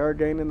flag. They are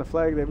gaining the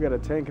flag. They've got a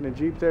tank and a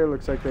Jeep there.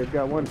 Looks like they've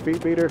got one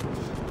feet beater.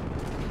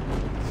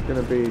 It's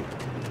going to be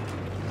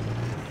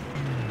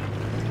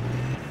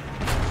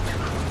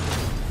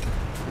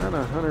not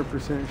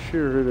 100%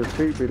 sure who their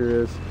feet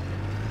beater is,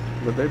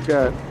 but they've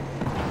got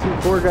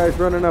 2-4 guys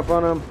running up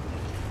on them.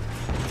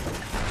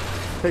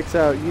 Takes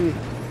out you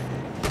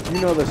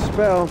know the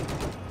spell.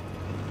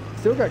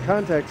 Still got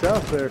contacts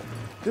out there.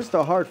 Just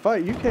a hard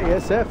fight.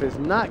 UKSF is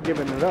not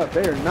giving it up.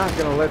 They are not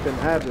going to let them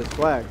have this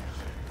flag.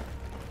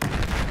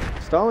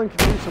 Stalin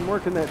can do some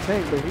work in that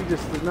tank, but he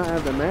just does not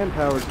have the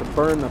manpower to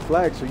burn the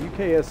flag. So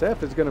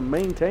UKSF is going to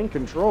maintain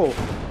control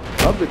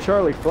of the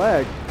Charlie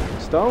flag.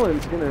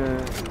 Stalin's going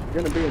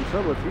to be in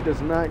trouble if he does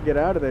not get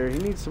out of there. He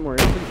needs some more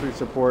infantry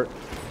support.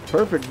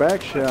 Perfect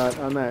back shot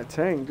on that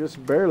tank.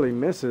 Just barely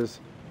misses.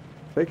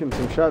 Taking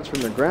some shots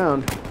from the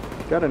ground.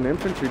 Got an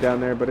infantry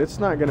down there, but it's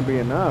not going to be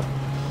enough.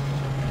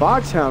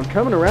 Foxhound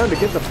coming around to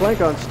get the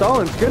flank on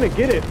Stalin's going to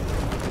get it.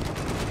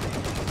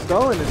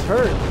 Stalin is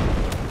hurt.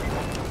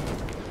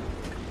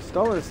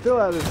 Stalin is still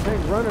out of his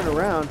tank running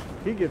around.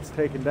 He gets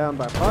taken down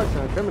by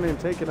Foxhound coming in,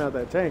 taking out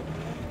that tank.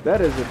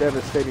 That is a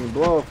devastating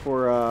blow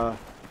for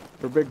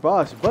Big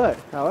Boss. But,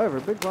 however,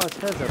 Big Boss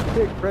has a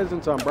big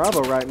presence on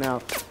Bravo right now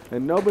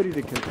and nobody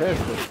to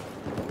contest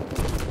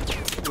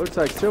it. Looks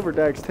like Silver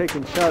Dag's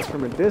taking shots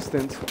from a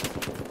distance.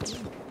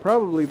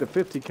 Probably the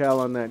 50 cal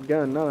on that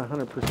gun, not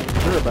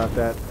 100% sure about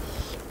that.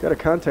 Got a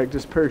contact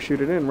just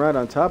parachuted in right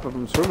on top of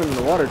him, swimming in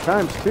the water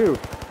 ×2.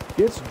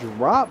 Gets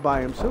dropped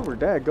by him. Silver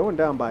Dag going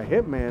down by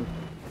Hitman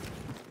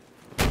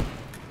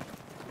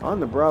on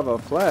the Bravo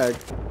flag.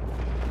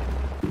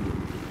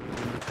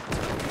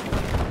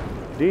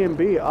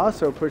 DMB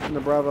also pushing the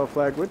Bravo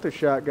flag with the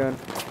shotgun.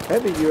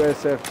 Heavy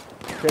USF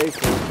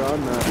force on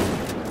the,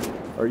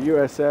 or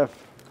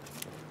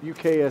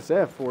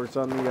UKSF force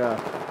on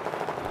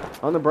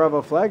the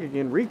Bravo flag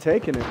again,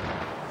 retaking it.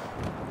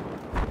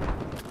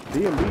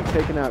 DMB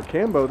taking out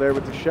Cambo there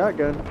with the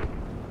shotgun.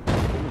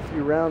 Getting a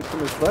few rounds from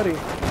his buddy.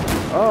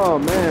 Oh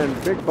man,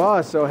 Big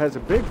Boss so has a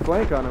big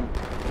flank on him.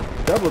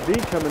 Double D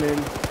coming in.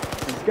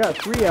 He's got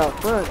 3 out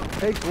front.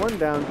 Takes 1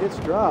 down, gets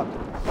dropped.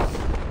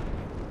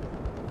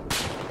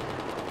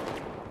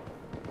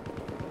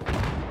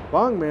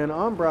 Bongman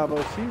on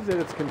Bravo sees that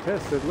it's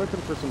contested, looking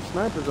for some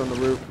snipers on the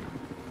roof.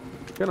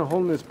 Kind of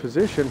holding his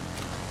position.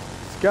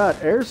 He's got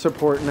air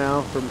support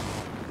now from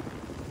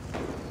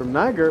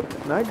Nygerp.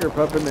 Nygerp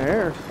up in the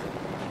air.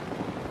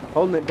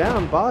 Holding it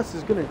down. Boss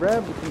is going to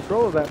grab the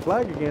control of that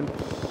flag again.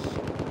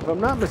 If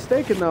I'm not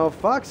mistaken though,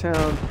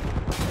 Foxhound,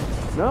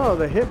 no,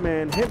 the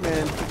Hitman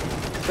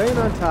staying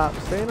on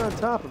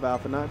top of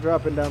Alpha, not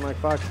dropping down like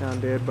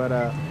Foxhound did, but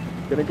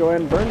gonna go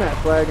ahead and burn that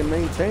flag and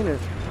maintain it.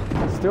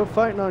 Still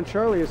fighting on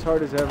Charlie as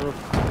hard as ever.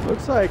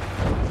 Looks like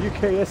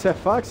UKSF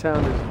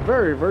Foxhound is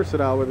very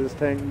versatile with his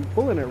tank,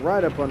 pulling it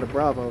right up onto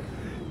Bravo.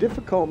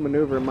 Difficult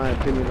maneuver in my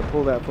opinion to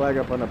pull that flag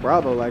up on a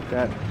Bravo like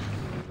that,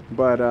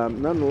 but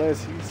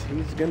nonetheless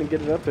he's gonna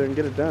get it up there and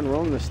get it done.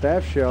 Rolling the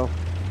staff shell.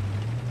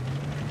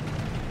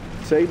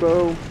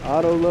 Sabo,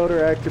 auto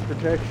loader, active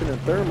protection,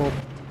 and thermal.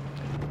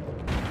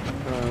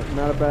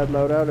 Not a bad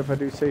loadout if I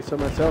do say so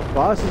myself.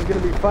 Boss is going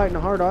to be fighting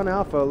hard on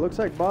Alpha. Looks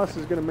like Boss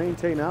is going to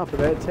maintain Alpha.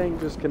 That tank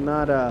just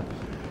cannot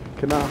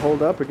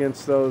hold up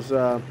against those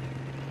all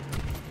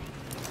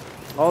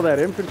that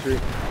infantry.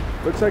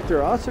 Looks like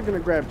they're also going to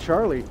grab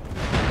Charlie.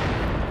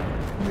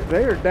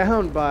 They are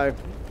down by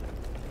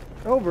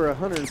over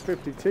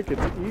 150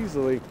 tickets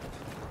easily.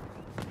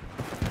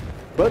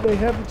 But they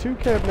have the 2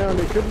 cap now and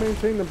they could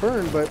maintain the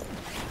burn, but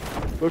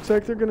looks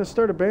like they're going to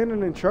start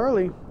abandoning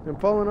Charlie and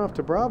falling off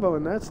to Bravo,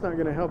 and that's not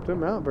going to help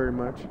them out very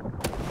much.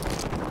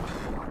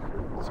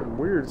 some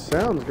weird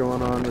sounds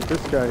going on with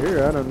this guy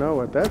here. I don't know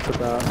what that's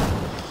about.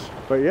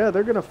 But yeah,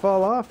 they're going to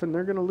fall off and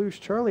they're going to lose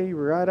Charlie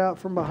right out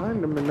from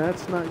behind them, and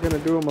that's not going to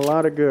do them a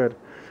lot of good.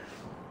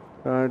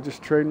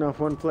 Just trading off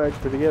one flag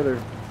for the other.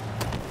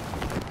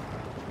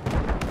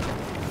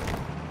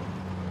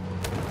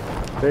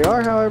 They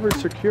are, however,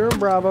 secure in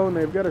Bravo, and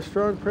they've got a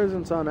strong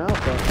presence on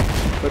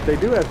Alpha. But they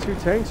do have 2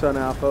 tanks on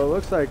Alpha. It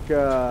looks like...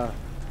 not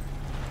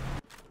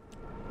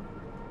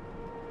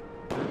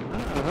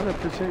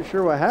 100%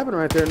 sure what happened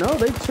right there. No,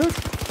 they took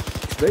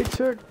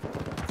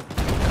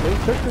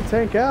the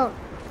tank out.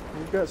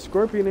 We've got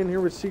Scorpion in here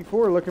with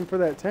C4 looking for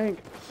that tank.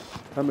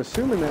 I'm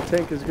assuming that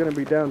tank is going to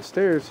be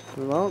downstairs.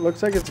 Well, it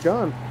looks like it's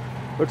gone.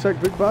 Looks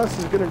like Big Boss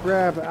is going to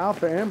grab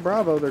Alpha and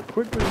Bravo. They're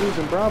quickly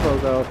losing Bravo,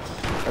 though.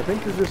 I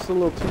think they're just a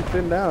little too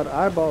thinned out.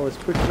 Eyeball is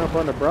pushing up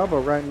onto Bravo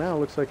right now.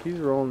 Looks like he's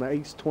rolling the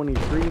Ace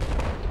 23.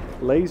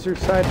 Laser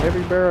sight,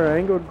 heavy barrel,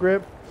 angled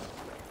grip.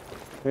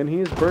 And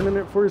he is burning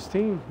it for his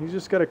team. He's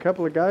just got a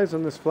couple of guys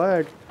on this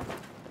flag.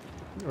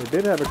 Or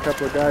did have a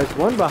couple of guys.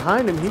 One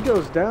behind him. He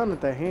goes down at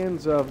the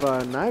hands of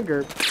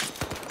Nygerp.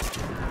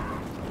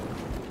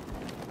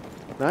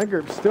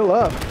 Nygerp's still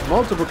up.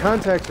 Multiple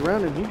contacts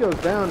around him. He goes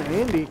down.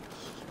 Andy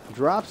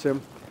drops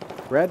him.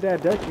 Rad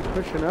Dad Ducky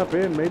pushing up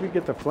in. Maybe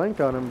get the flank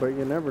on him, but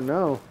you never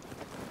know.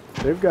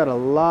 They've got a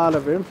lot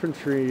of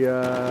infantry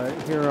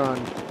here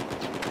on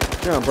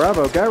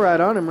Bravo. Guy right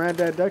on him. Rad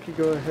Dad Ducky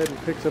go ahead and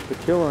picks up the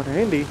kill on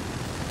Andy.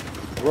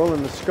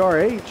 Rolling the Scar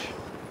H.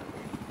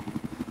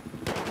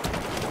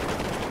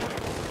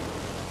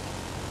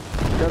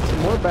 Got some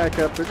more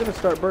backup. They're going to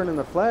start burning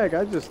the flag.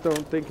 I just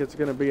don't think it's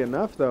going to be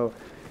enough, though.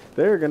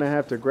 They're going to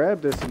have to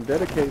grab this and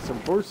dedicate some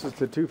forces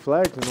to 2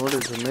 flags in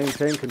order to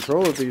maintain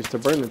control of these to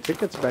burn the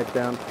tickets back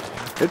down.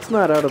 It's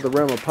not out of the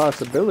realm of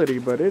possibility,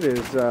 but it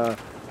is.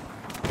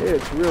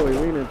 It's really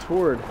leaning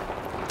toward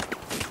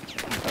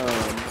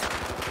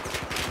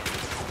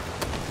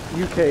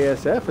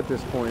UKSF at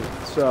this point.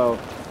 So.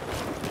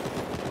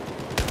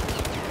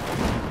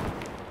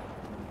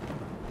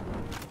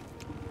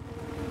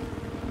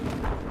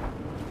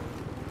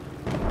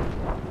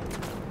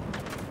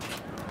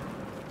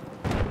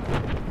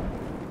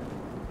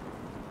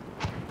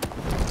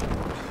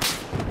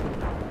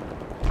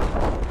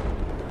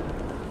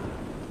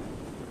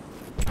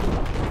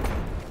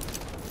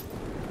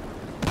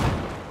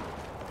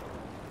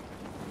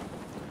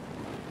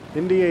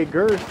 NDA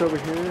Gerst over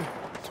here.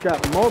 He's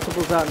got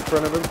multiples out in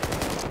front of him.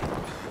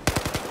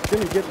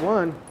 Didn't get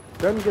one.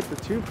 Doesn't get the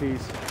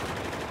 2-piece.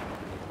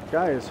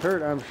 Guy is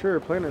hurt, I'm sure.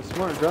 Playing it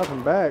smart,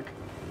 dropping back.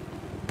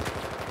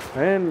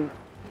 And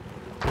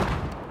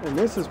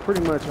this is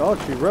pretty much all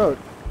she wrote.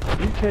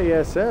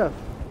 UKSF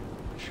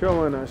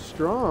showing a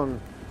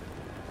strong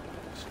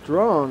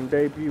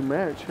debut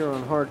match here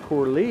on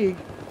Hardcore League.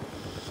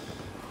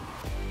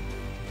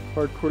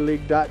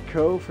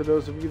 HardcoreLeague.co for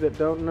those of you that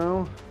don't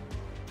know.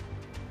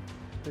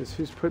 Is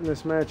who's putting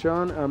this match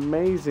on.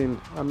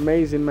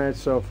 Amazing match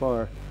so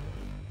far.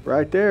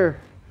 Right there.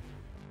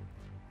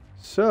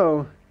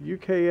 So,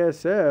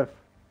 UKSF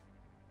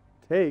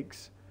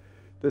takes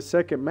the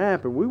second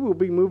map, and we will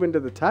be moving to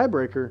the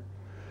tiebreaker.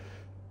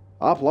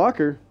 Op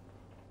Locker.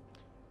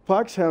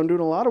 Foxhound doing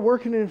a lot of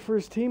work in for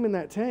his team in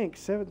that tank.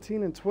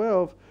 17 and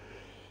 12.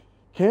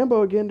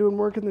 Cambo again doing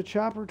work in the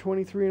chopper.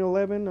 23 and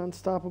 11.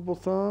 Unstoppable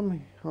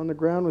Thumb on the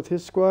ground with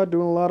his squad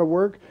doing a lot of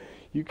work.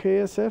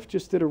 UKSF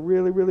just did a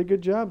really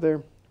good job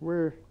there.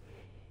 Where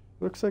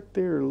looks like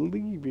they're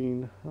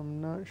leaving.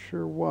 I'm not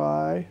sure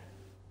why.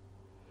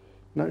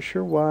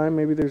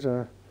 Maybe there's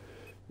a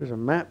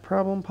map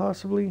problem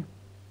possibly.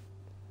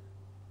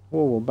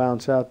 We'll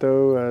bounce out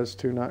though as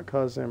to not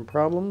cause them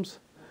problems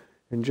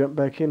and jump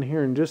back in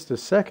here in just a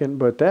second.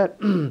 But that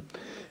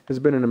has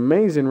been an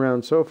amazing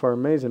round so far.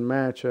 Amazing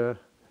match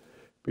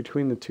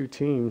between the 2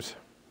 teams.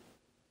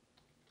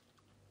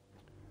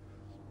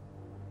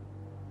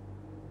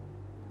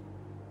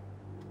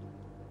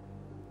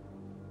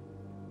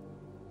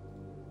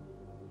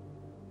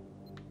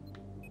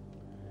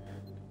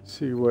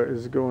 See what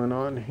is going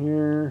on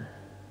here.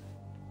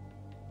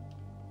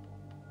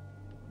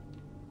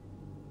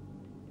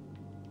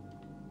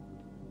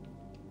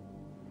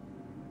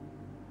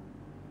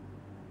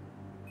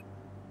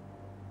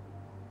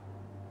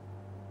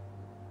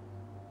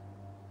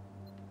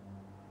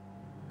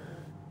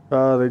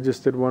 They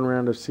just did 1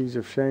 round of Siege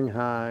of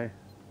Shanghai.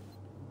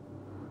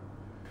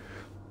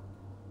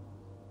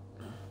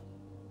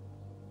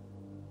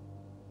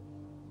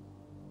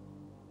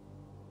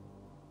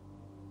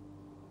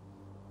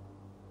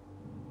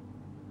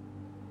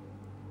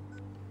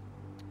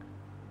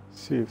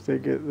 See if they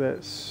get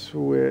that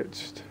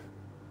switched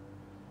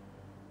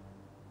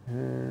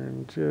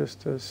in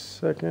just a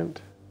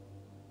second.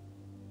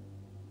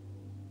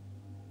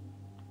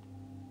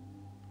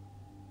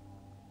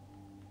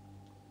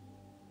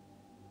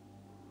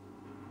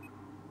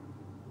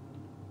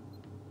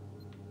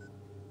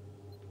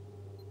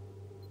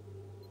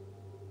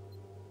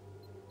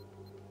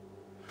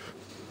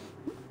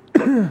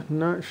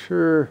 Not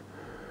sure.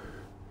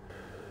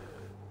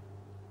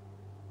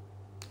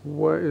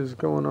 what is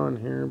going on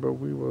here, but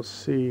we will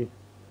see.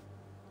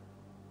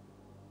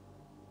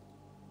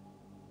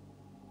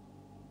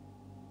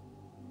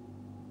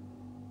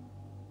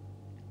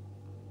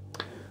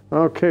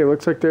 Okay,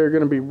 looks like they're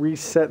going to be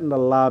resetting the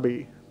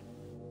lobby.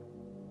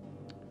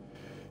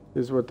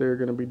 Is what they're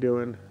going to be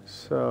doing.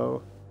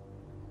 So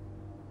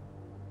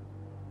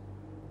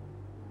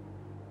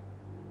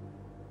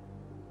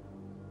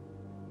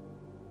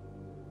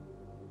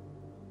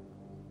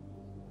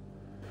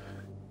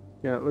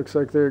yeah, it looks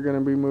like they're going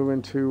to be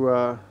moving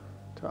to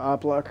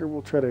Op Locker.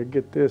 We'll try to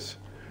get this.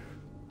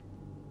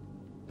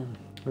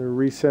 They're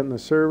resetting the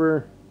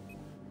server.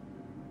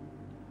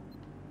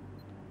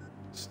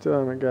 Still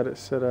haven't got it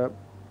set up.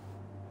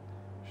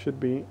 Should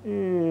be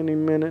any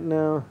minute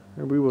now,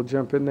 and we will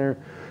jump in there.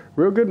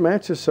 Real good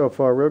matches so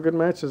far. Real good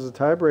matches. The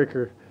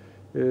tiebreaker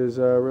is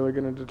really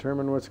going to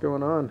determine what's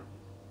going on.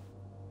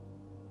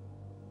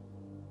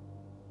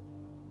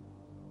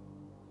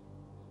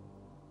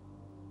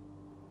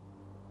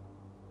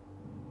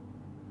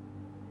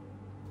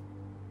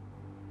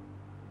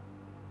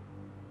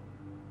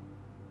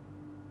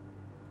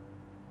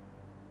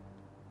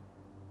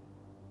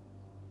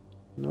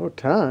 No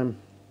time.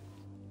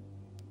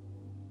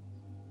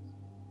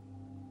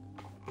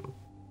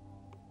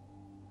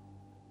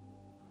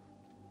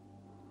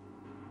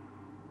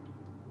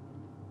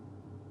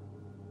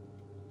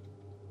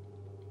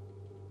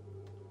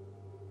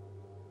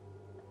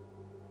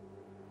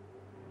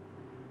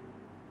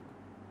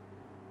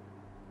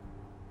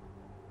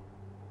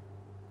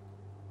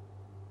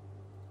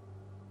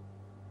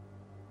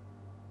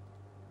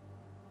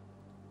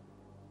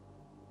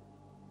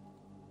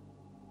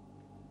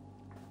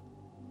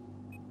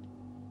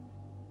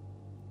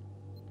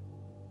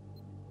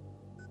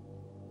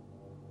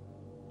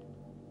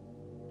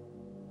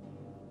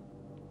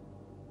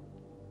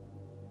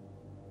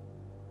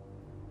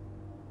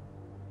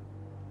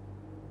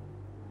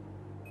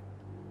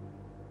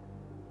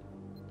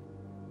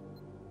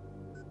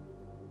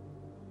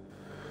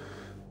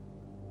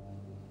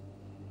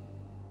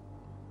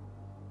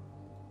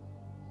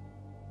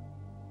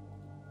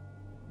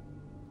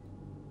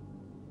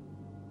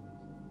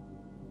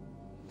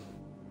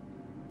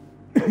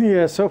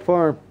 Yeah, so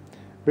far,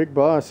 Big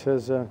Boss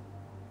has.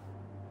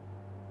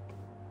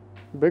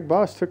 Big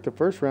Boss took the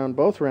first round,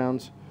 both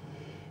rounds,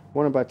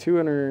 won it by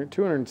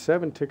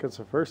 207 tickets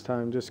the first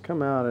time. Just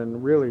come out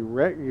and really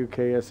wreck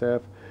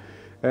UKSF,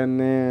 and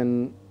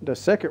then the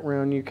second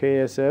round,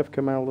 UKSF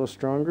come out a little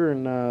stronger,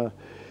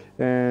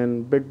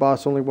 and Big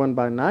Boss only won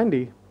by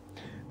 90.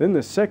 Then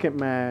the second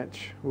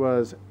match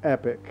was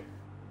epic.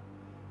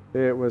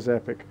 It was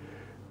epic.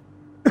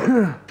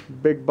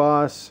 Big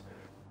Boss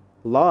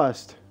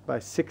lost by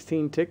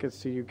 16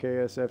 tickets to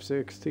UKSF.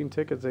 16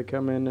 tickets. They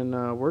come in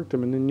and worked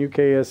them. And then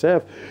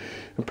UKSF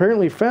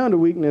apparently found a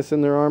weakness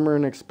in their armor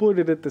and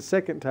exploited it the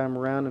second time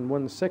around and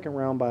won the second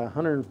round by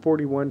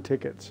 141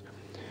 tickets.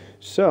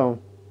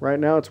 So, right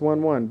now it's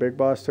 1-1. Big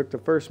Boss took the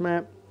first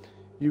map.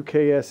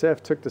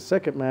 UKSF took the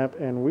second map.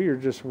 And we are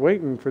just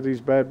waiting for these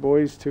bad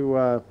boys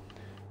to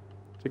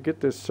get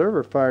this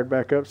server fired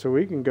back up so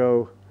we can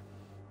go.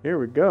 Here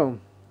we go.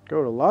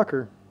 Go to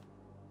Locker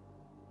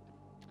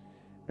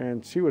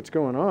and see what's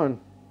going on.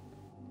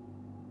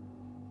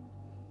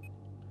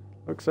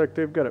 Looks like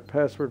they've got it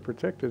password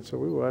protected, so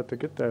we will have to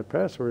get that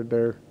password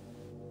there.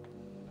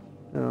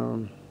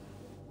 To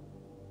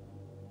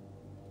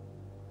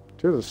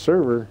the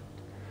server.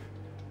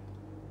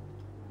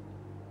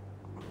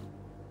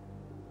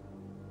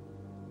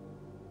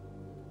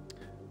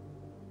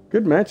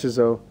 Good matches,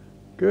 though.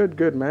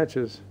 Good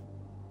matches.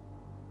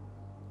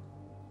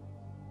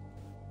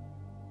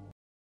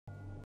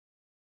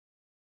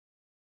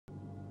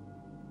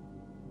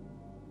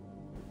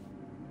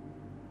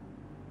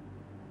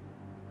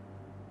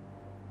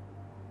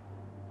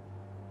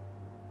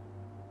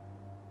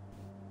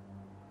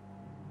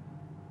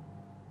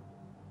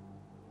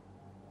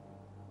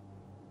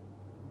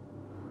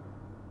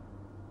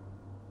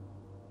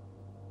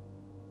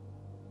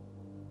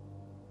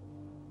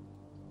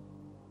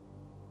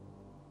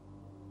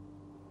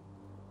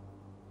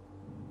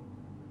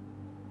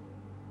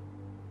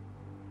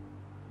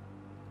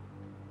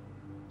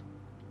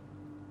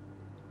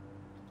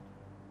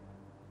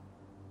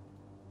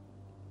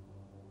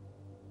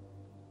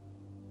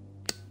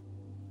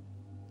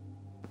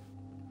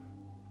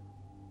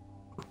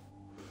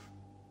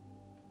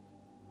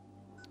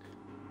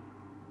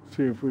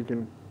 See if we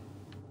can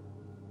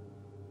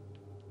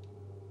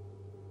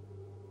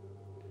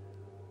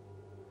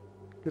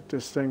get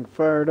this thing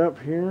fired up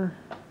here.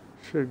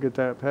 Should get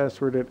that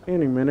password at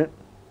any minute.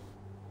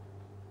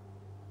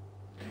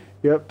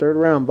 Yep, third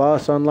round,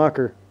 Boss on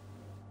Locker.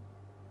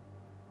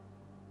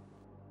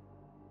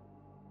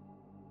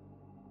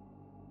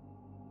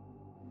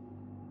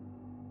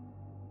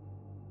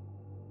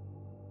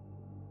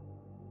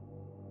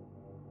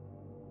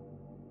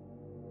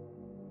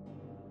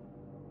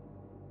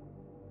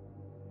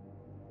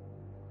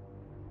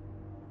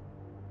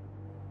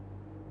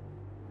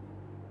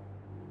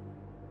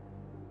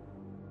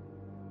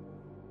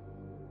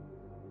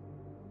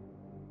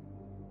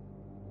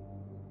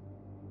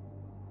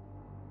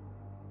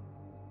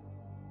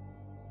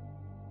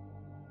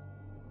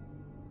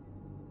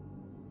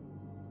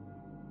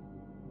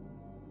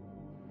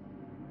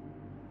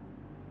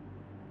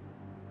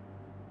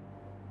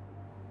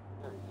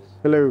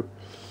 Hello.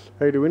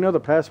 Hey, do we know the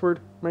password,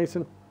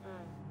 Mason?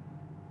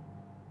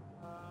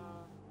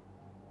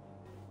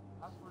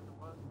 Password to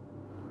what?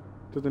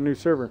 To the new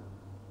server?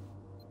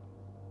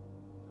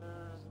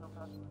 There is no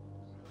password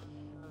because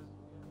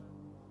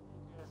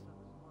UKSF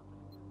is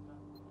forfeiting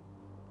that.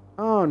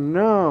 Oh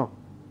no.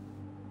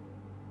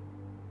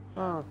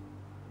 Oh.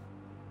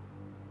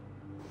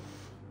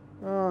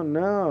 Oh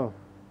no.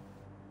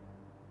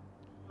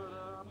 But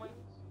I'm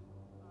waiting to see.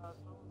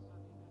 Stolen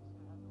said he needs to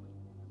handle it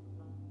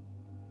because of time.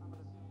 I'm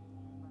gonna see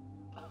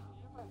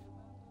if I can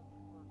get that. You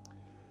might get that.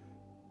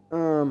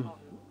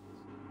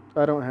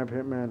 I don't have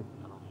Hitman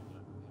I don't need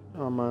that.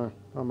 on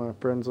my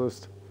friends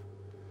list.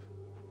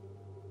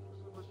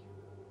 So what you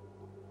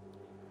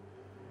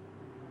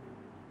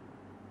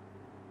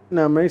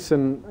Now,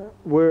 Mason,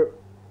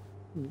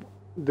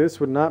 this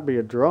would not be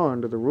a draw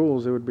under the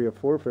rules. It would be a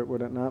forfeit,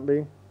 would it not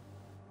be?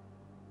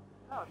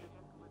 no, if you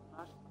can't complete the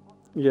match,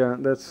 Yeah,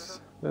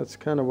 that's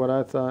kind of what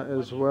I thought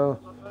as well.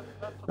 that's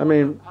the I point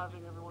mean, of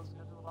having everyone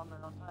scheduled on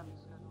their own time. You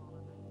schedule on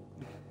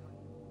a day.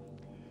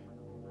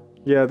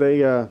 yeah,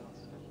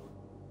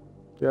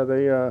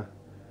 they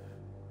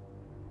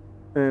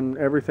and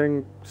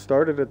everything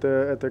started at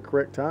the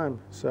correct time.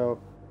 So,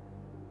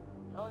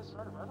 No, it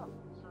started right on.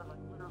 It started like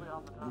literally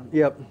on the dot.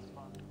 yep,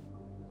 Spot.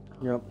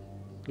 yep,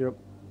 yep.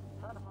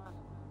 Trying to find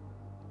it.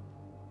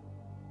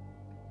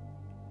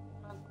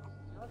 See,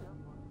 I already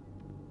have one.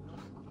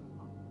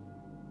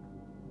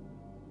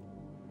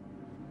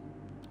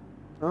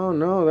 Oh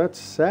no, that's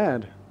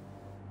sad.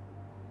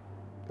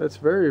 That's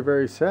very,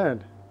 very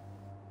sad.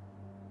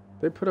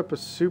 They put up a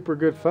super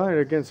good fight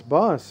against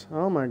Boss.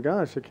 Oh my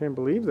gosh, I can't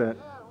believe that.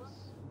 Yeah, it was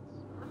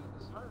pretty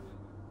disheartening.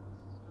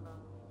 It's gonna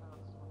be how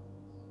this one.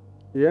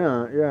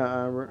 Yeah,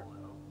 yeah.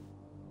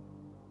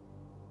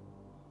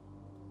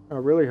 I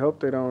really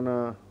hope they don't.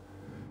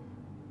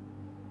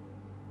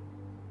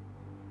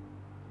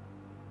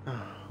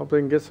 Hope they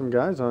can get some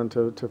guys on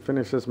to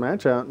finish this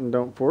match out and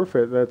don't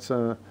forfeit. That's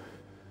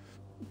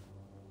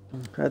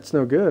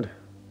no good.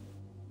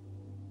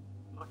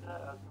 Look at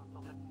that. That's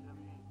gonna take the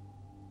WWE.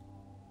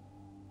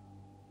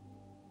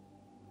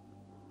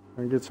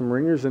 And get some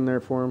ringers in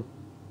there for him.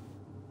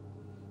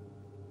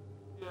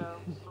 Yeah,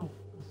 it's still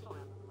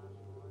the end of the match.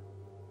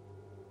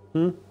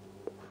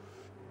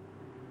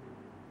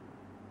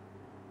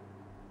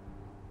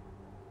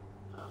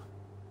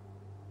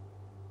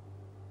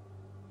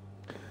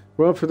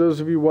 Well, for those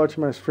of you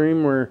watching my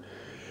stream, where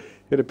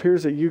it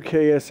appears that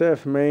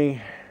UKSF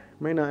may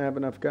not have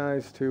enough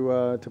guys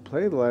to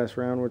play the last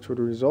round, which would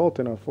result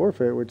in a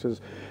forfeit, which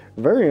is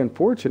very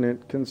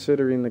unfortunate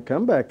considering the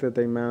comeback that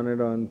they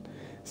mounted on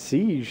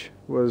Siege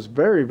was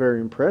very, very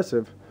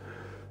impressive.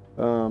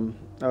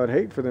 I would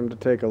hate for them to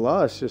take a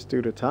loss just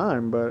due to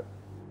time, but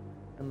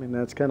I mean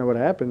that's kind of what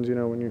happens,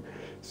 when you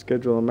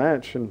schedule a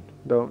match and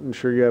don't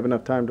ensure you have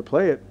enough time to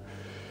play it.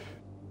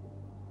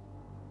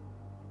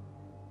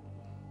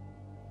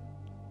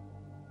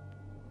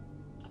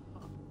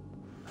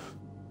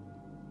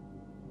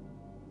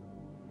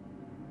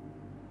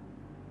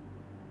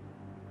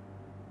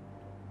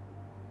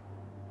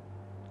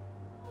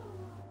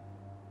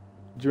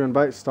 Did you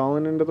invite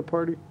Stalin into the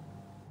party? It's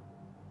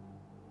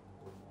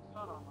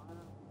not online.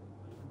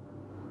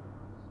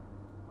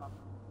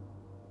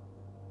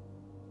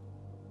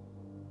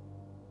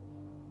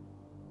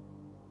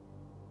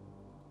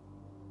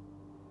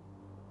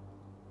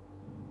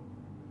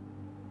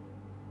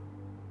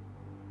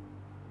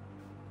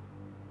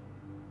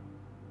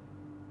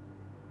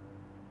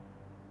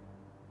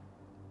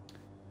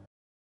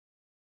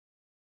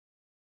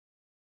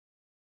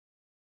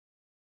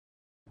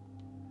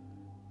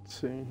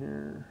 Let's see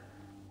here.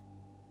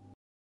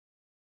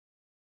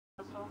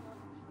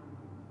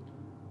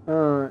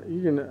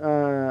 You can.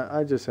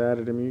 I just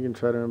added him. You can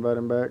try to invite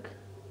him back.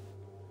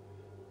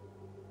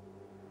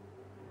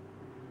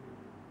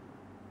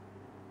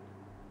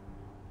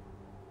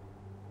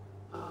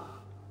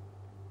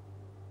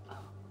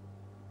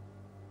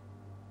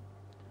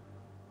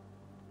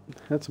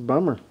 That's a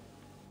bummer.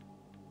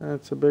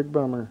 That's a big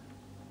bummer.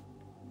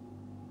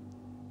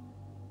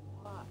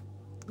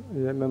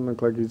 Yeah, it doesn't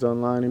look like he's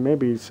online. He may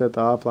be set to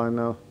offline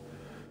though.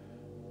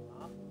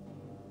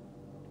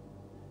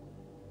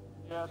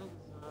 Yeah, I think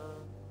it's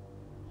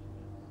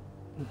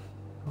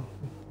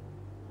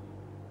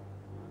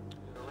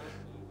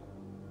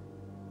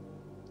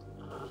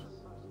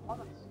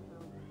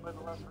play the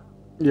last round.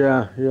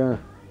 Yeah, yeah.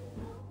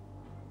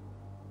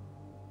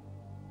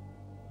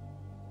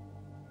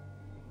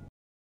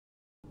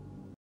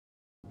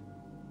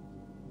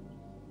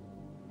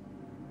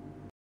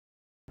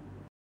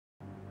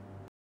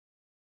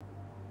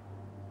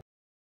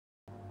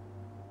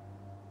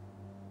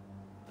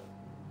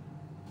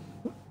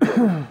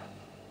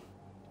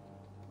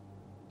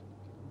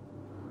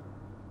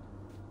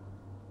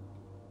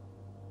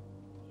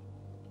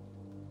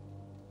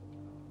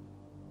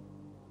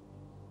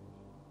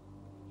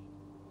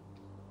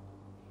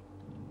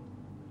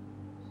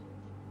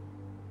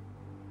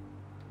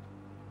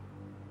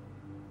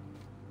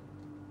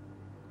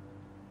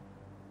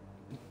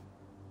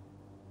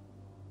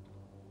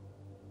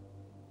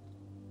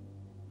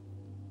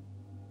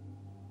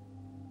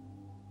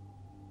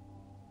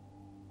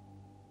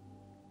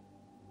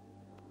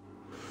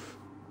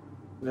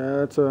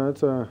 Yeah, it's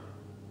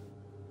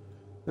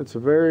a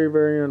very,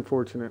 very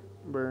unfortunate.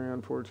 Very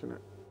unfortunate.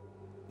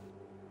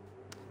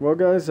 Well,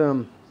 guys,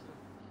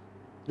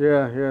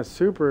 yeah,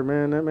 super,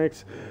 man. That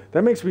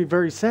makes me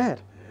very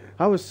sad.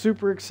 I was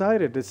super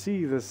excited to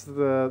see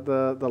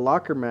the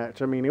locker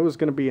match. I mean, it was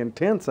going to be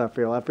intense. I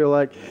feel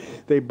like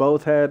they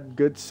both had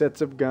good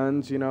sets of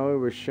guns. You know, it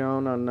was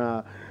shown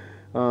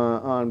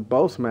on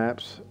both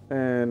maps,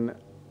 and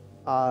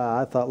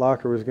I thought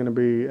locker was going to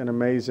be an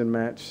amazing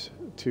match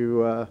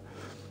to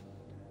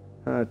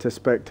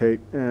spectate,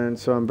 and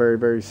so I'm very,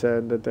 very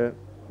sad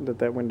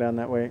that went down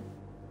that way.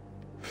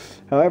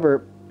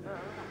 However,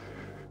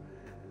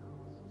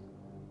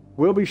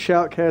 we'll be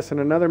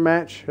shoutcasting another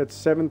match at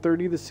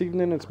 7:30 this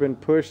evening. It's been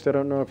pushed. I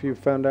don't know if you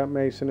found out,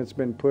 Mason. It's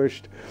been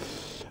pushed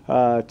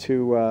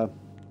to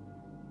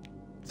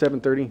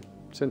 7:30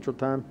 Central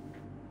Time.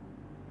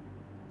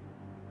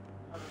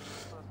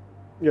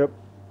 Yep.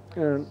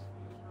 And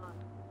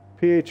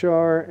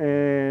PHR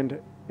and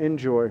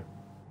Enjoy.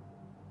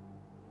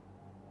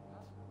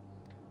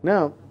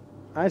 Now,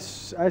 I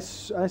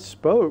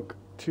spoke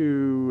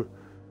to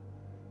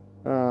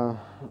PHR.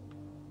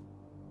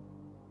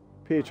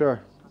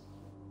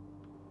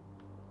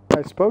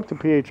 I spoke to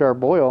PHR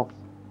Boyle,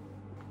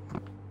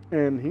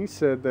 and he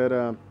said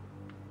that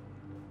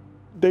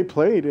they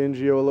played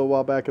NGO a little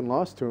while back and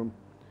lost to him,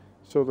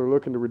 so they're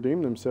looking to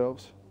redeem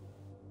themselves.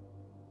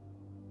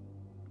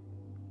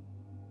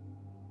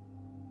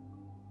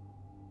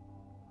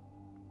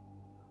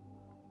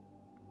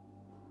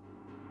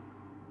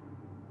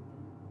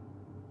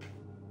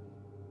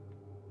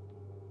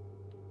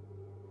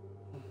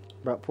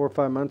 About 4 or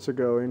 5 months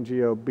ago,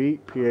 NGO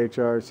beat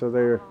PHR, so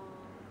they're.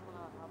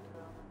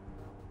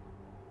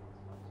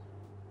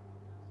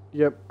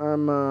 Yep,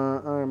 I'm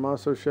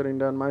also shutting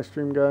down my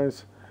stream,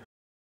 guys.